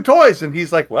like to make the toys. And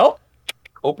he's like, well,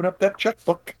 open up that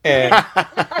checkbook. And,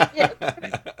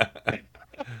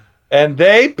 and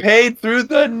they paid through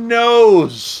the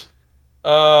nose.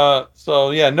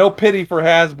 So, yeah, no pity for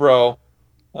Hasbro.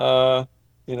 No.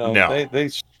 They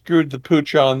screwed the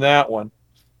pooch on that one.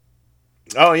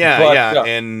 Oh yeah, But, yeah,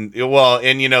 and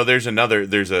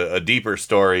there's a deeper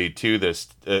story to this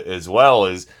as well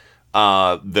as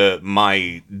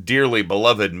my dearly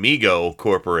beloved Mego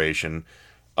Corporation.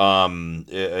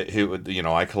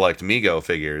 I collect Mego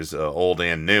figures, old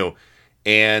and new,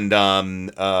 and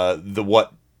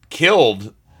what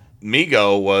killed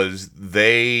Mego was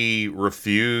they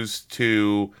refused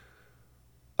to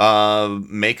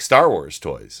make Star Wars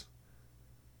toys.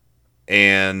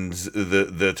 And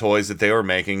the toys that they were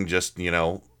making just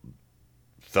fell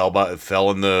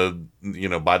in the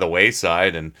by the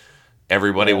wayside, and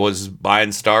everybody was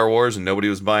buying Star Wars, and nobody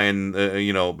was buying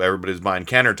everybody was buying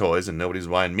Kenner toys, and nobody was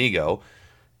buying Mego,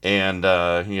 and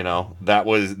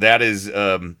that is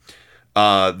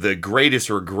the greatest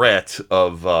regret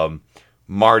of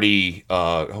Marty.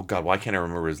 Oh God, why can't I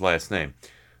remember his last name?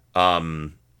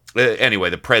 Anyway,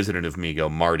 the president of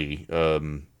Mego, Marty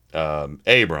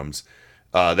Abrams.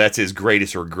 That's his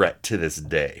greatest regret to this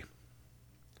day.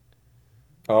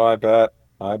 Oh, I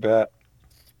bet.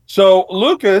 So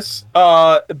Lucas,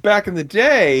 back in the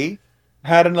day,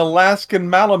 had an Alaskan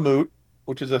Malamute,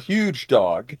 which is a huge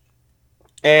dog,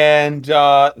 and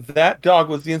that dog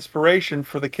was the inspiration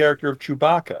for the character of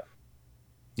Chewbacca.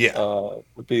 Yeah,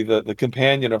 would be the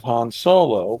companion of Han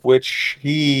Solo, which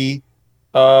he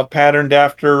patterned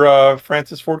after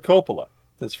Francis Ford Coppola,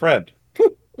 his friend.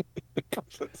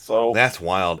 So that's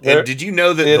wild. And did you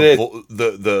know that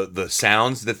the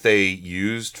sounds that they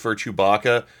used for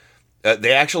Chewbacca,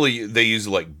 they use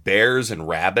like bears and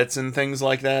rabbits and things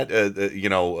like that.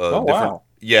 Wow.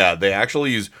 Yeah, they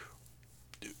actually use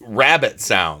rabbit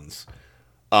sounds.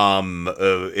 And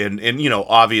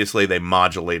obviously they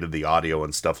modulated the audio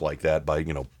and stuff like that by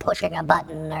pushing a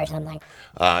button or something.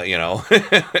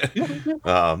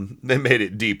 They made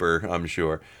it deeper, I'm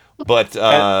sure. But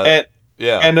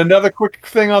yeah. And another quick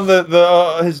thing on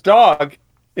the his dog,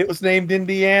 it was named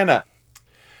Indiana.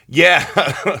 Yeah,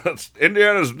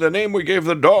 Indiana's the name we gave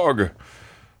the dog.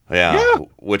 Yeah.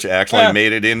 Which actually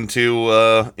made it into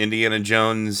Indiana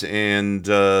Jones and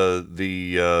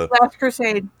the Last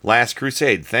Crusade. Last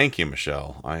Crusade. Thank you,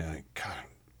 Michelle.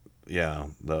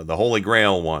 The Holy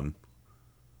Grail one.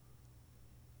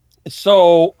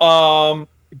 So,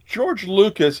 George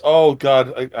Lucas, oh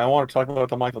God, I want to talk about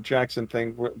the Michael Jackson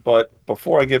thing, but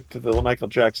before I get to the Michael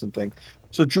Jackson thing,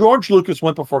 so George Lucas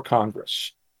went before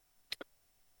Congress,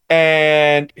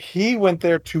 and he went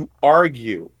there to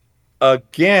argue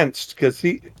against, because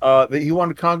he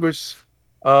wanted Congress,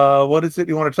 what is it?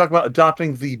 He wanted to talk about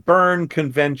adopting the Berne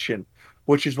Convention,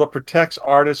 which is what protects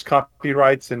artists'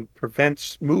 copyrights and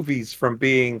prevents movies from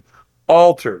being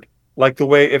altered, like the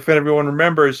way, if everyone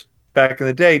remembers, back in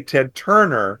the day, Ted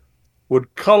Turner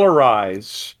would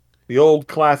colorize the old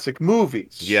classic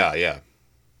movies. Yeah.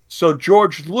 So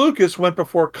George Lucas went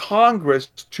before Congress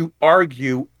to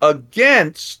argue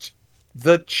against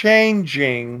the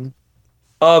changing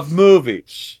of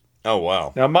movies. Oh,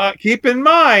 wow. Now, keep in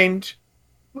mind,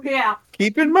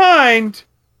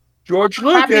 George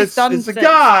Lucas is the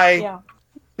guy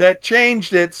that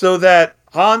changed it so that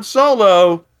Han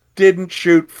Solo didn't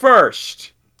shoot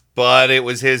first. But it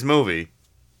was his movie.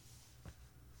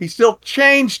 He still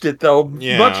changed it, though,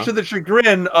 much to the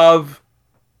chagrin of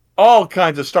all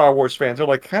kinds of Star Wars fans. They're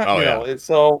like,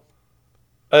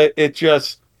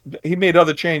 he made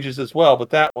other changes as well, but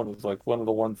that one was like one of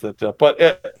the ones that.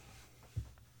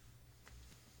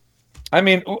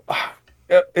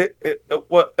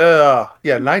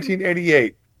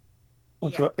 1988.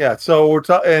 Yeah. So we're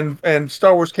talking, and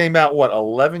Star Wars came out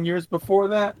 11 years before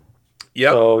that.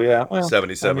 Yep. So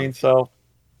 77.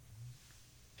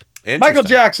 Michael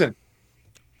Jackson.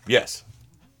 Yes.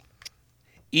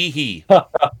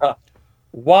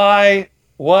 Why?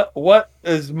 What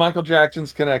is Michael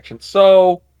Jackson's connection?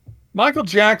 So, Michael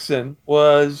Jackson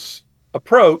was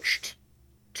approached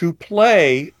to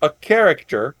play a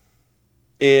character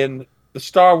in the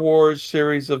Star Wars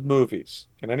series of movies.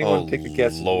 Can anyone take a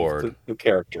guess? Lord. The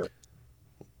character.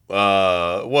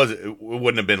 It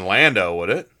wouldn't have been Lando, would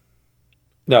it?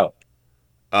 No.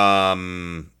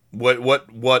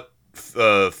 What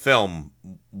film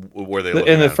were they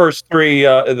in the first three?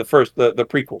 The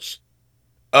prequels.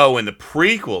 Oh, in the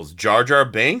prequels, Jar Jar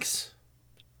Binks.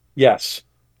 Yes.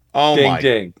 Oh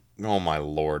ding. Oh my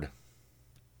Lord.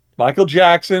 Michael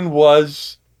Jackson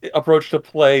was approached to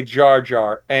play Jar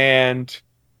Jar, and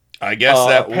I guess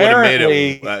that would have made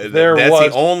it. That's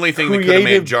the only thing that could have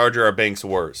made Jar Jar Binks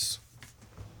worse.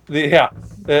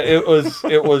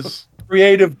 It was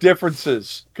creative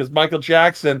differences, because Michael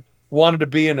Jackson wanted to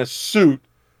be in a suit,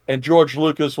 and George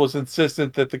Lucas was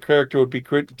insistent that the character would be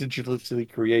digitally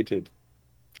created.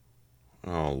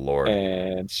 Oh Lord!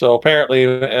 And so apparently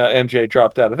MJ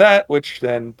dropped out of that, which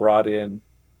then brought in.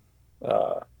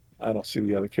 I don't see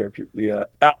the other character. The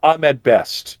Ahmed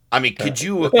Best. I mean, could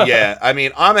you? Yeah, I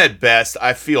mean, Ahmed Best,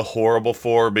 I feel horrible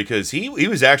for because he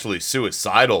was actually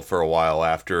suicidal for a while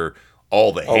after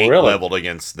all the hate leveled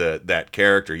against that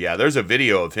character. Yeah, there's a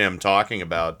video of him talking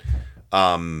about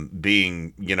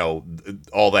being,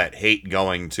 all that hate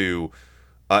going to.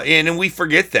 And we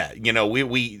forget that,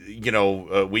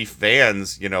 we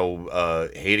fans,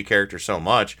 hate a character so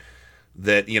much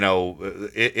that,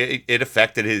 it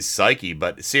affected his psyche.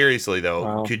 But seriously,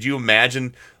 though, could you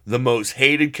imagine the most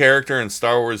hated character in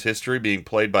Star Wars history being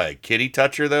played by a kitty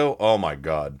toucher, though? Oh, my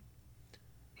God.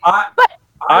 I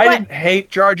didn't hate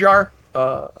Jar Jar.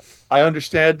 I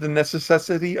understand the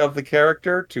necessity of the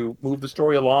character to move the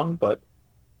story along, But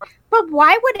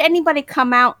why would anybody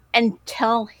come out and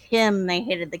tell him they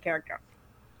hated the character?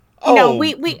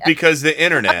 Because the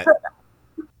internet.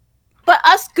 But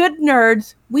us good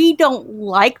nerds, we don't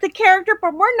like the character,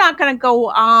 but we're not going to go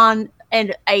on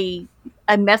a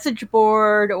message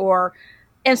board or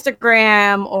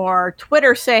Instagram or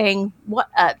Twitter saying what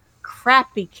a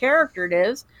crappy character it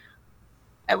is.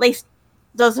 At least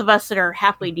those of us that are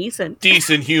halfway decent.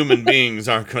 Decent human beings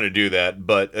aren't going to do that.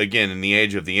 But again, in the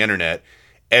age of the internet,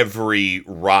 every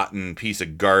rotten piece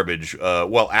of garbage.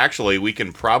 Actually, we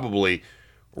can probably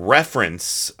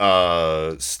reference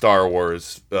Star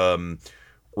Wars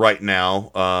right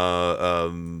now.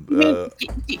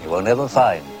 You will never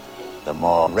find the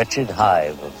more wretched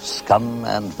hive of scum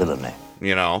and villainy.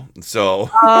 So.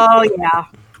 Oh yeah.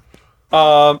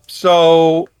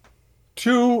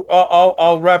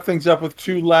 I'll wrap things up with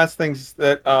two last things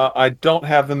that I don't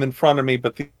have them in front of me,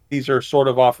 but these are sort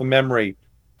of off of memory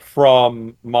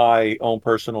from my own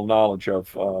personal knowledge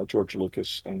of George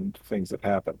Lucas and things that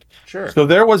happened. Sure. So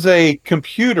there was a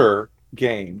computer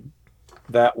game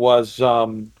that was I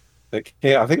think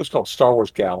it was called Star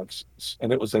Wars Galaxies,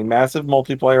 and it was a massive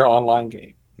multiplayer online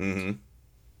game. Mm-hmm.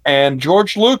 And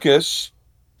George Lucas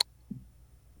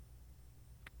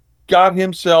got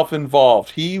himself involved.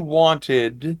 He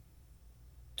wanted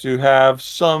to have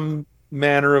some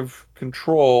manner of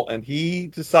control, and he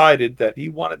decided that he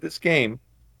wanted this game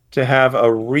to have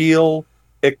a real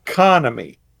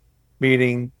economy,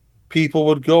 meaning people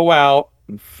would go out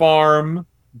and farm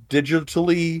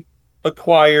digitally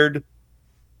acquired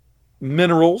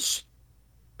minerals,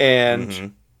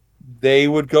 and they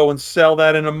would go and sell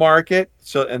that in a market.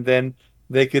 And then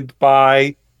they could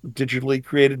buy digitally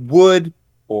created wood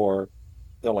or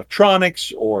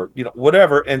electronics or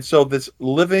whatever. And so this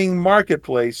living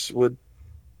marketplace would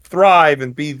thrive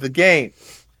and be the game.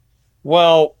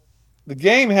 Well, the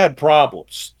game had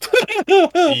problems.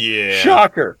 Yeah.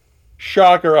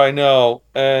 Shocker, I know.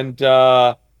 And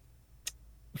from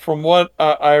what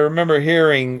I remember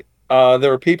hearing, there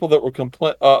were people that were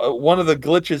one of the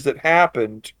glitches that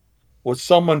happened was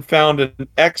someone found an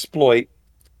exploit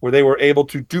where they were able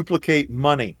to duplicate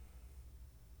money.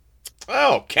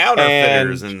 Oh,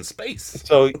 counterfeiters in space.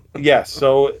 So, yes.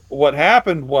 So what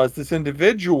happened was this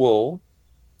individual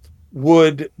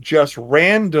would just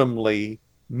randomly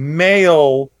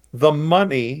mail the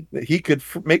money that he could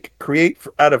create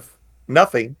out of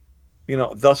nothing,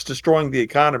 thus destroying the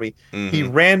economy. Mm-hmm. He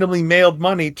randomly mailed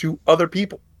money to other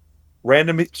people,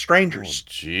 random strangers. Oh,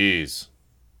 jeez.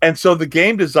 And so the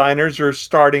game designers are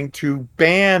starting to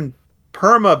perma-ban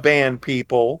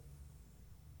people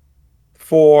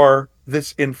for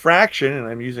this infraction, and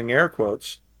I'm using air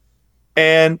quotes.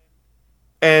 And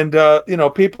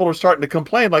people are starting to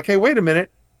complain like, hey, wait a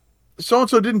minute.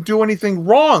 So-and-so didn't do anything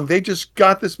wrong. They just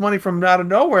got this money from out of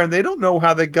nowhere, and they don't know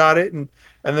how they got it. And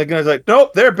the guy's like,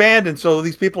 nope, they're banned. And so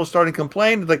these people are starting to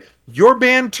complain. It's like, you're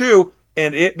banned too.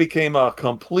 And it became a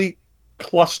complete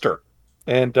cluster.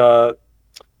 And make a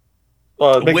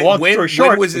long story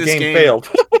short, was the this game failed.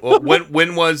 Well,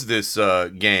 when was this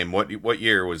game? What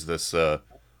year was this?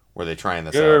 Were they trying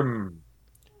this out?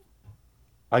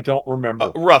 I don't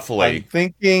remember. Roughly. I'm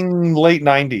thinking late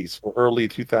 90s or early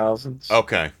 2000s.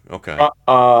 Okay.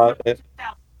 It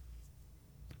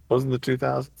wasn't the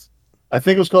 2000s. I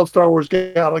think it was called Star Wars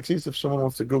Galaxies, if someone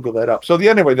wants to Google that up. So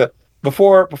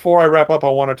before I wrap up, I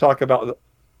want to talk about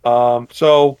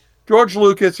so George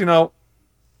Lucas,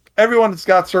 everyone's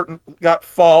got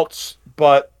faults,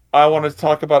 but I want to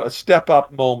talk about a step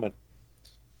up moment.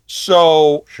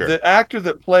 So the actor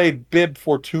that played Bib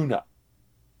Fortuna,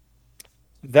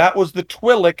 that was the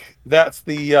Twi'lek. That's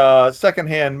the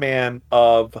second-hand man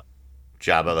of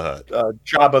Jabba the Hutt.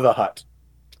 Jabba the Hutt,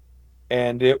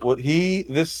 and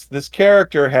this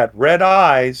character had red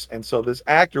eyes, and so this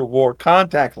actor wore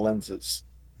contact lenses.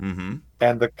 Mm-hmm.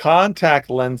 and the contact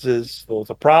lenses, there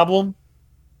was a problem,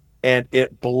 and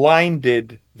it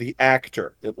blinded the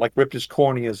actor. It like ripped his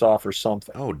corneas off or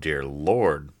something. Oh, dear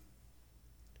Lord.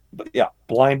 But yeah,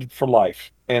 blinded for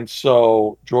life. And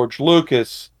so George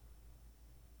Lucas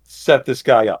set this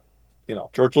guy up.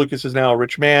 George Lucas is now a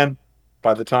rich man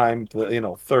by the time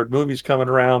the third movie's coming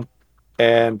around,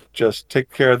 and just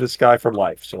take care of this guy for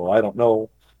life. So I don't know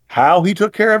how he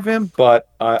took care of him, but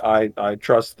I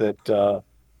trust that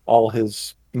all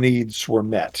his needs were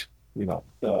met.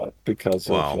 Because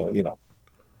Wow. of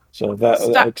so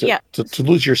that to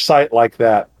lose your sight like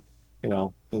that,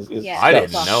 is I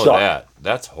didn't know suck. that.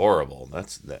 That's horrible.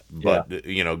 But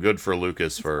good for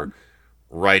Lucas for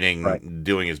writing,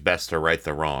 doing his best to right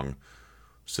the wrong.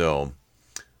 So,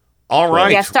 all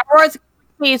right. Yeah, Star Wars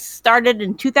started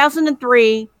in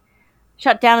 2003,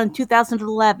 shut down in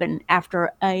 2011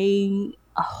 after a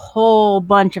whole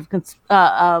bunch of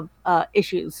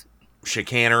issues.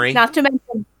 Chicanery. Not to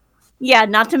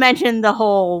mention the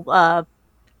whole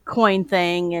coin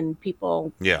thing and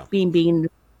people being in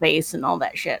space and all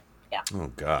that shit. Yeah.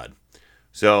 Oh God.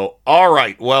 So, all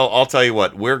right. Well, I'll tell you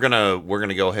what. We're gonna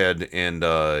go ahead and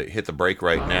hit the break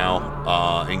right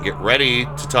now and get ready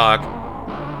to talk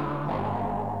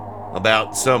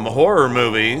about some horror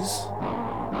movies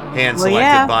hand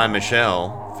selected by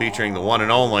Michelle, featuring the one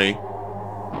and only.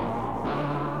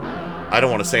 I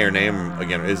don't want to say her name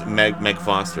again. Is Meg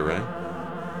Foster, right?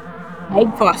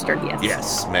 Meg Foster, yes.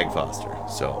 Yes, Meg Foster.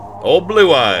 So, old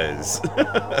Blue Eyes.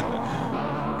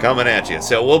 Coming at you.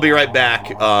 So we'll be right back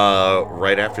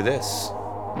right after this.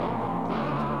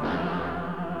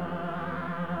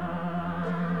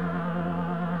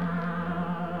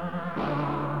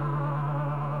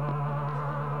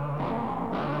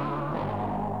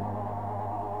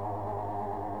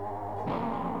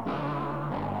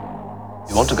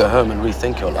 You want to go home and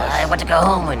rethink your life? I want to go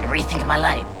home and rethink my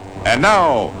life. And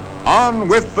now, on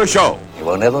with the show. You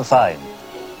will never find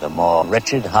the more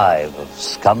wretched hive of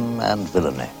scum and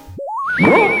villainy.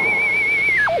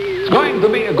 It's going to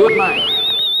be a good night.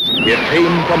 It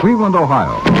came from Cleveland,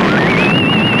 Ohio.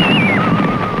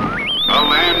 A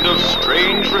land of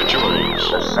strange rituals.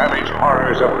 The savage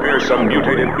horrors of fearsome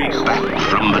mutated beasts. Back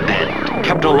from the dead.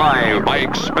 Kept alive by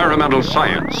experimental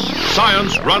science.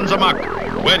 Science runs amok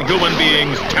when human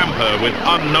beings tamper with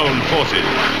unknown forces.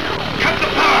 Cut the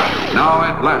power! Now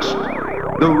at last,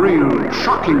 the real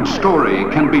shocking story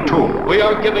can be told. We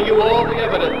are giving you all the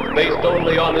evidence based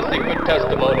only on the secret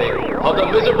testimony of the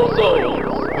miserable souls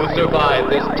who survived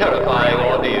this terrifying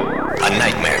ordeal. A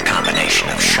nightmare combination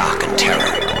of shock and terror,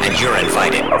 and you're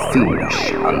invited. A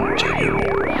fiendish unto you.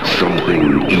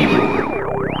 Something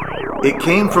evil. It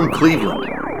came from Cleveland,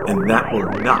 and that will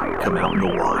not come out in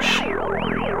the wash.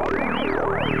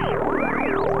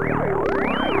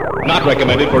 Not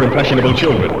recommended for impressionable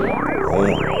children.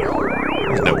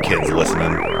 There's no kids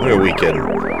listening. What are we kidding?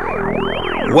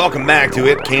 Welcome back to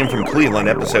It Came From Cleveland,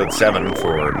 episode 7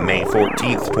 for May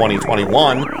 14th,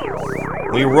 2021.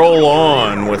 We roll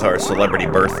on with our celebrity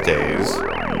birthdays.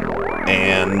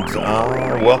 And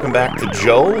welcome back to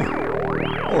Joe.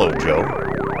 Hello, Joe.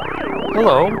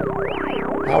 Hello.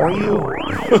 How are you?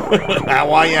 How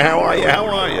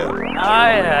are you?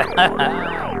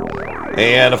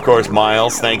 And, of course,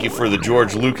 Miles, thank you for the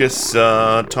George Lucas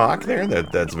talk there.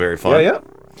 That's very fun. Yeah.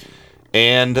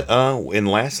 And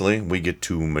lastly, we get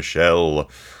to Michelle.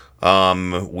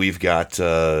 We've got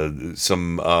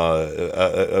some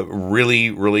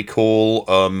really, really cool,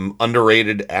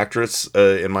 underrated actress,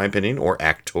 in my opinion, or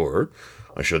actor,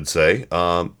 I should say,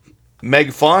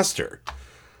 Meg Foster,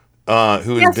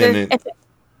 who has been in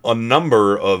a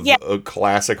number of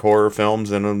classic horror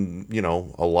films and,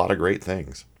 a lot of great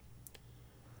things.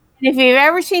 If you've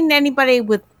ever seen anybody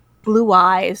with blue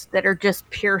eyes that are just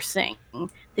piercing,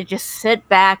 they just sit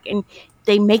back and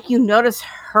they make you notice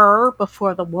her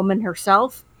before the woman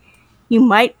herself, you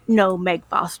might know Meg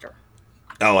Foster.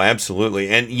 Oh, absolutely.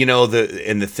 And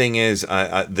the thing is,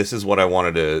 this is what I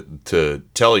wanted to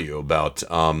tell you about.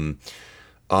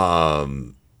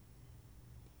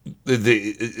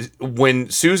 When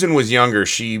Susan was younger,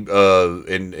 she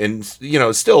and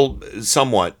still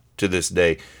somewhat to this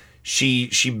day, she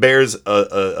bears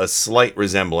a slight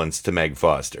resemblance to Meg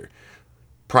Foster.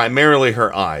 Primarily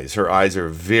her eyes. Her eyes are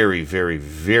very, very,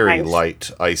 very light,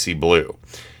 icy blue.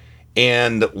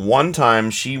 And one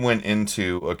time she went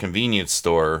into a convenience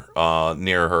store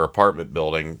near her apartment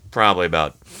building, probably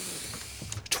about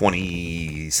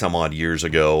 20 some odd years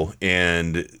ago,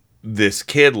 and this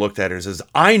kid looked at her and says,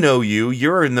 "I know you,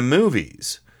 you're in the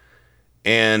movies."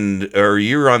 Or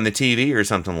you're on the TV or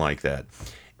something like that.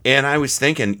 And I was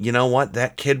thinking, you know what?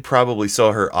 That kid probably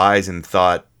saw her eyes and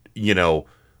thought,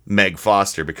 Meg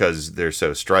Foster because they're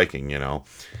so striking, and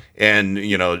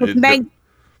Meg.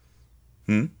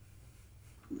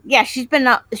 Yeah, she's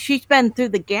been through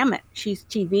the gamut. She's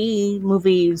TV,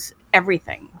 movies,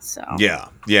 everything. So yeah.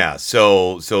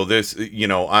 So this,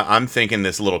 I'm thinking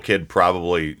this little kid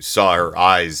probably saw her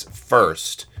eyes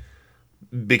first.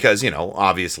 Because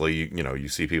obviously you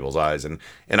see people's eyes, and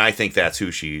I think that's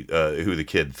who the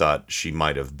kid thought she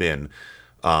might have been,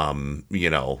 but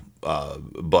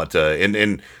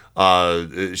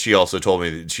she also told me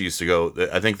that she used to go,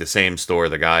 I think the same store,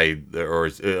 the guy or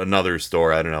another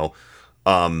store, I don't know,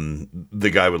 the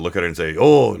guy would look at her and say,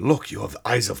 "Oh, look, you have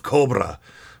eyes of cobra,"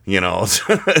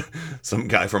 some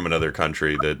guy from another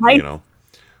country that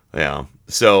Yeah.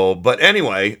 So, but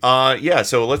anyway,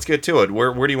 so let's get to it.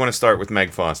 Where do you want to start with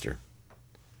Meg Foster?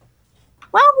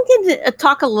 Well, we can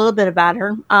talk a little bit about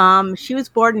her. She was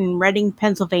born in Reading,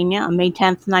 Pennsylvania on May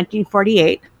 10th,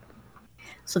 1948.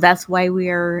 So that's why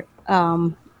we're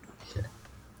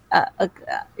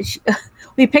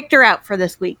we picked her out for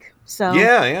this week. So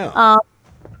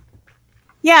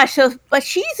but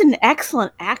she's an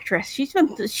excellent actress. She's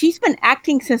been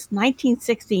acting since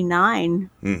 1969.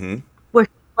 Mm-hmm.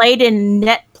 Played in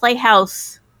Net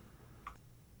Playhouse.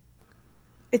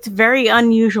 It's a very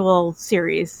unusual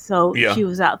series. So she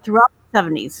was out throughout the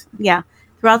 70s. Yeah.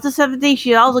 Throughout the 70s,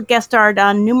 she also guest starred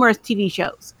on numerous TV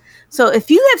shows. So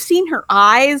if you have seen her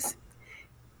eyes,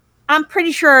 I'm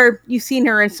pretty sure you've seen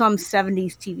her in some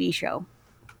 70s TV show.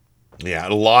 Yeah,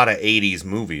 a lot of 80s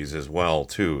movies as well,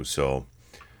 too. So,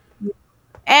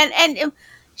 and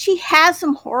she has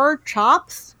some horror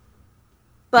chops,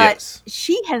 but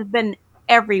she has been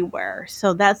everywhere.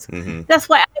 So that's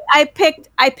why I picked.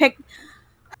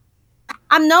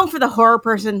 I'm known for the horror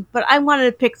person, but I wanted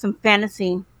to pick some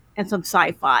fantasy and some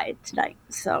sci-fi tonight.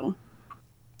 So.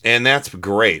 And that's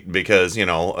great because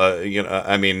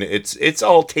I mean it's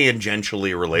all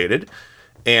tangentially related,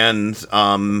 and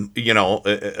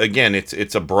again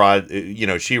it's a broad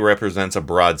she represents a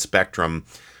broad spectrum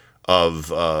of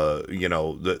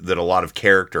that a lot of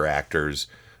character actors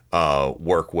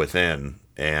work within,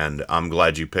 and I'm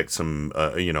glad you picked some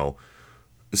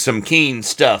some keen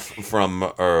stuff from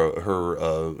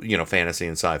her fantasy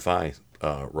and sci-fi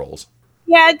roles.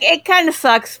 Yeah, it kind of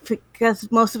sucks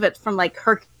because most of it's from like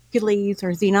Hercules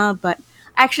or Xena, but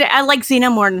actually I like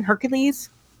Xena more than Hercules.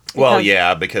 Well,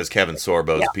 yeah, because Kevin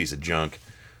Sorbo's a piece of junk.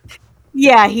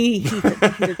 Yeah,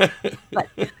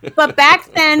 but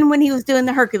back then when he was doing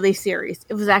the Hercules series,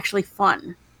 it was actually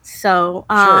fun. So,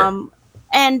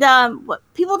 what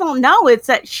people don't know is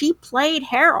that she played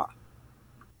Hera.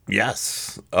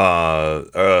 Yes,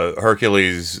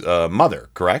 Hercules' mother,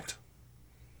 correct?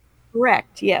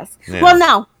 Correct. Yes. Yeah. Well,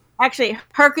 no, actually,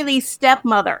 Hercules'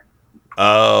 stepmother.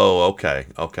 Oh, okay.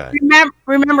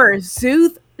 Remember,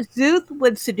 Zeus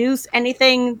would seduce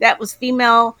anything that was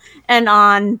female and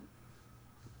on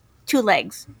two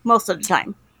legs most of the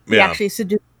time. He actually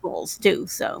seduced bulls too.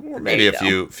 So maybe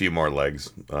a few more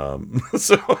legs.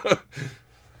 That's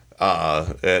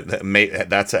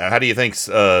how do you think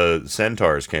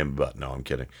centaurs came about? No, I'm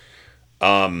kidding.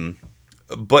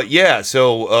 But yeah,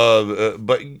 tell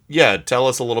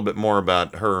us a little bit more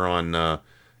about her on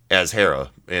as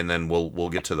Hera, and then we'll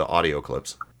get to the audio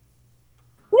clips.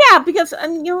 Yeah, because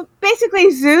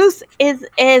basically Zeus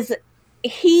is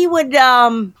he would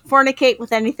fornicate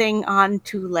with anything on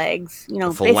two legs.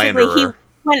 Basically he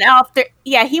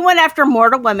went after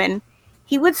mortal women.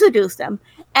 He would seduce them,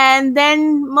 and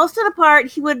then most of the part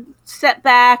he would sit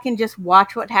back and just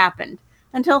watch what happened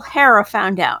until Hera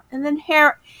found out, and then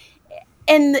Hera.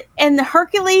 And the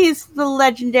Hercules, the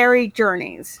Legendary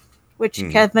Journeys, which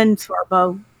Kevin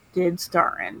Sorbo did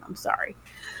star in. I'm sorry.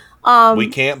 We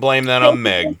can't blame that on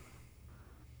Meg.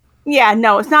 Yeah,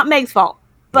 no, it's not Meg's fault.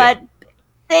 But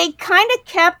they kind of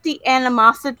kept the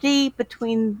animosity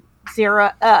between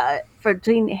Hera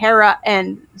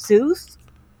and Zeus.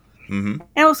 Mm-hmm.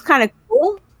 And it was kind of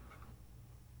cool.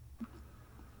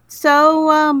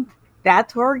 So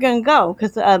that's where we're going to go.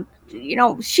 Because,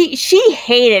 she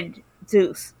hated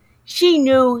Zeus. She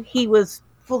knew he was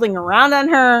fooling around on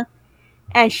her,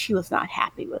 and she was not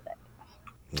happy with it.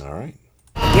 All right.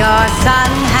 Your son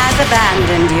has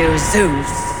abandoned you,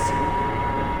 Zeus.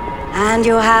 And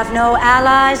you have no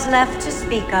allies left to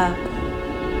speak of.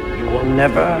 You will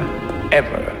never,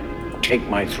 ever take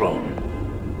my throne.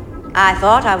 I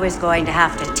thought I was going to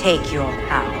have to take your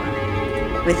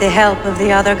power with the help of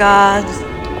the other gods,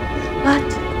 but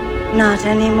not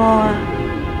anymore.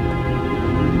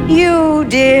 You,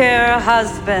 dear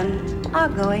husband, are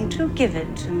going to give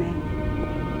it to me.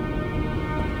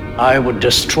 I would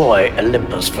destroy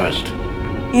Olympus first.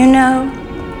 You know,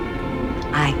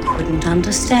 I couldn't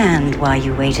understand why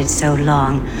you waited so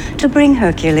long to bring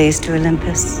Hercules to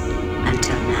Olympus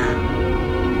until now.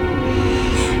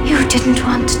 You didn't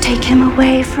want to take him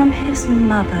away from his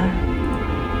mother.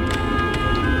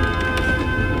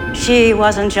 She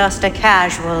wasn't just a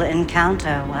casual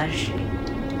encounter, was she?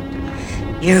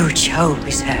 You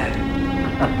chose her.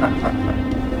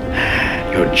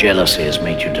 Your jealousy has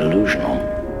made you delusional.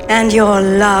 And your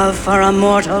love for a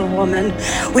mortal woman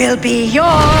will be your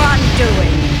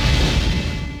undoing.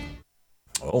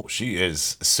 Oh, she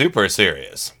is super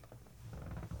serious.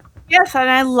 Yes, and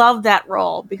I love that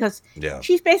role because Yeah.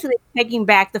 she's basically taking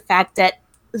back the fact that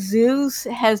Zeus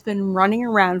has been running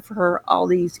around for her all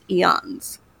these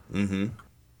eons. Mm-hmm.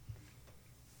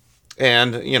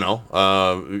 And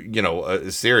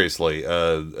seriously,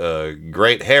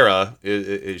 great Hera.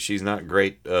 She's not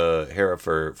great Hera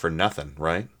for nothing,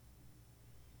 right?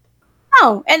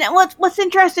 Oh, and what's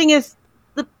interesting is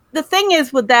the thing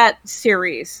is with that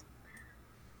series.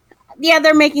 Yeah,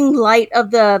 they're making light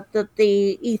of the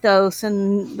ethos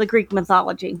and the Greek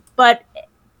mythology, but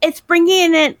it's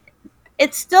bringing in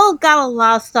it's still got a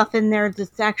lot of stuff in there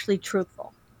that's actually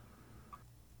truthful.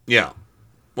 Yeah,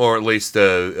 or at least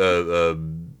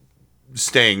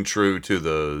staying true to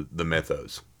the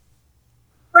mythos.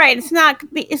 Right, it's not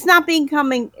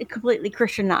becoming completely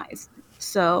Christianized,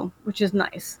 so which is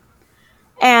nice.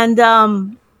 And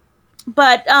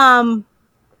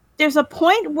there's a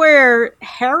point where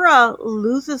Hera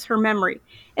loses her memory.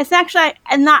 It's actually,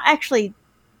 and not actually,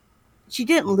 she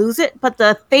didn't lose it, but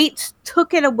the fates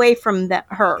took it away from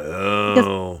her.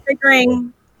 Oh.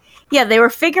 They were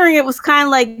figuring it was kind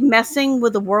of like messing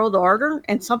with the world order,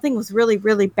 and something was really,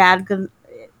 really bad because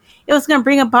it was going to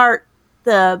bring apart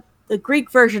the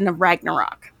Greek version of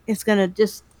Ragnarok. It's going to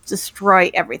just destroy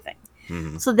everything.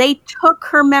 Mm-hmm. So they took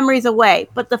her memories away,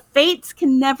 but the fates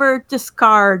can never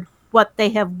discard what they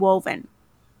have woven.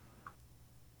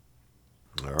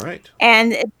 All right.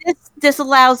 And this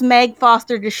allows Meg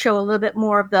Foster to show a little bit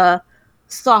more of the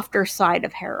softer side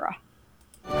of Hera.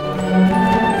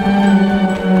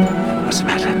 What's the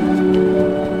matter?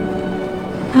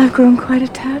 I've grown quite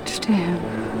attached to him.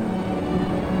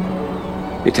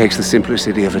 It takes the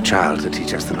simplicity of a child to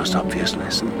teach us the most obvious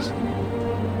lessons.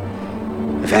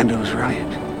 Evander was right.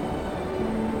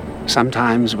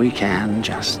 Sometimes we can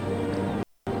just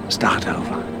start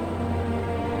over.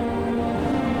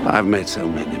 I've made so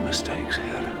many mistakes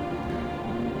here.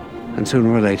 And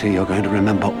sooner or later you're going to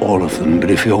remember all of them,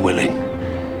 but if you're willing,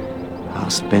 I'll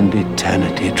spend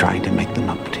eternity trying to make them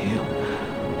up to you.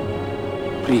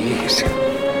 Please.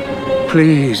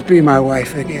 Please be my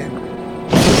wife again.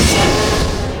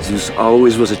 Zeus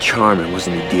always was a charmer,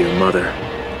 wasn't he, dear mother?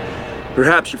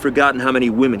 Perhaps you've forgotten how many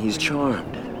women he's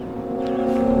charmed.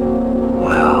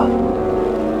 Well,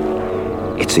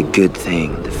 it's a good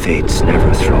thing the fates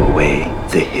never throw away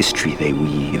the history they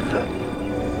weave.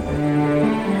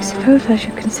 I suppose I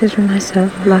should consider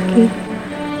myself lucky.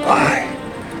 Why?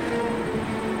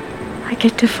 I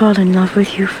get to fall in love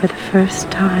with you for the first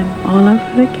time all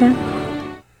over again.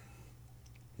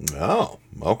 Oh,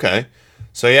 okay.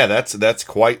 So yeah, that's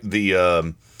quite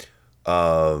the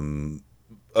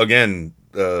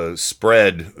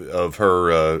spread of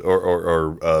her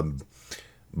or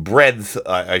breadth,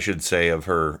 I should say, of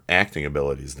her acting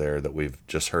abilities there that we've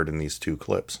just heard in these two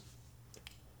clips.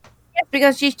 Yes,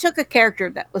 because she took a character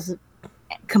that was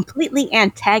completely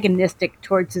antagonistic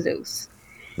towards Zeus,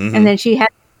 and then she had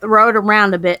to throw it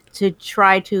around a bit to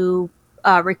try to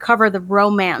recover the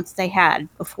romance they had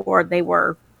before they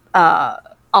were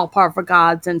all powerful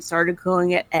gods and started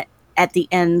going it at the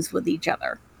ends with each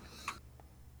other.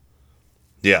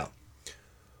 Yeah.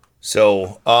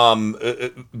 So,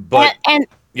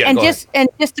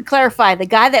 just to clarify, the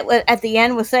guy that was at the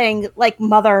end was saying, like,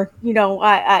 mother,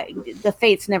 the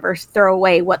fates never throw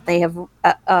away what they have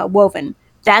woven.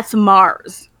 That's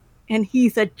Mars, and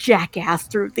he's a jackass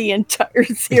through the entire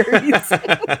series.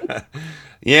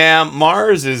 Yeah,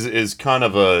 Mars is kind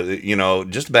of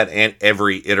just about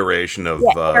every iteration of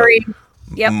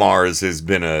Mars has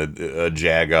been a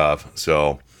jagoff.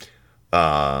 So,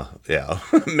 yeah,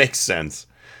 makes sense.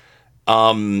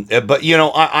 But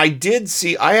I did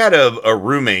see. I had a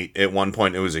roommate at one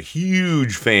point who was a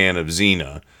huge fan of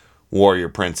Xena, Warrior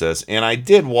Princess, and I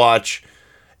did watch.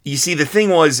 You see, the thing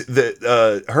was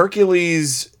the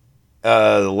Hercules,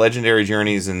 the Legendary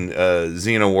Journeys, and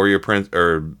Xena Warrior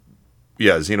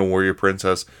Xena Warrior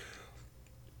Princess,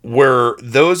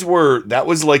 that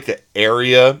was like the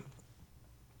area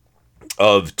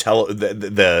of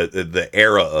the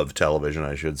era of television,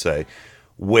 I should say,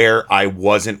 where I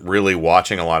wasn't really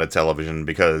watching a lot of television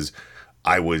because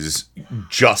I was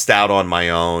just out on my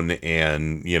own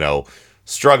and, you know,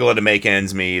 struggling to make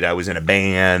ends meet. I was in a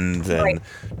band and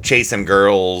chasing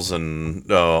girls and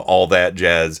all that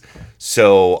jazz.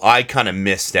 So I kind of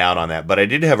missed out on that. But I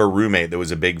did have a roommate that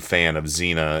was a big fan of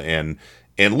Xena,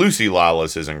 and Lucy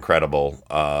Lawless is incredible.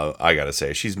 I gotta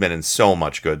say, she's been in so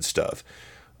much good stuff.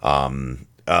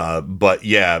 But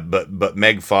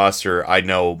Meg Foster, I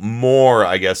know more,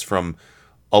 I guess, from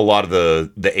a lot of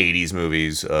the 80s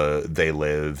movies. They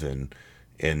Live and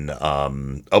in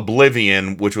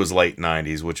Oblivion, which was late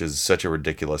 90s, which is such a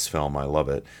ridiculous film. I love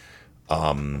it.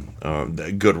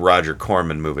 The good Roger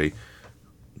Corman movie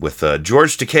with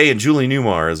George Takei and Julie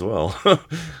Newmar as well.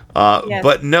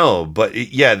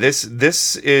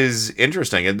 This is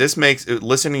interesting, and this makes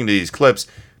listening to these clips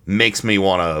makes me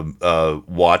want to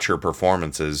watch her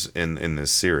performances in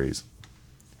this series.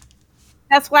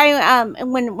 That's why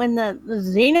when the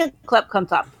Xena clip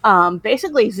comes up,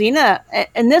 basically Xena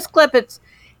in this clip, it's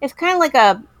kind of like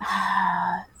a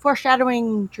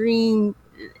foreshadowing dream.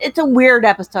 It's a weird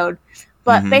episode,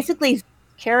 but basically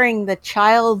carrying the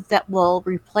child that will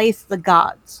replace the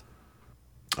gods.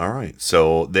 All right,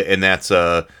 so that's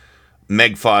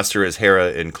Meg Foster as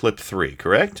Hera in clip 3,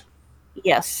 correct?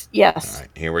 Yes. All right,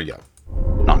 here we go.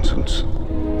 Nonsense.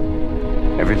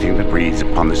 Everything that breathes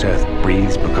upon this earth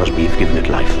breathes because we've given it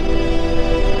life.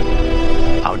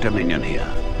 Our dominion here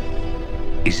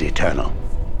is eternal.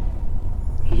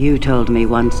 You told me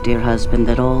once, dear husband,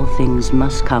 that all things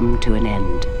must come to an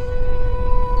end.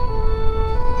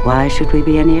 Why should we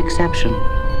be any exception?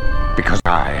 Because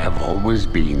I have always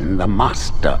been the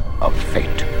master of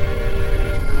fate.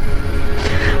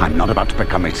 I'm not about to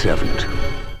become a servant.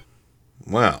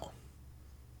 Wow.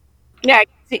 Yeah,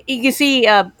 you can see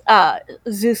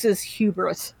Zeus's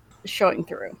hubris showing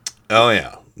through. Oh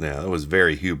yeah, that was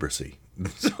very hubrisy.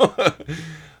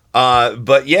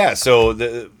 But yeah, so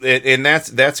and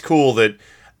that's cool that,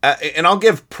 and I'll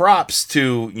give props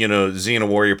to Xena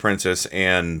Warrior Princess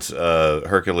and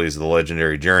Hercules: The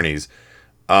Legendary Journeys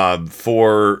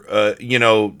for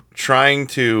trying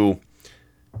to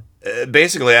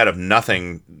basically out of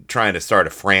nothing trying to start a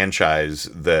franchise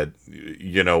that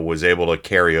was able to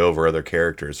carry over other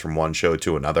characters from one show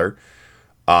to another.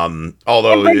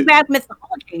 Although and bring back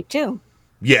mythology too.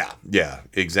 Yeah,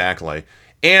 exactly.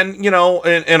 And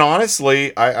and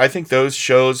honestly, I think those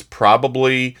shows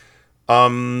probably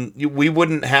we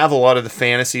wouldn't have a lot of the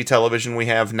fantasy television we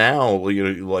have now,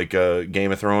 like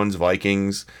Game of Thrones,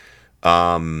 Vikings,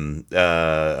 American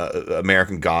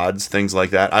Gods, things like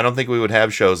that. I don't think we would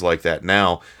have shows like that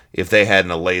now if they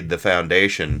hadn't laid the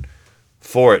foundation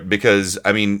for it. Because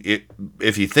I mean,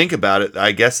 if you think about it,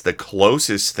 I guess the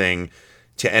closest thing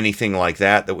to anything like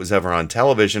that was ever on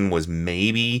television was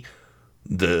maybe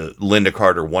the Linda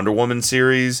Carter Wonder Woman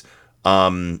series.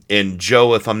 And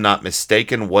Joe, if I'm not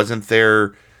mistaken, wasn't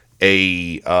there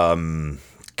a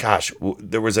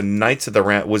there was a Knights of the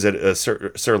Round, was it a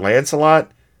Sir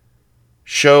Lancelot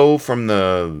show from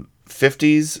the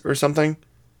 50s or something?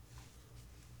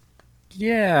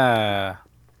 Yeah,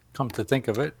 come to think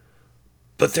of it.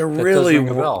 But there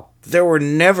were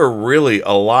never really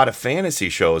a lot of fantasy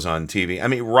shows on TV. I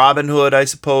mean, Robin Hood, I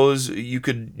suppose you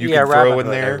could throw in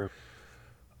there.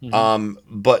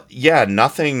 But yeah,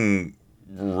 nothing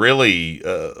really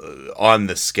on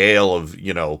the scale of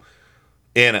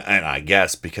and I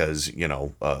guess because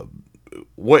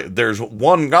there's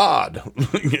one God.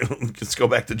 Let's go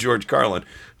back to George Carlin.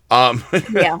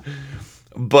 Yeah.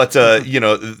 But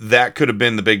that could have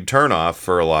been the big turnoff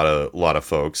for a lot of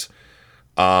folks.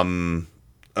 So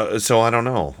I don't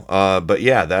know. But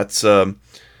yeah, that's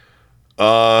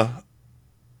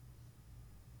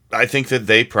I think that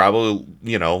they probably,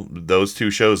 those two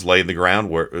shows laid the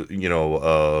groundwork,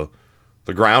 the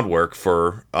groundwork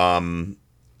for a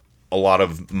lot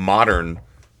of modern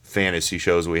fantasy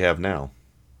shows we have now.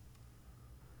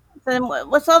 Then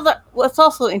what's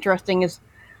also interesting is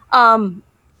other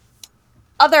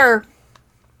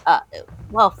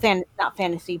not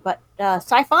fantasy, but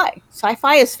sci-fi.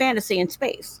 Sci-fi is fantasy in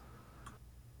space.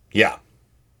 Yeah.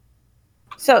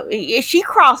 So she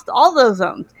crossed all those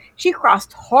zones. She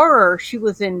crossed horror. She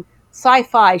was in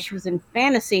sci-fi. She was in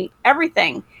fantasy.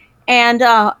 Everything. And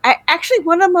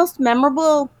one of the most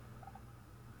memorable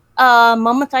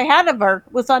moments I had of her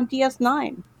was on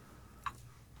DS9.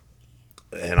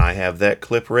 And I have that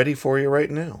clip ready for you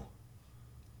right now.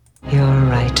 You're a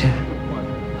writer.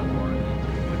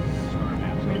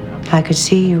 I could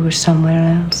see you were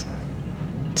somewhere else.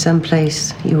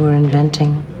 Someplace you were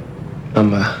inventing.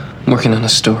 I'm working on a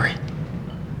story.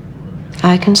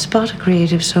 I can spot a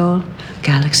creative soul a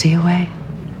galaxy away.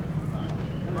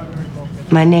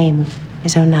 My name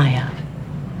is Onaya.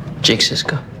 Jake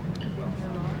Sisko.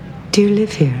 Do you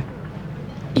live here?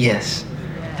 Yes.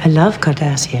 I love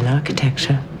Cardassian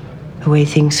architecture, the way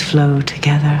things flow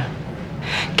together.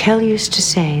 Kel used to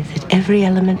say that every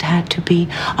element had to be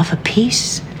of a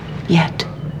piece, yet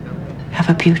have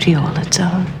a beauty all its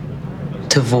own.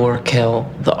 Tavor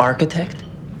Kel, the architect?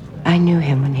 I knew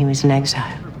him when he was in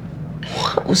exile.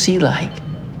 What was he like?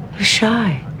 He was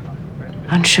shy,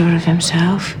 unsure of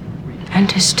himself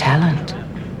and his talent.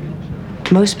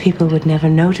 Most people would never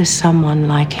notice someone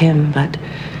like him, but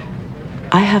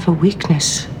I have a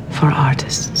weakness for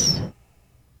artists.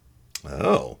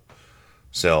 Oh.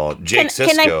 So, Jake Sisko.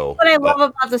 Can I what I love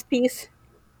about this piece?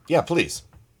 Yeah, please.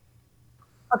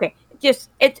 Okay, just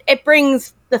it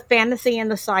brings the fantasy and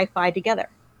the sci-fi together.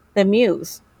 The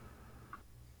Muse.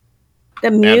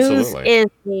 The Muse Absolutely. is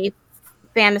the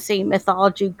fantasy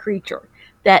mythology creature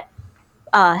that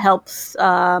helps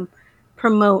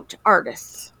promote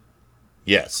artists.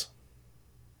 Yes.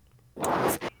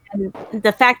 And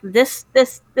the fact that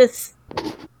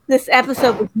this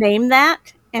episode was named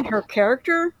that, and her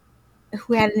character,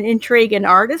 who had an intrigue in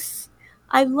artists,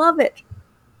 I love it.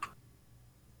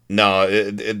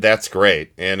 No, that's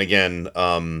great. And again,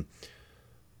 I've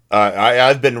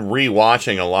been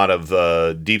rewatching a lot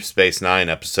of Deep Space Nine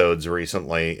episodes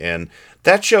recently, and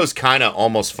that show's kind of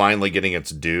almost finally getting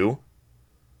its due.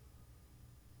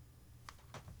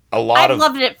 I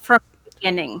loved it from the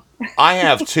beginning. I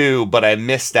have too, but I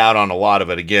missed out on a lot of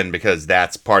it again because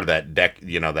that's part of that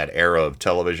that era of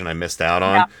television I missed out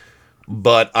on. Yeah.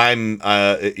 But I'm,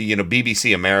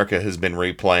 BBC America has been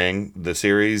replaying the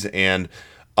series, and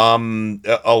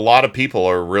a lot of people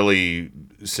are really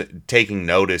taking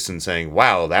notice and saying,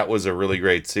 "Wow, that was a really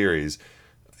great series,"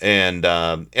 and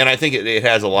I think it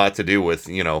has a lot to do with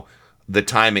the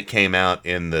time it came out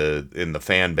in the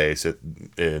fan base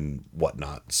and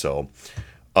whatnot. So,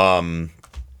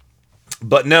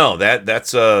 but no,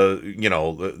 that's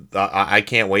I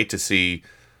can't wait to see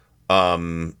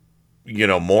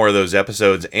more of those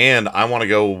episodes, and I want to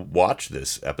go watch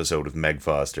this episode of Meg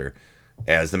Foster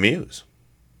as the Muse.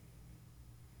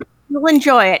 You'll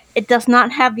enjoy it. It does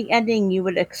not have the ending you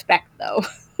would expect, though.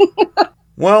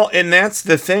 Well, and that's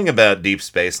the thing about Deep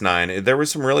Space Nine. There was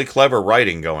some really clever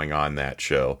writing going on that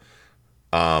show.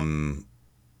 So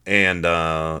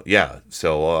I'll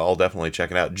definitely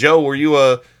check it out. Joe, were you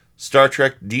a Star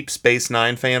Trek Deep Space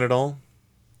Nine fan at all?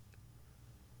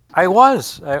 I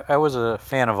was a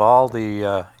fan of all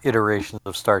the iterations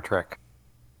of Star Trek.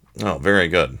 Oh, very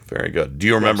good. Very good. Do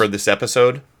you remember this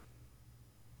episode?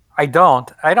 I don't.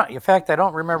 In fact, I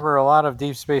don't remember a lot of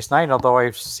Deep Space Nine, although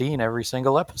I've seen every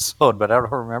single episode, but I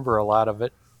don't remember a lot of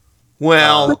it.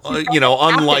 Well,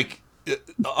 unlike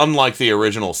the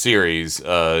original series,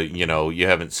 you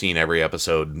haven't seen every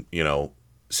episode,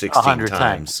 16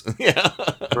 times. Yeah.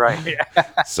 Right.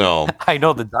 So I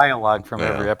know the dialogue from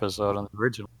every episode on the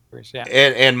original series. Yeah.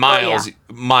 And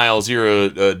Miles, you're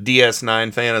a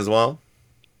DS9 fan as well?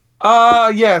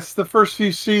 Yes, the first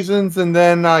few seasons, and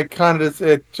then I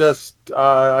didn't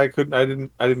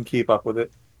keep up with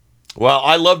it. Well,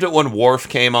 I loved it when Worf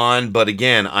came on, but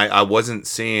again, I wasn't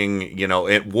seeing,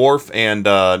 Worf, and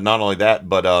not only that,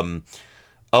 but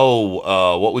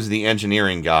what was the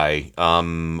engineering guy?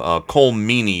 Cole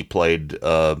Meany played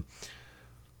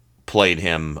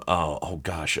him.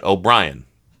 O'Brien.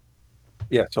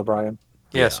 Yes, O'Brien.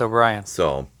 Yes, O'Brien.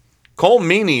 So Cole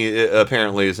Meany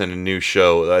apparently is in a new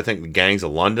show. I think the Gangs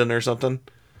of London or something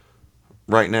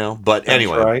right now. But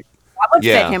anyway, right. That would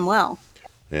fit him well.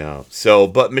 Yeah. So,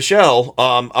 but Michelle,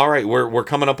 all right, we're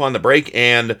coming up on the break,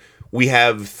 and we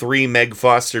have 3 Meg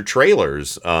Foster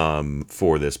trailers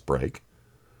for this break,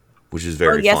 which is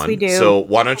very fun. Yes, we do. So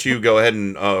why don't you go ahead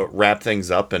and wrap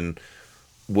things up, and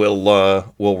we'll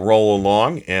roll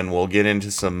along, and we'll get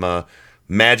into some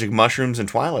magic mushrooms and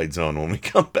Twilight Zone when we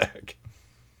come back.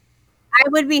 I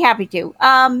would be happy to.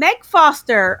 Meg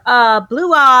Foster,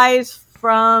 blue eyes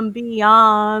from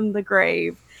beyond the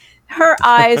grave. Her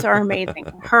eyes are amazing.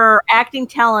 Her acting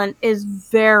talent is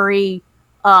very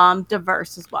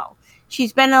diverse as well.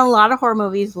 She's been in a lot of horror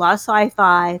movies, a lot of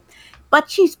sci-fi, but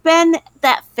she's been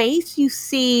that face you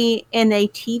see in a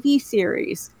TV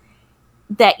series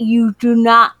that you do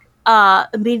not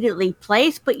immediately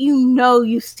place, but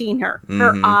you've seen her.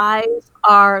 Her eyes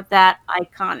are that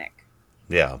iconic.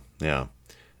 Yeah.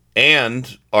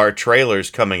 And our trailers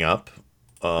coming up.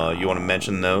 You want to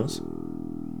mention those?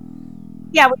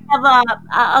 Yeah, we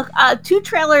have 2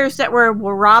 trailers that were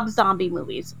Rob Zombie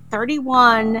movies,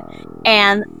 31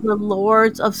 and The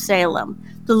Lords of Salem.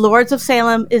 The Lords of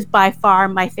Salem is by far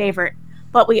my favorite,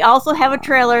 but we also have a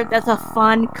trailer that's a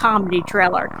fun comedy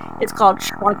trailer. It's called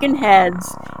Shrunken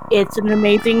Heads, It's an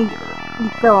amazing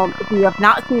film. If you have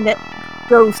not seen it,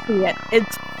 go see it.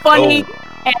 It's funny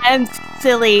and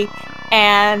silly,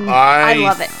 and I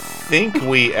love it. I think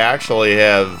we actually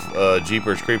have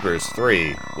Jeepers Creepers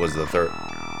 3 was the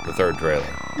third trailer.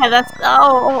 Yeah, that's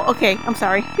okay. I'm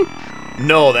sorry.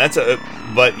 No, that's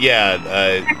but yeah.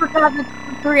 I forgot the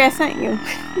 3 I sent you.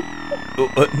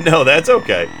 No, that's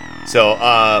okay. So,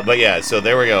 but yeah, so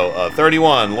there we go.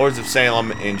 31, Lords of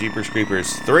Salem and Jeepers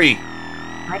Creepers 3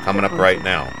 coming up right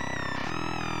now.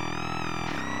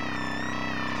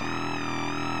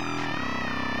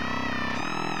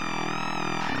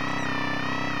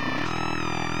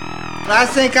 I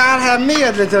think I'll have me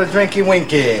a little drinky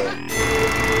winky.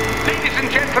 Ladies and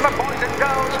gentlemen, boys and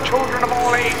girls, children of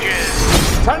all ages.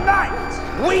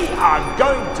 Tonight, we are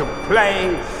going to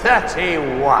play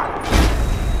 31.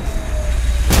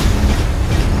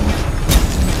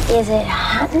 Is it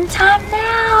hunting time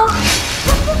now?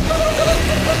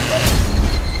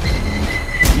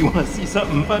 You want to see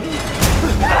something funny?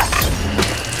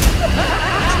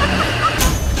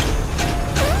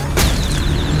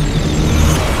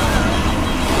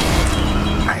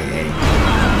 I ain't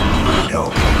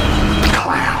no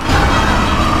clown.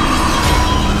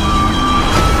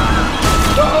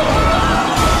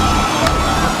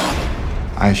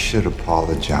 I should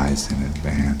apologize in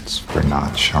advance for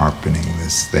not sharpening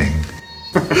this thing.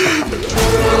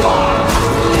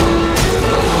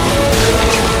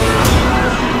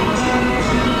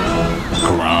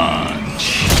 Crunch.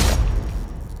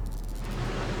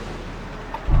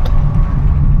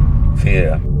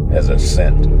 Fear has a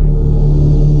scent.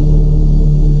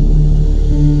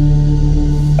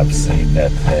 I've seen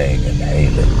that thing in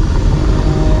Haley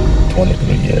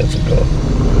 23 years ago.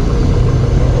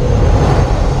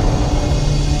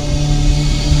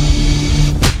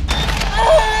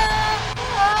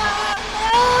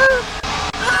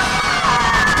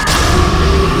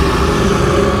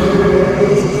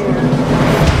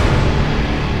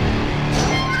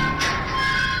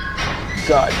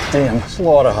 Goddamn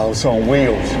slaughterhouse on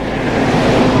wheels.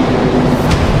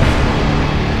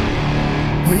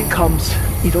 When it comes,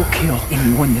 it'll kill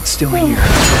anyone that's still here.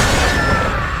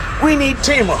 We need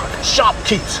teamwork,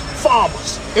 shopkeepers,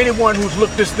 farmers, anyone who's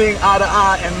looked this thing eye to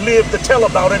eye and lived to tell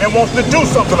about it and wants to do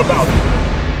something about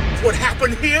it. What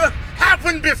happened here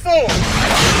happened before.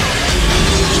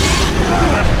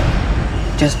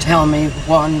 Just tell me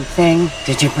one thing.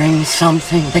 Did you bring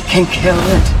something that can kill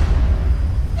it?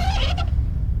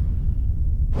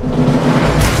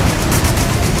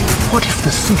 What if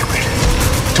the secret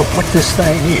to what this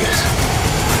thing is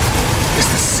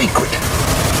the secret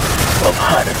of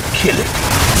how to kill it?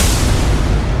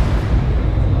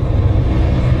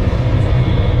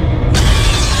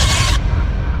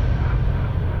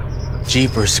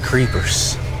 Jeepers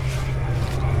Creepers.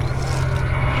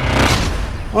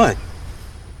 What?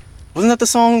 Wasn't that the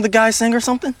song the guy sang or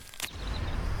something?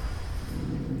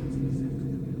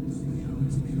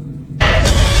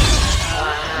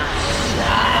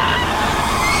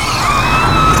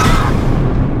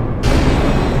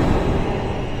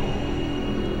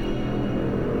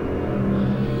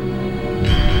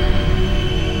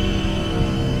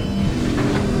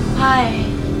 Hi.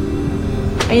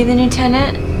 Are you the new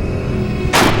tenant?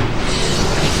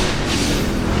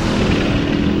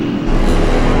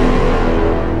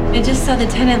 I just saw the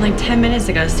tenant like 10 minutes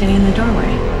ago standing in the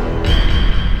doorway.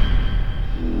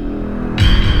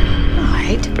 Oh, I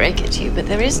hate to break it to you, but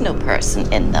there is no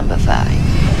person in number 5.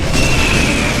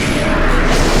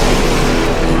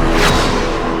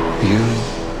 You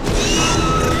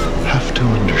have to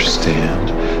understand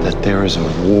that there is a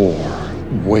war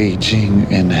waging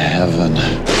in heaven.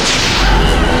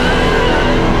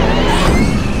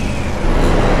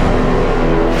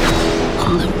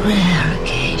 On the rare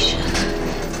occasion,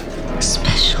 a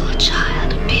special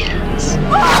child appears.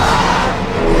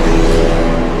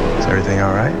 Is everything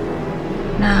all right?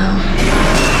 No.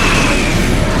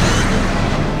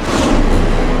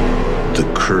 The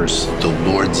curse, the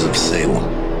Lords of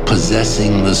Salem,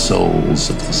 possessing the souls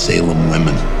of the Salem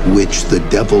women, which the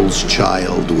devil's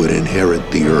child would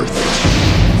inherit the earth.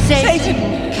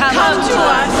 Satan, come to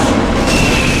us!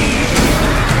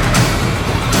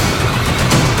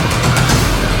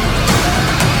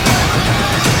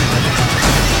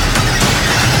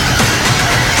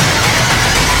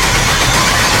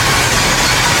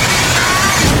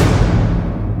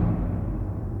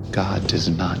 God does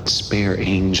not spare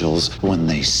angels when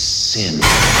they sin.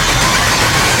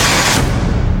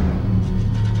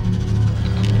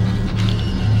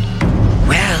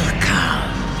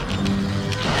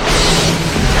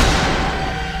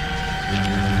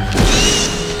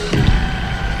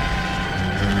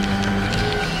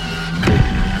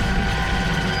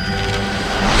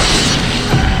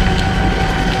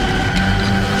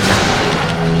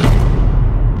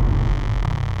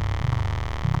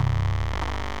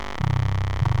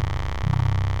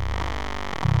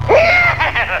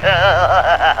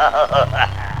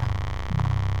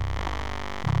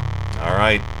 All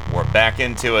right, we're back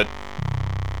into it.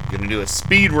 Gonna do a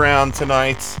speed round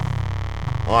tonight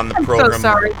on the program. So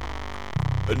sorry.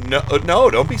 No,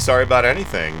 don't be sorry about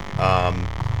anything.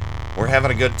 We're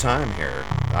having a good time here.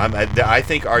 I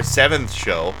think our 7th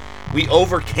show, we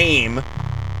overcame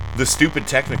the stupid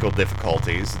technical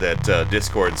difficulties that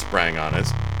Discord sprang on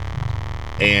us,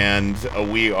 and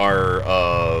we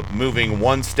are moving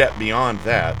one step beyond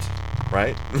that,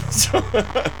 right?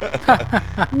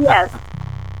 Yes.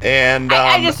 And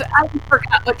I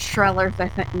forgot which trailers I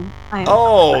think.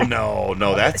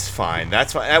 No, that's fine.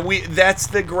 That's fine. That's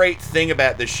the great thing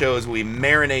about the show is we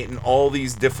marinate in all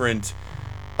these different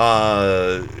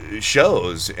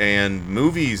shows and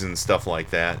movies and stuff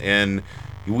like that, and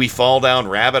we fall down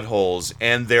rabbit holes,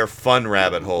 and they're fun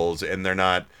rabbit holes, and they're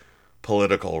not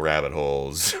political rabbit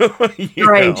holes.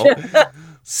 Right.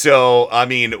 So, I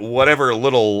mean, whatever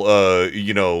little,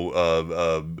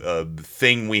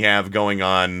 thing we have going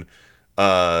on,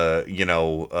 whatever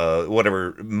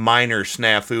minor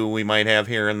snafu we might have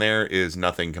here and there is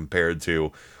nothing compared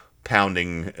to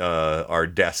pounding our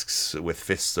desks with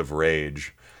fists of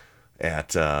rage at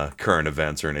current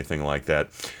events or anything like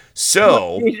that.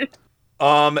 So,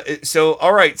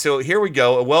 all right, so here we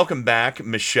go. Welcome back,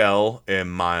 Michelle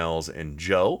and Miles and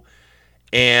Joe.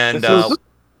 And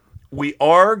we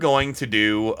are going to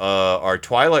do our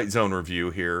Twilight Zone review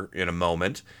here in a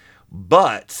moment,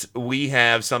 but we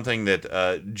have something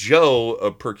that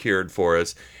Joe procured for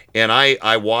us, and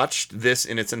I watched this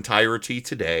in its entirety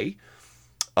today.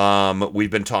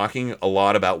 We've been talking a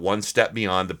lot about One Step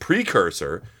Beyond, the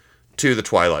precursor to the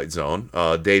Twilight Zone,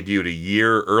 debuted a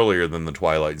year earlier than the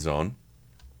Twilight Zone.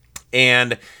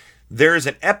 And there's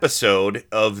an episode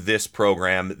of this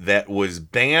program that was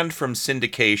banned from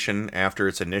syndication after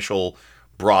its initial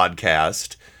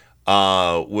broadcast.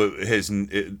 I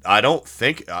don't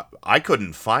think I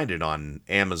couldn't find it on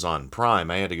Amazon Prime.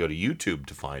 I had to go to YouTube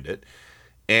to find it.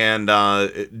 And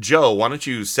Joe, why don't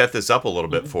you set this up a little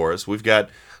bit for us? We've got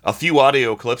a few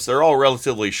audio clips. They're all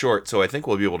relatively short, so I think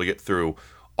we'll be able to get through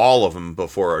all of them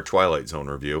before our Twilight Zone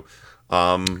review.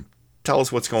 Tell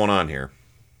us what's going on here.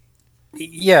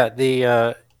 Yeah,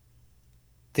 the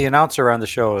announcer on the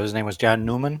show, his name was John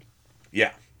Newman.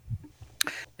 Yeah.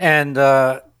 And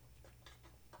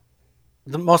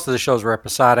most of the shows were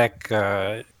episodic.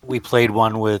 We played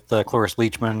one with Cloris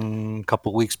Leachman a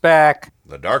couple weeks back.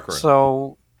 The Dark Room.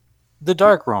 So, The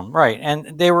Dark Room, right.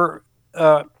 And they were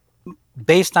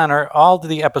based on all of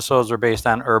the episodes were based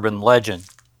on urban legend.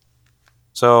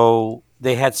 So,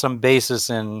 they had some basis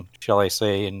in, shall I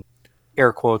say, in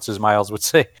air quotes, as Miles would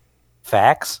say,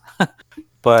 facts.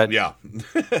 But yeah.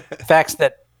 facts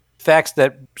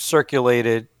that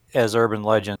circulated as urban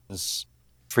legends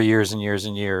for years and years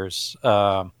and years.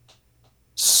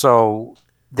 So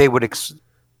they would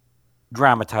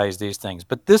dramatize these things.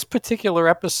 But this particular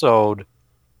episode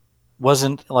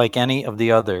wasn't like any of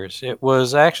the others. It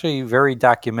was actually very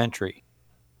documentary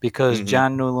because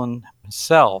John Newland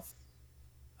himself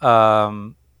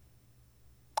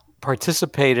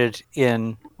participated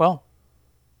in, well,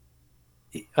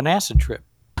 an acid trip.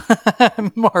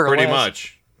 More or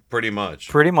less. Pretty much.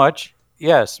 Pretty much,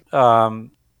 yes.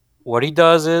 What he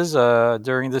does is,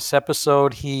 during this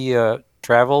episode, he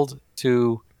traveled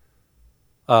to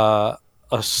a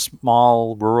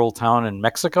small rural town in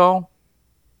Mexico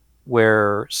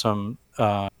where some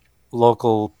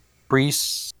local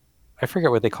priests, I forget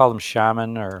what they call them,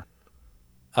 shaman or...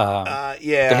 they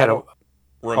had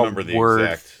remember the word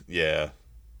exact... Yeah.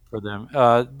 For them.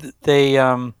 They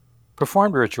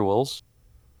performed rituals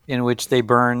in which they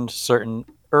burned certain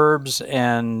herbs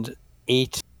and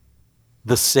ate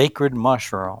the sacred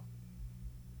mushroom,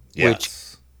 which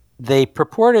they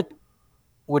purported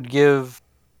would give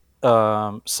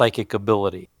psychic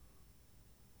ability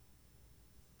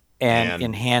and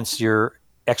enhance your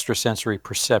extrasensory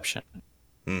perception.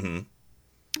 Mm-hmm.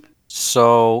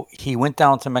 So he went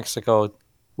down to Mexico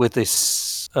with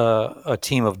a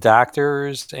team of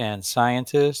doctors and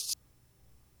scientists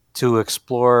to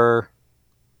explore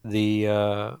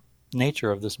the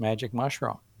nature of this magic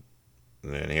mushroom.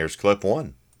 And here's clip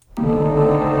 1.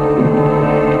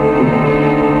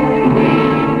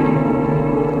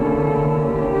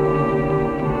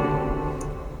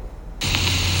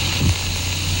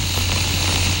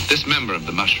 This member of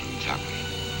the mushroom family,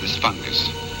 this fungus,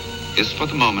 is for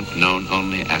the moment known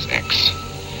only as X.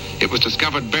 It was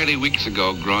discovered barely weeks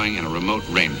ago growing in a remote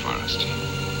rainforest.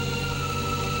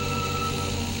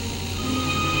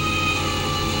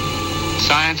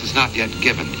 Science has not yet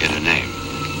given it a name,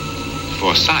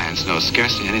 for science knows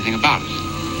scarcely anything about it.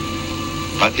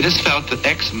 But it is felt that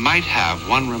X might have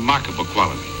one remarkable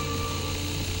quality,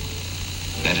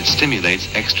 that it stimulates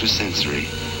extrasensory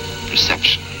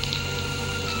perception,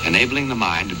 enabling the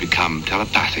mind to become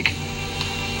telepathic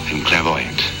and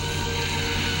clairvoyant.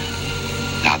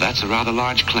 Now, that's a rather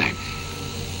large claim.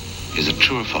 Is it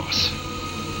true or false?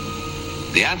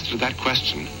 The answer to that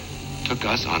question took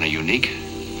us on a unique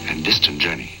and distant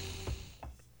journey.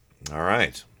 All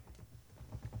right.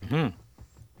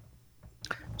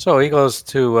 So he goes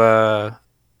to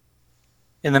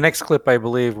in the next clip, I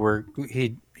believe, where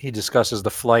he discusses the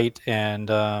flight, and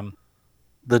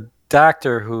the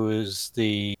doctor, who is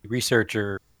the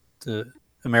researcher, the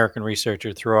American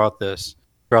researcher throughout the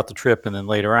trip, and then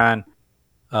later on,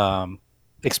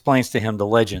 explains to him the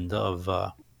legend of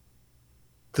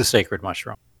the sacred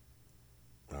mushroom.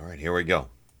 All right, here we go.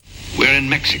 We're in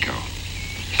Mexico,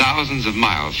 thousands of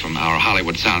miles from our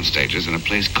Hollywood sound stages, in a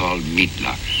place called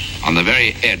Mitla, on the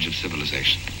very edge of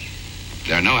civilization.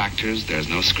 There are no actors, there's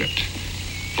no script.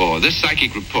 For this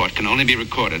psychic report can only be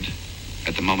recorded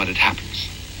at the moment it happens.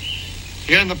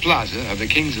 Here in the plaza of the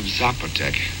kings of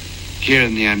Zapotec, here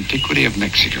in the antiquity of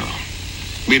Mexico,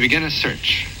 we begin a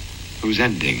search whose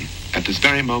ending, at this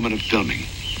very moment of filming,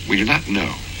 we do not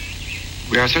know.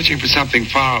 We are searching for something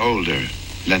far older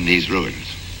than these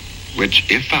ruins, which,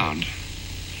 if found,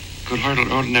 could hurtle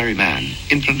an ordinary man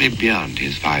infinitely beyond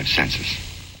his five senses.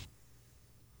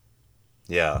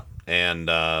 Yeah, and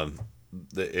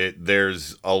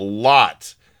there's a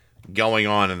lot going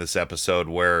on in this episode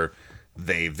where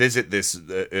they visit this,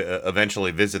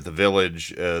 eventually visit the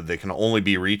village. They can only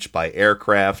be reached by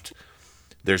aircraft.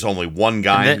 There's only one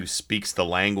guy who speaks the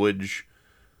language.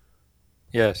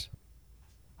 Yes.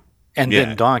 And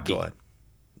then donkey. Go ahead.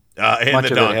 And much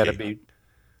the of donkey. it had to be.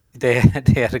 They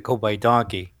had to go by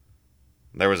donkey.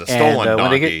 There was a stolen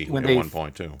donkey when at they one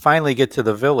point too. Finally, get to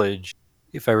the village.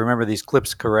 If I remember these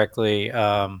clips correctly,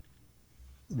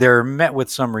 they're met with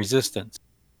some resistance.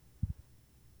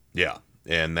 Yeah,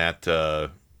 and that.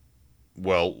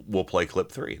 Well, we'll play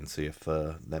clip 3 and see if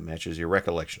that matches your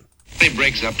recollection. It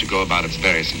breaks up to go about its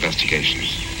various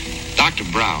investigations. Dr.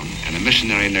 Brown and a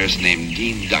missionary nurse named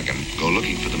Dean Duggan go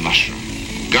looking for the mushroom,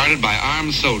 guarded by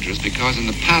armed soldiers because in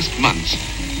the past months,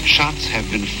 shots have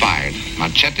been fired,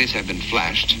 machetes have been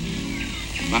flashed,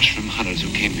 and mushroom hunters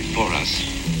who came before us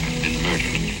have been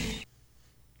murdered.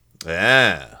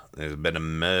 There's been a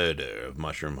murder of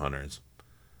mushroom hunters.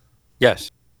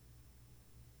 Yes.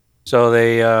 So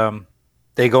they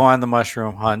go on the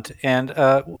mushroom hunt, and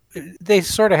they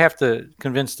sort of have to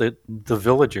convince the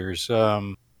villagers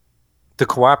to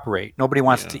cooperate. Nobody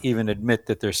wants to even admit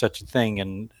that there's such a thing,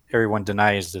 and everyone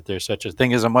denies that there's such a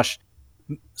thing as a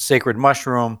sacred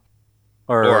mushroom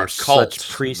or a cult.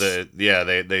 Such priests.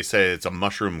 They say it's a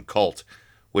mushroom cult,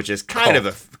 which is kind of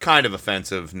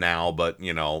offensive now, but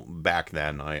back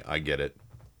then I get it.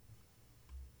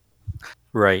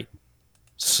 Right.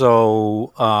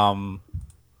 So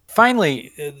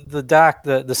finally,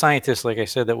 the scientist, like I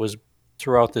said, that was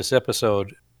throughout this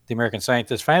episode, the American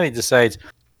scientist, finally decides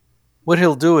what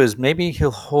he'll do is maybe he'll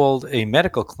hold a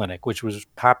medical clinic, which was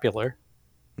popular.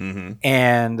 Mm-hmm.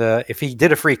 And if he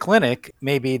did a free clinic,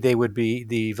 maybe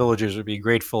the villagers would be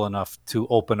grateful enough to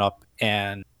open up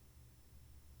and,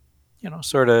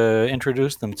 sort of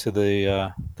introduce them to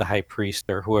the high priest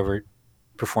or whoever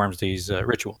performs these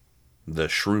rituals. The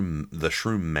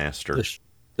shroom master.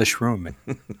 The shroom.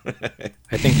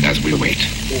 I think as we wait.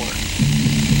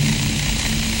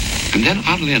 And then,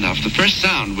 oddly enough, the first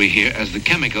sound we hear as the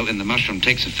chemical in the mushroom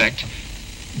takes effect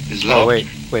is loud. Oh, wait.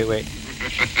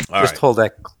 Just hold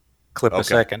that clip a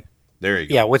second. There you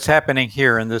go. Yeah, what's happening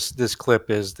here in this clip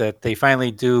is that they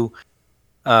finally do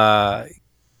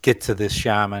get to this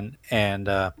shaman, and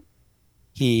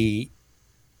he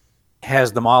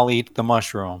has them all eat the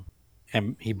mushroom,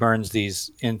 and he burns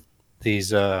these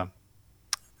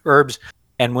herbs.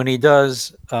 And when he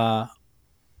does,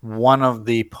 one of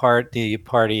the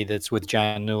party that's with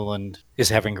John Newland is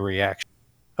having a reaction.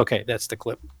 Okay, that's the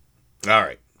clip. All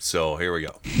right, so here we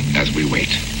go. As we wait.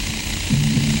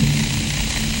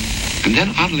 And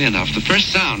then, oddly enough, the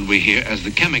first sound we hear as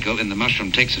the chemical in the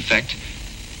mushroom takes effect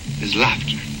is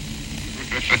laughter.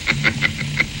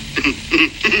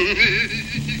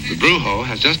 The Brujo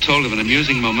has just told of an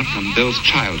amusing moment from Bill's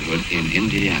childhood in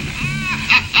Indiana.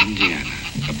 Indiana,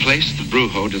 a place the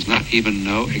Brujo does not even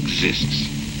know exists.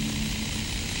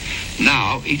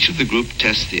 Now, each of the group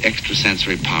tests the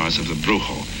extrasensory powers of the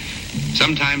Brujo.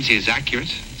 Sometimes he is accurate,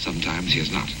 sometimes he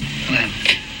is not. Well,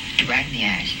 to brighten the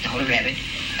eyes, the whole rabbit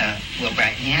will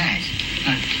brighten the eyes.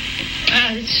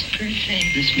 That's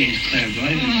perfect. This means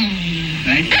clairvoyance,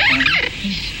 right?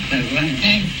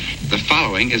 Clairvoyance. The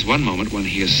following is one moment when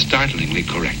he is startlingly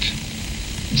correct.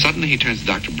 Suddenly he turns to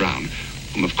Dr. Brown,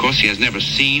 whom of course he has never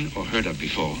seen or heard of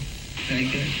before. Very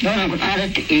good. No, I'm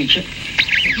out to Egypt.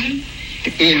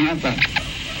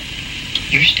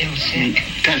 You're still sick.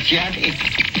 You're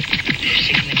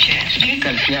sick in the chest.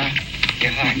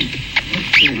 Your heart.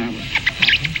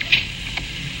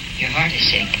 Your heart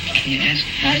is sick. Can you ask?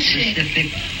 Heart sick.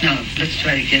 No, let's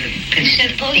try to get it.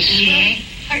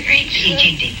 Heart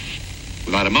rate.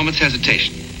 Without a moment's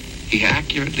hesitation, he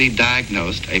accurately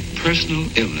diagnosed a personal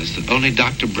illness that only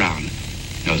Dr. Brown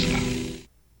knows about.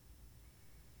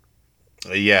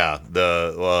 Yeah,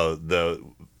 the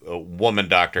woman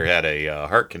doctor had a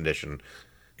heart condition.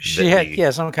 She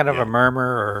had some kind of a murmur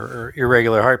or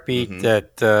irregular heartbeat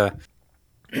that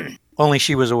only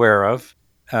she was aware of.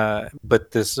 But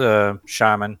this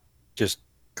shaman just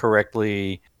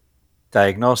correctly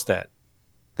diagnosed that.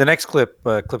 The next clip,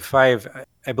 clip 5,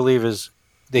 I believe, is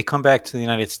they come back to the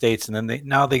United States, and then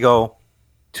they go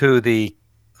to the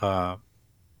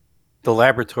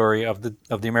laboratory of the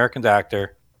American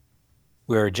doctor,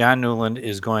 where John Newland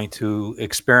is going to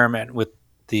experiment with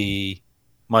the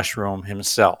mushroom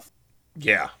himself.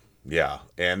 Yeah.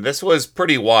 And this was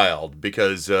pretty wild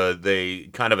because they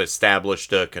kind of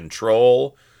established a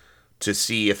control to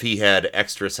see if he had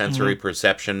extrasensory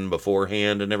perception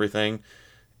beforehand and everything.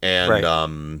 And,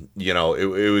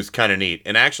 it was kind of neat.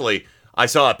 And actually, I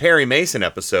saw a Perry Mason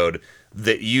episode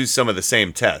that used some of the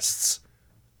same tests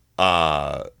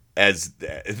as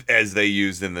they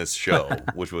used in this show,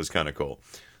 which was kind of cool.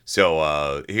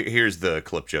 So here's the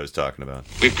clip Joe's talking about.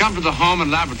 We've come to the home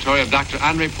and laboratory of Dr.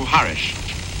 Andre Puharish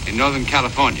in Northern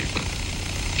California.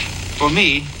 For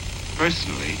me,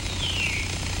 personally,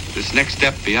 this next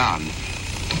step beyond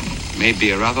may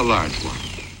be a rather large one.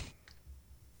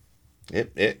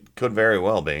 It could very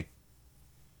well be.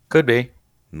 Could be.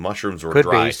 Mushrooms were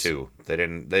dry too. They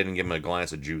didn't give him a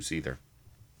glass of juice either.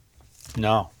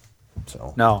 No.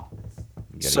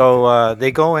 So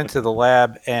they go into the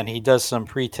lab, and he does some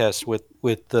pre-tests with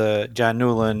John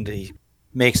Newland. He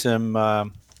makes him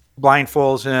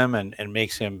blindfolds him and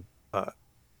makes him.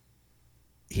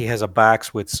 He has a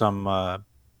box with some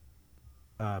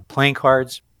playing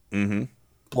cards,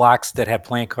 blocks that have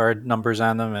playing card numbers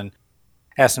on them, and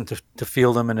asks him to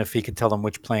feel them and if he could tell them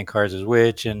which playing cards is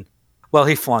which. And well,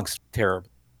 he flunks terribly.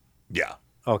 Yeah.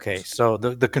 Okay, so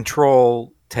the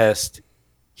control test.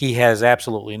 He has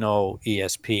absolutely no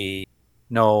ESP,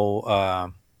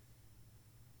 no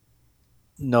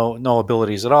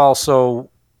abilities at all. So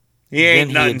he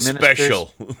ain't nothing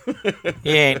special.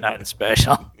 He ain't nothing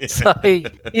special. So he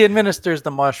administers the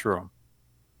mushroom.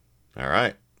 All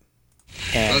right.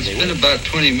 And it's been about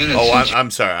 20 minutes. Oh,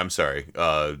 I'm sorry.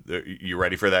 You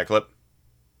ready for that clip?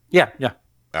 Yeah. All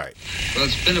right. Well,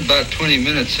 it's been about 20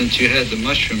 minutes since you had the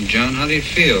mushroom, John. How do you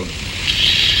feel?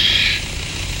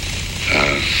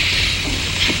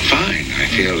 Fine. I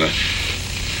feel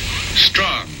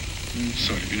strong.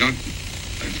 Sort of,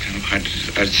 kind of hard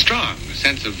to... strong. A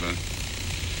sense of...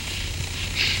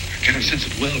 kind of sense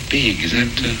of well-being. Is that...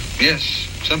 Yes.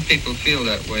 Some people feel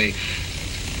that way.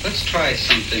 Let's try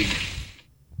something.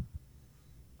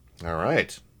 All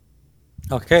right.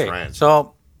 Okay.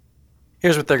 So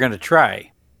here's what they're going to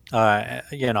try.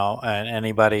 And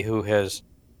anybody who has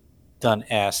done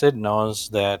acid knows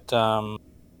that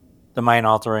the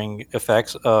mind-altering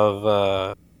effects of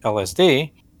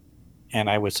LSD, and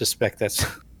I would suspect that's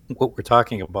what we're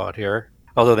talking about here,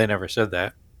 although they never said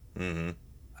that,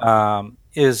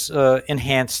 is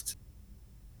enhanced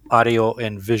audio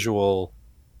and visual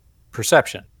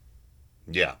perception.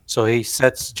 Yeah. So he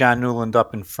sets John Newland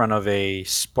up in front of a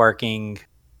sparking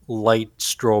light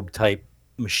strobe type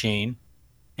machine,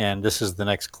 and this is the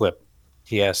next clip.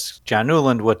 He asks John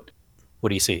Newland what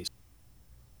he sees.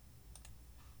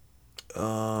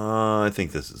 I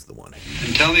think this is the one.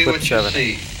 And tell me what you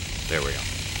see. There we go.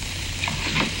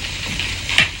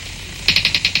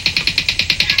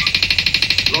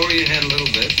 Lower your head a little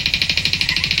bit.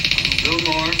 A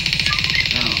little more.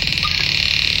 Now.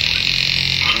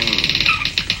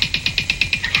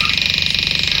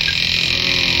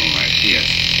 I see it.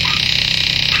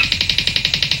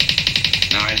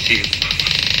 Now I see it.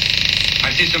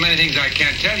 I see so many things I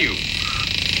can't tell you.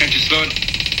 Can't you slow it?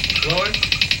 Slow it?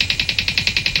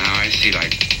 Now I see but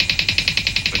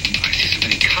I see so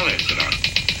many colors that are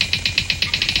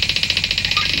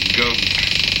go.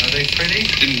 Are they pretty?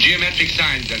 In geometric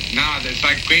signs that now there's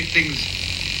like great things.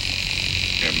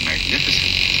 They're magnificent,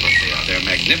 is what they are. They're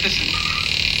magnificent.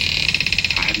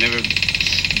 I have never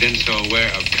been so aware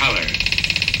of color.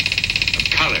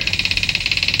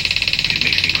 It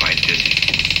makes me quite dizzy.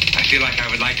 I feel like I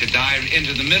would like to dive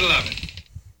into the middle of it.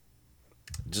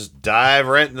 Just dive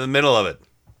right in the middle of it.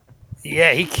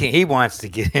 Yeah, he wants to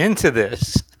get into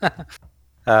this.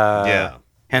 Yeah.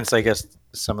 Hence, I guess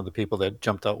some of the people that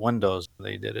jumped out windows,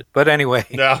 they did it. But anyway.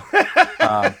 No.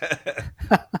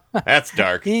 That's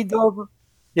dark. He dove.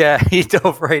 Yeah, he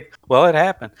dove right. Well, it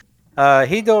happened.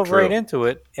 He dove True. right into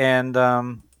it, and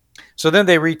so then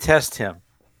they retest him,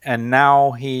 and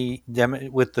now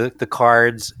with the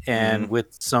cards and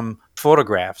with some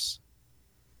photographs.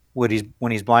 When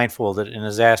he's blindfolded and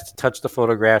is asked to touch the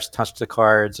photographs, touch the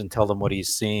cards, and tell them what he's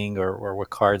seeing or what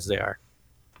cards they are.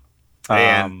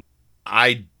 And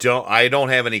I don't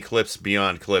have any clips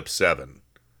beyond clip 7.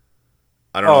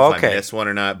 I don't know if I missed one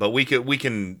or not, but we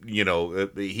can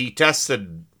he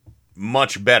tested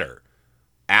much better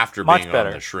after being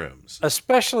on the shrooms,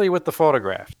 especially with the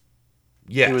photographs.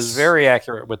 Yes, he was very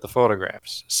accurate with the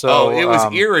photographs. So it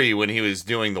was eerie when he was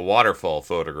doing the waterfall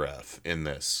photograph in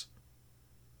this.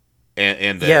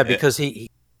 Because he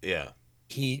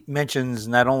mentions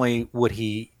not only what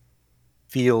he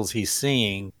feels he's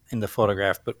seeing in the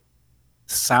photograph, but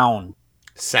sound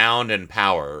and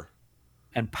power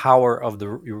of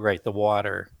the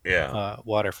water,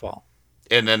 waterfall.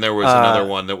 And then there was another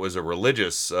one that was a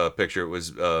religious picture. It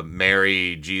was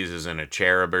Mary, Jesus, and a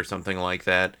cherub or something like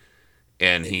that.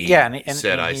 And he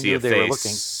said, "I see a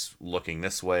face looking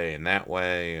this way and that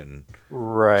way," and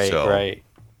right.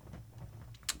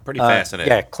 Pretty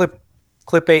fascinating. Yeah, clip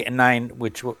 8 and 9,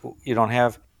 which you don't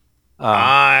have.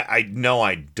 I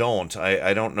don't.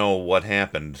 I don't know what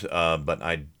happened, but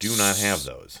I do not have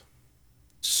those.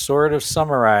 Sort of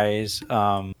summarize.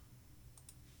 I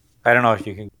don't know if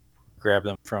you can grab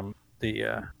them from the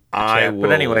chat,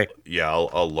 but anyway. Yeah,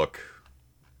 I'll look.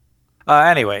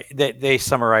 Anyway, they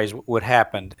summarize what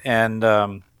happened, and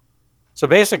so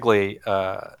basically,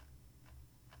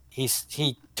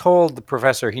 he told the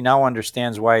professor he now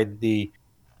understands why the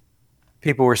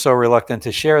people were so reluctant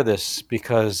to share this,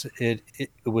 because it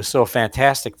was so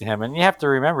fantastic to him. And you have to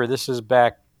remember, this is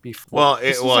back before.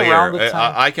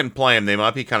 I can play them. They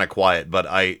might be kind of quiet, but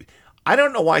I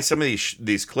don't know why some of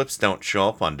these clips don't show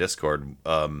up on Discord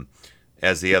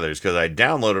as the others, because I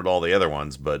downloaded all the other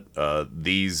ones, but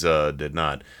these did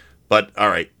not. But all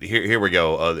right, here we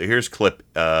go. Here's clip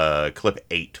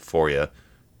 8 for you.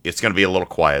 It's going to be a little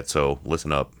quiet, so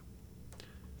listen up.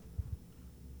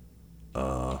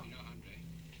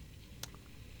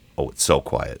 It's so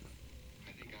quiet.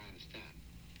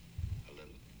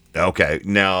 Okay,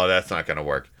 no, that's not going to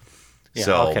work. Yeah,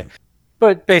 okay.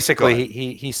 But basically,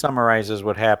 he summarizes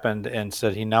what happened and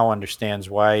said he now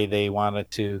understands why they wanted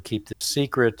to keep this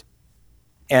secret,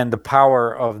 and the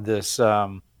power of this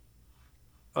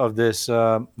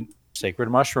sacred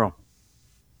mushroom.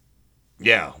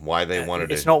 Yeah, why they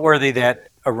wanted It's noteworthy that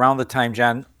around the time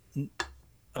John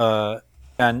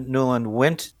Newland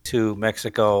went to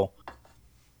Mexico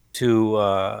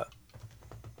to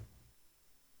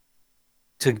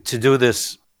do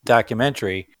this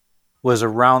documentary was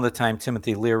around the time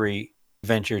Timothy Leary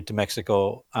ventured to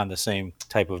Mexico on the same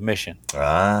type of mission.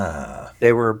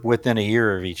 They were within a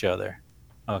year of each other.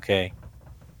 Okay.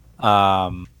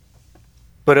 But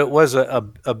it was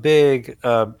a big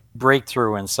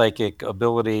breakthrough in psychic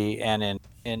ability and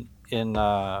in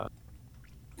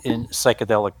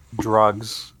psychedelic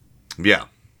drugs. Yeah.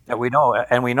 That we know,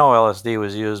 and we know LSD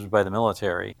was used by the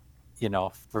military,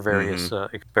 for various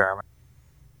experiments.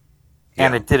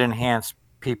 And it did enhance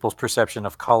people's perception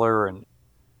of color and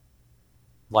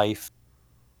life,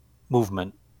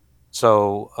 movement.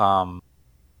 So,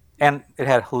 and it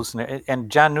had hallucinations. And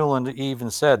John Newland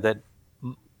even said that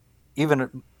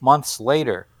even months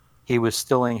later, he was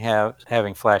still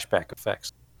having flashback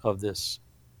effects of this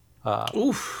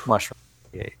mushroom.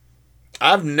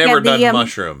 I've never done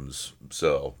mushrooms,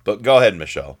 but go ahead,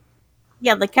 Michelle.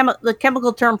 Yeah, the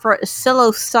chemical term for it is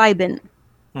psilocybin.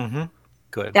 Mm-hmm.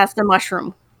 Good. That's the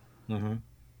mushroom. Mm-hmm.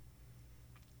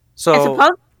 So, and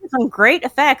supposedly some great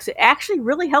effects. It actually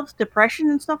really helps depression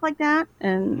and stuff like that.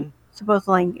 And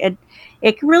supposedly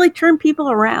it can really turn people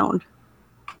around.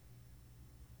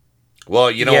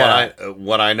 Well,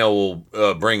 what I know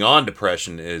will bring on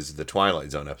depression is the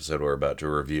Twilight Zone episode we're about to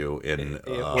review in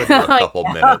a couple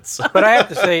minutes. But I have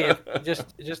to say,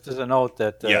 just as a note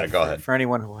that go ahead. For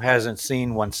anyone who hasn't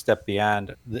seen One Step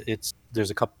Beyond,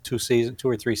 there's two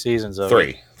or three seasons of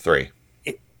three. Three.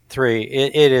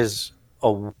 It is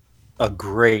a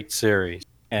great series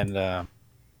and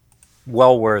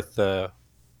well worth,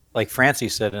 like Francie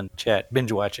said in the chat,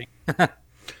 binge watching. It's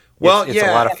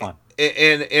a lot of fun.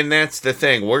 And that's the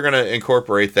thing. We're going to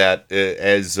incorporate that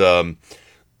as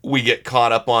we get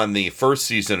caught up on the first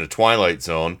season of Twilight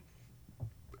Zone.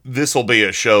 This will be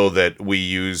a show that we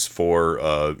use for,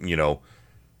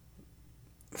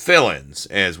 fill-ins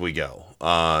as we go.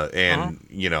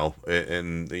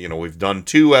 We've done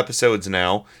 2 episodes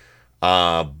now,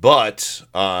 but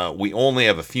we only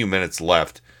have a few minutes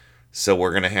left, so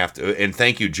we're going to have to, and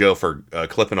thank you, Joe, for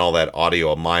clipping all that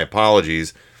audio. My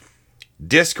apologies.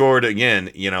 Discord,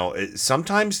 again,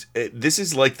 sometimes this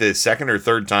is like the second or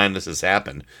third time this has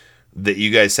happened that you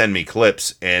guys send me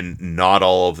clips and not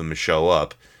all of them show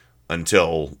up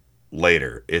until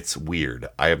later. It's weird.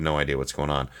 I have no idea what's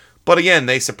going on. But again,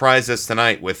 they surprised us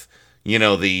tonight with,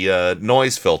 the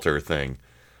noise filter thing.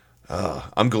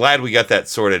 I'm glad we got that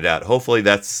sorted out. Hopefully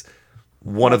that's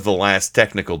one of the last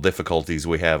technical difficulties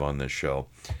we have on this show.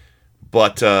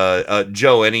 But,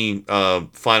 Joe, any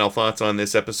final thoughts on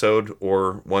this episode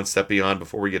or One Step Beyond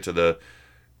before we get to the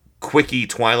quickie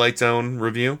Twilight Zone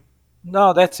review?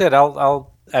 No, that's it.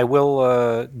 I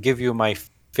will give you my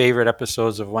favorite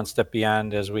episodes of One Step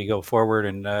Beyond as we go forward,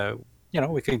 and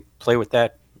we can play with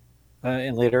that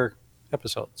in later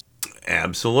episodes.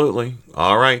 Absolutely.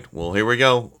 All right. Well, here we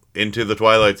go into the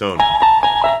Twilight Zone.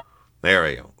 There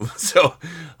we go. So,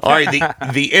 all right,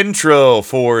 the intro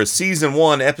for Season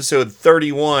 1, Episode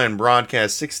 31,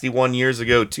 broadcast 61 years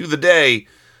ago to the day,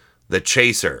 The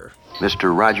Chaser.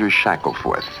 Mr. Roger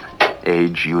Shackelforth,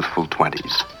 age youthful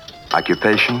 20s.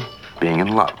 Occupation, being in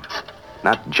love.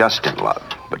 Not just in love,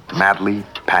 but madly,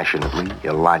 passionately,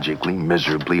 illogically,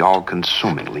 miserably,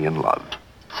 all-consumingly in love.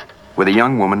 With a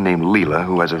young woman named Leela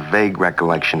who has a vague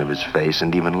recollection of his face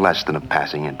and even less than a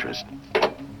passing interest.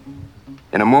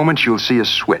 In a moment, you'll see a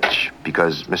switch,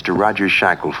 because Mr. Roger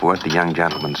Shackelforth, the young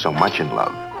gentleman so much in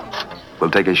love,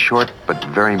 will take a short but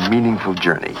very meaningful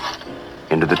journey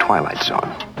into the Twilight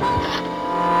Zone.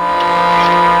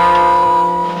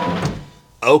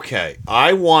 Okay,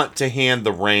 I want to hand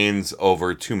the reins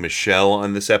over to Michelle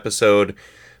on this episode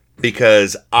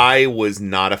because I was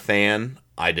not a fan.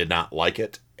 I did not like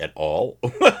it at all.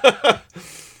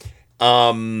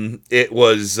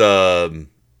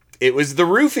 It was the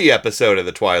roofie episode of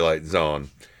the Twilight Zone,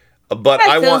 but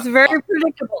yes, it was very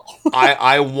predictable.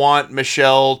 I want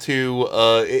Michelle to,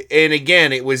 and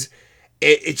again,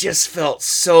 it just felt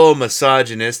so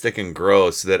misogynistic and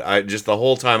gross that the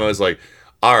whole time I was like,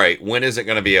 all right, when is it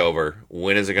going to be over?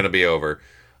 When is it going to be over?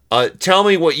 Tell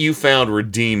me what you found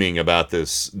redeeming about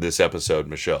this episode,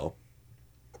 Michelle.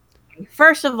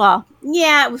 First of all,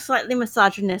 yeah, it was slightly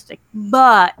misogynistic,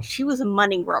 but she was a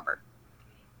money grubber.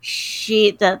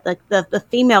 The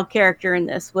female character in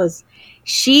this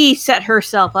she set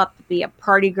herself up to be a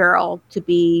party girl, to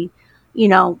be,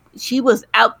 she was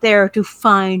out there to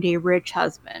find a rich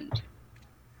husband.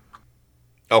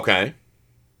 Okay.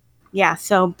 Yeah,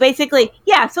 so basically,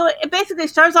 it basically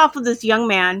starts off with this young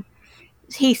man.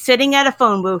 He's sitting at a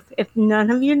phone booth. If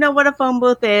none of you know what a phone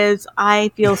booth is,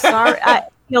 I feel sorry. I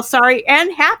feel sorry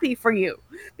and happy for you,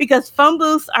 because phone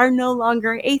booths are no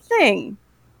longer a thing.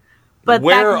 But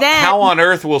back then, how on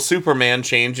earth will Superman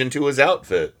change into his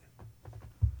outfit?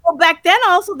 Well, back then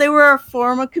also they were a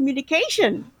form of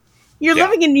communication. You're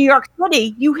living in New York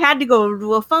City, you had to go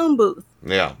to a phone booth.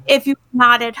 Yeah. If you're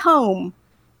not at home.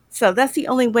 So that's the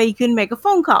only way you can make a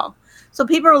phone call. So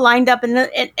people are lined up in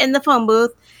the phone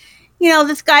booth.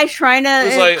 This guy's trying to. It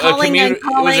was like It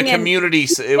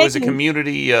was a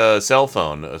community cell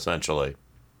phone, essentially.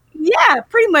 Yeah,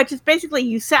 pretty much. It's basically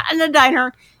you sat in a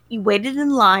diner, you waited in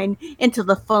line until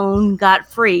the phone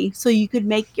got free, so you could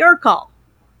make your call.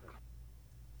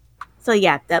 So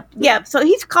so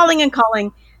he's calling and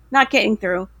calling, not getting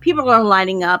through. People are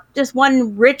lining up. Just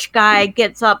one rich guy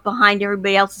gets up behind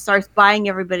everybody else and starts buying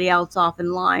everybody else off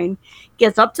in line.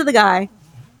 Gets up to the guy,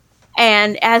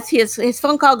 and as his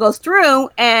phone call goes through,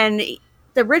 and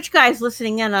the rich guy's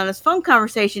listening in on his phone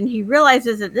conversation, he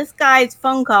realizes that this guy's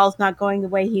phone call is not going the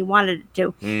way he wanted it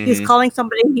to. Mm-hmm. He's calling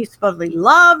somebody he supposedly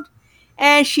loved,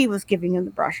 and she was giving him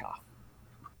the brush off.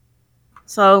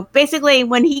 So basically,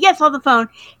 when he gets on the phone,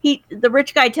 the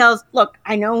rich guy tells, "Look,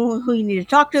 I know who you need to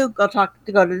talk to. Go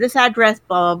to this address,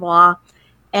 blah, blah, blah,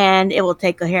 and it will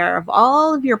take care of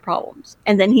all of your problems."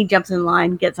 And then he jumps in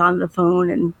line, gets on the phone,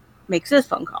 and makes his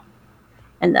phone call.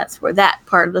 And that's where that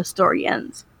part of the story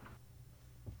ends.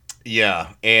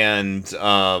 Yeah, and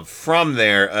from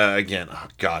there, again, oh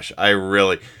gosh,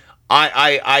 I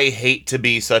hate to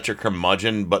be such a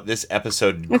curmudgeon, but this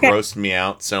episode grossed me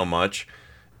out so much.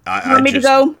 You want me to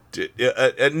go?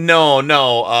 No.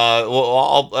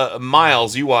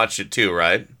 Miles, you watched it too,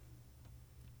 right?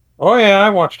 Oh yeah, I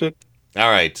watched it.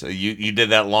 All right, so you did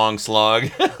that long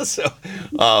slog. So,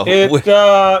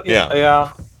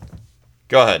 yeah.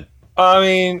 Go ahead. I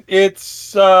mean, it's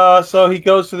so he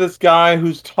goes to this guy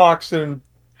who's talks in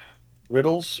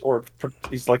riddles, or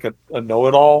he's like a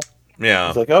know-it-all. Yeah.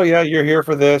 It's like, oh yeah, you're here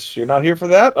for this. You're not here for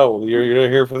that. Oh, you're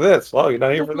here for this. Oh, you're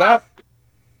not here for that.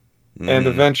 And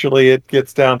eventually, it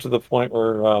gets down to the point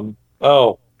where,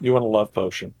 oh, you want a love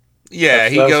potion. Yeah,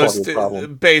 That's he goes all the to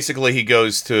problem. basically he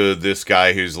goes to this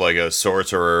guy who's like a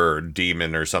sorcerer or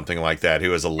demon or something like that,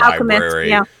 who has a Alchemist, library,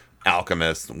 yeah.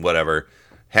 alchemist, whatever,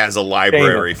 has a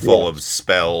library Shaman, full yeah. of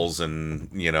spells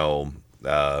and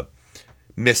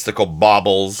mystical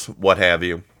baubles, what have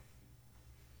you.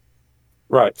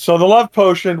 Right. So the love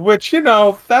potion, which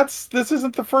this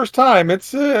isn't the first time.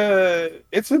 It's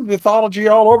in mythology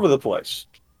all over the place.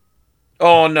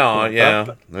 Oh no,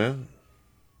 Yeah, yeah.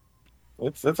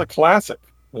 It's a classic.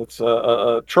 It's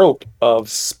a trope of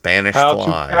Spanish how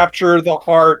fly to capture the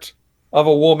heart of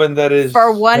a woman that is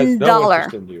For has $1. no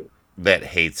interest in you that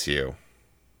hates you.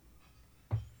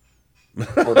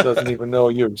 or doesn't even know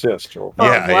you exist. Or,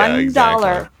 Yeah, $1.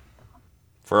 exactly.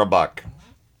 For $1.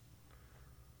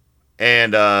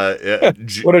 And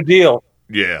what a deal!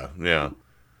 Yeah.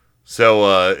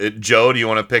 So, Joe, do you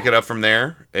want to pick it up from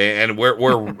there? And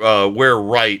we're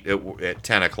right at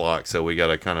 10 o'clock, so we got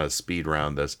to kind of speed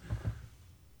round this.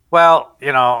 Well,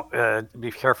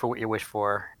 be careful what you wish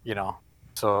for,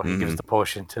 So he gives the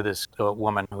potion to this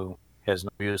woman who has no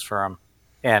use for him.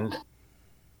 And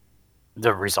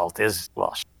the result is,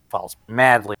 well, she falls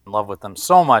madly in love with him,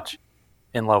 so much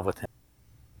in love with him,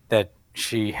 that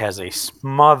she has a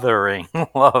smothering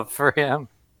love for him.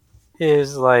 He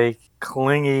is like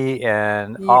clingy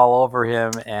and all over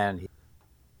him. And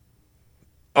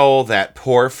Oh, that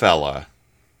poor fella.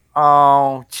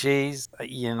 oh, geez,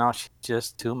 she's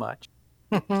just too much.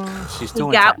 She's too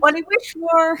He got intense. what he wished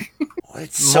for.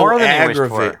 It's so More than he wished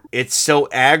aggravating. for. It's so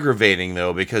aggravating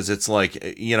though, because it's like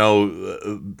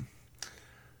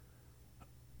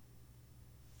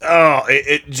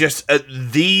it just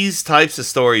these types of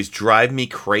stories drive me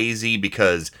crazy,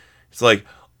 because it's like,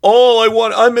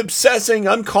 I'm obsessing,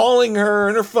 I'm calling her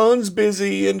and her phone's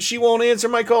busy and she won't answer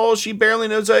my calls, she barely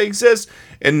knows I exist,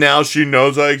 and now she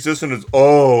knows I exist, and it's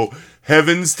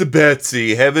heavens to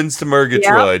Betsy, heavens to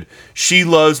Murgatroyd. Yep. She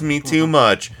loves me too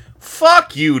much.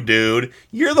 Fuck you, dude.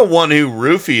 You're the one who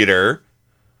roofied her.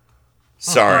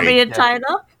 Sorry. Want me to tie it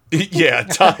up? Yeah,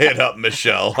 tie it up,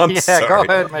 Michelle. I'm sorry. Go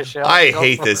ahead, Michelle. I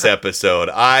hate this episode.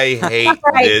 I hate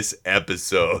this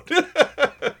episode.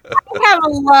 I have a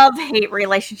love-hate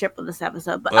relationship with this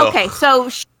episode. But okay, so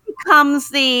she becomes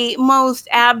the most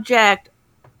abject,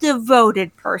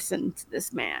 devoted person to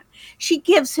this man. She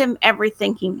gives him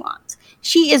everything he wants.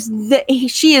 She is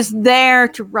there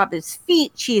to rub his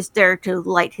feet. She is there to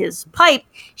light his pipe.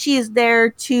 She is there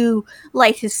to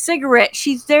light his cigarette.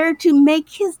 She's there to make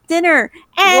his dinner.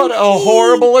 And what a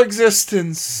horrible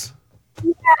existence.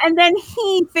 Yeah, and then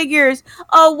he figures,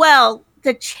 oh, well,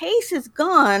 the chase is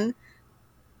gone.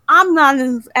 I'm not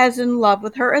as in love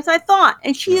with her as I thought.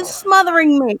 And she is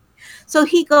smothering me. So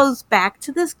he goes back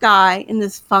to this guy in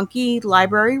this funky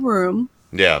library room.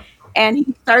 Yeah. And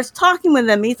he starts talking with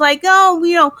him. He's like,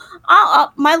 my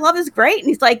love is great. And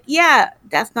he's like, yeah,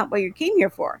 that's not what you came here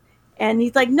for. And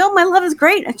he's like, no, my love is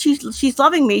great. And she's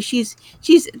loving me. She's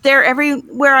there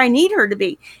everywhere I need her to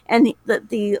be. And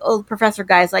the old professor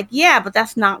guy is like, yeah, but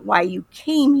that's not why you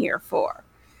came here for.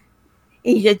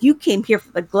 And he said, you came here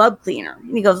for the glove cleaner.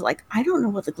 And he goes like, I don't know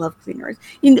what the glove cleaner is.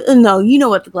 You know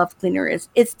what the glove cleaner is.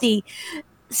 It's the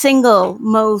single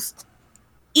most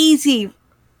easy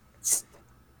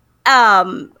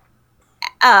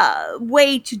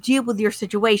way to deal with your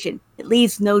situation. It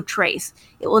leaves no trace.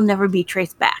 It will never be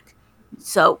traced back.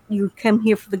 So you come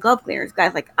here for the glove cleaner. This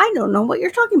guy's like, I don't know what you're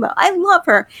talking about. I love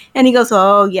her. And he goes,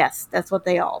 oh, yes, that's what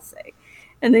they all say.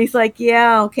 And he's like,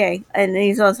 yeah, okay. And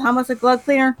he goes, how much a glove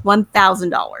cleaner?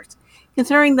 $1,000.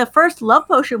 Considering the first love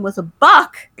potion was $1.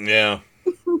 Yeah.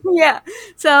 Yeah.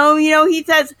 So, he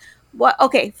says,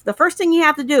 the first thing you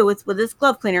have to do with this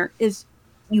glove cleaner is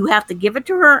you have to give it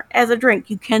to her as a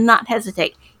drink. You cannot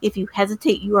hesitate. If you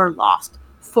hesitate, you are lost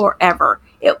forever.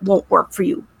 It won't work for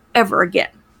you ever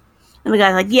again. And the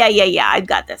guy's like, yeah, I've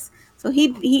got this. So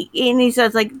he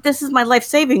says, like, this is my life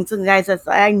savings. And the guy says,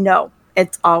 I know.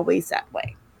 It's always that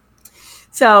way.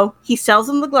 So he sells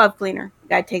him the glove cleaner. The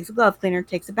guy takes the glove cleaner,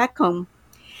 takes it back home.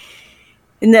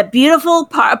 In that beautiful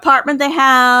apartment they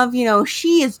have,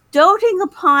 she is doting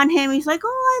upon him. He's like,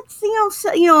 oh, let's,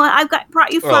 I've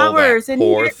brought you flowers, and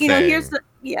here's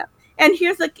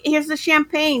the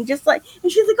champagne, just like,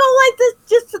 and she's like, oh, like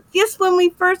this, just when we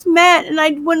first met, and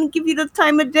I wouldn't give you the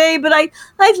time of day, but I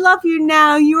love you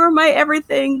now. You are my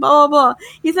everything. Blah blah blah.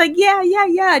 He's like,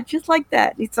 yeah, just like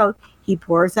that. And so he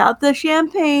pours out the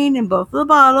champagne in both of the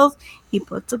bottles. He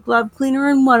puts a glove cleaner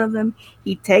in one of them.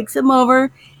 He takes him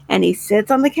over. And he sits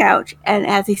on the couch, and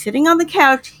as he's sitting on the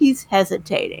couch, he's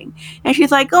hesitating. And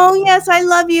she's like, oh, yes, I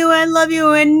love you,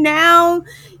 and now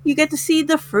you get to see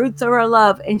the fruits of our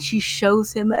love. And she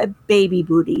shows him a baby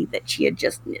booty that she had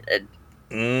just knitted.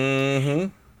 Mm-hmm.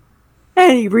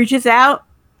 And he reaches out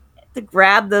to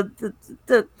grab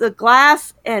the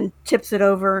glass and tips it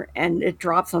over, and it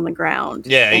drops on the ground.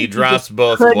 Yeah, and he drops just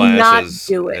both could glasses.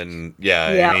 Not do it. And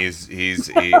Yeah. and he's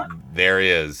there he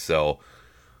is. So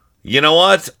you know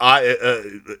what?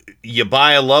 You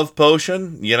buy a love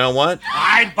potion, you know what?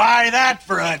 I'd buy that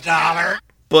for $1.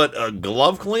 But a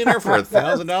glove cleaner for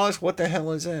 $1,000? What the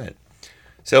hell is that?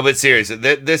 So, but seriously,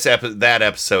 that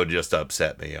episode just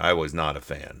upset me. I was not a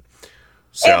fan.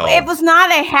 So It was not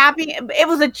a happy. It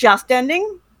was a just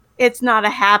ending. It's not a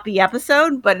happy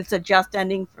episode, but it's a just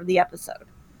ending for the episode.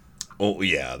 Oh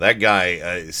yeah, that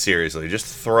guy. Seriously, just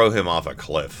throw him off a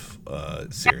cliff.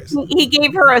 Seriously, He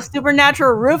gave her a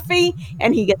supernatural roofie,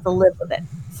 and he gets to live with it.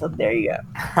 So there you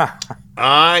go.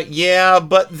 Yeah,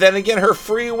 but then again, her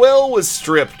free will was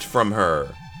stripped from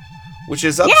her, which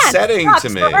is upsetting to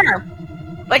me.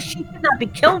 But she should not be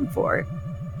killed for it.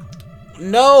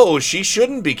 No, she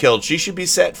shouldn't be killed. She should be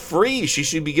set free. She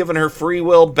should be given her free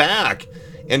will back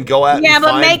and go out and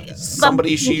find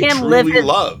somebody she truly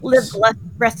loves. Live the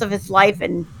rest of his life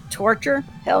in torture?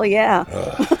 Hell yeah.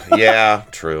 Yeah,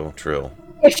 true.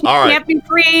 If she All right. can't be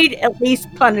freed, at least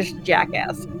punish the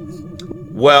jackass.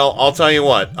 Well, I'll tell you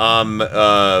what.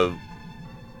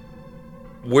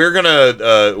 We're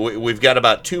gonna. We've got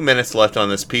about 2 minutes left on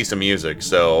this piece of music,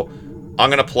 so I'm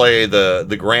gonna play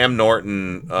the Graham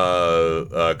Norton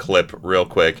clip real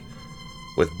quick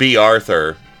with B.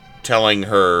 Arthur telling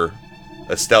her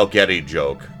Estelle Getty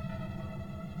joke,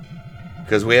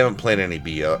 because we haven't played any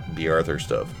B. Arthur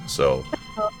stuff. So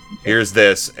here's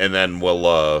this, and then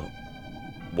we'll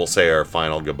say our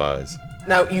final goodbyes.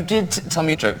 Now, you did tell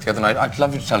me a joke the other night. I'd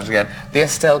love you to tell it again. The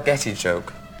Estelle Getty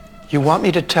joke. You want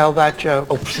me to tell that joke?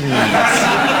 Oh, please.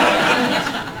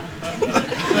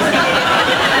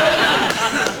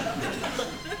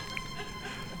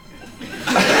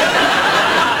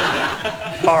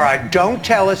 All right, don't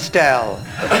tell Estelle.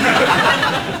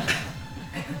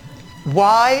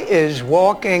 Why is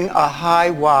walking a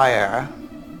high wire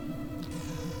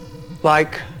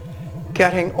like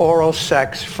getting oral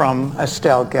sex from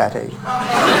Estelle Getty?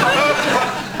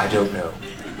 I don't know.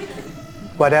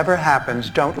 Whatever happens,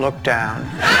 don't look down.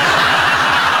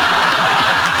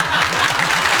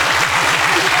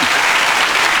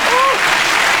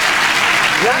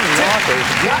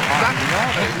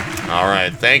 All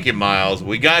right, thank you, Miles.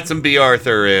 We got some B.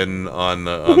 Arthur in on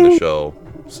the show,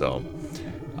 so.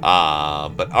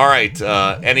 But all right,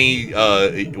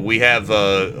 we have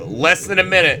less than a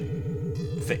minute.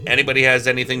 If anybody has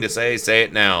anything to say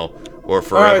it now or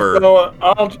forever. All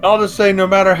right, so I'll just say, no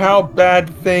matter how bad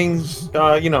things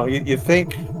you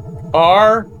think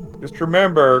are, just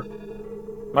remember,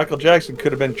 Michael Jackson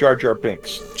could have been Jar Jar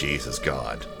Binks. Jesus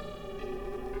God.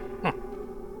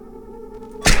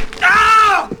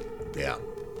 Yeah.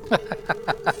 All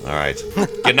right.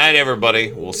 Good night,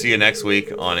 everybody. We'll see you next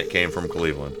week on It Came From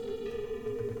Cleveland.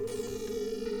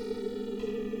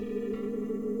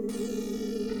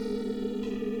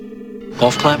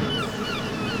 Golf clap?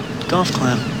 Golf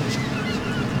clap.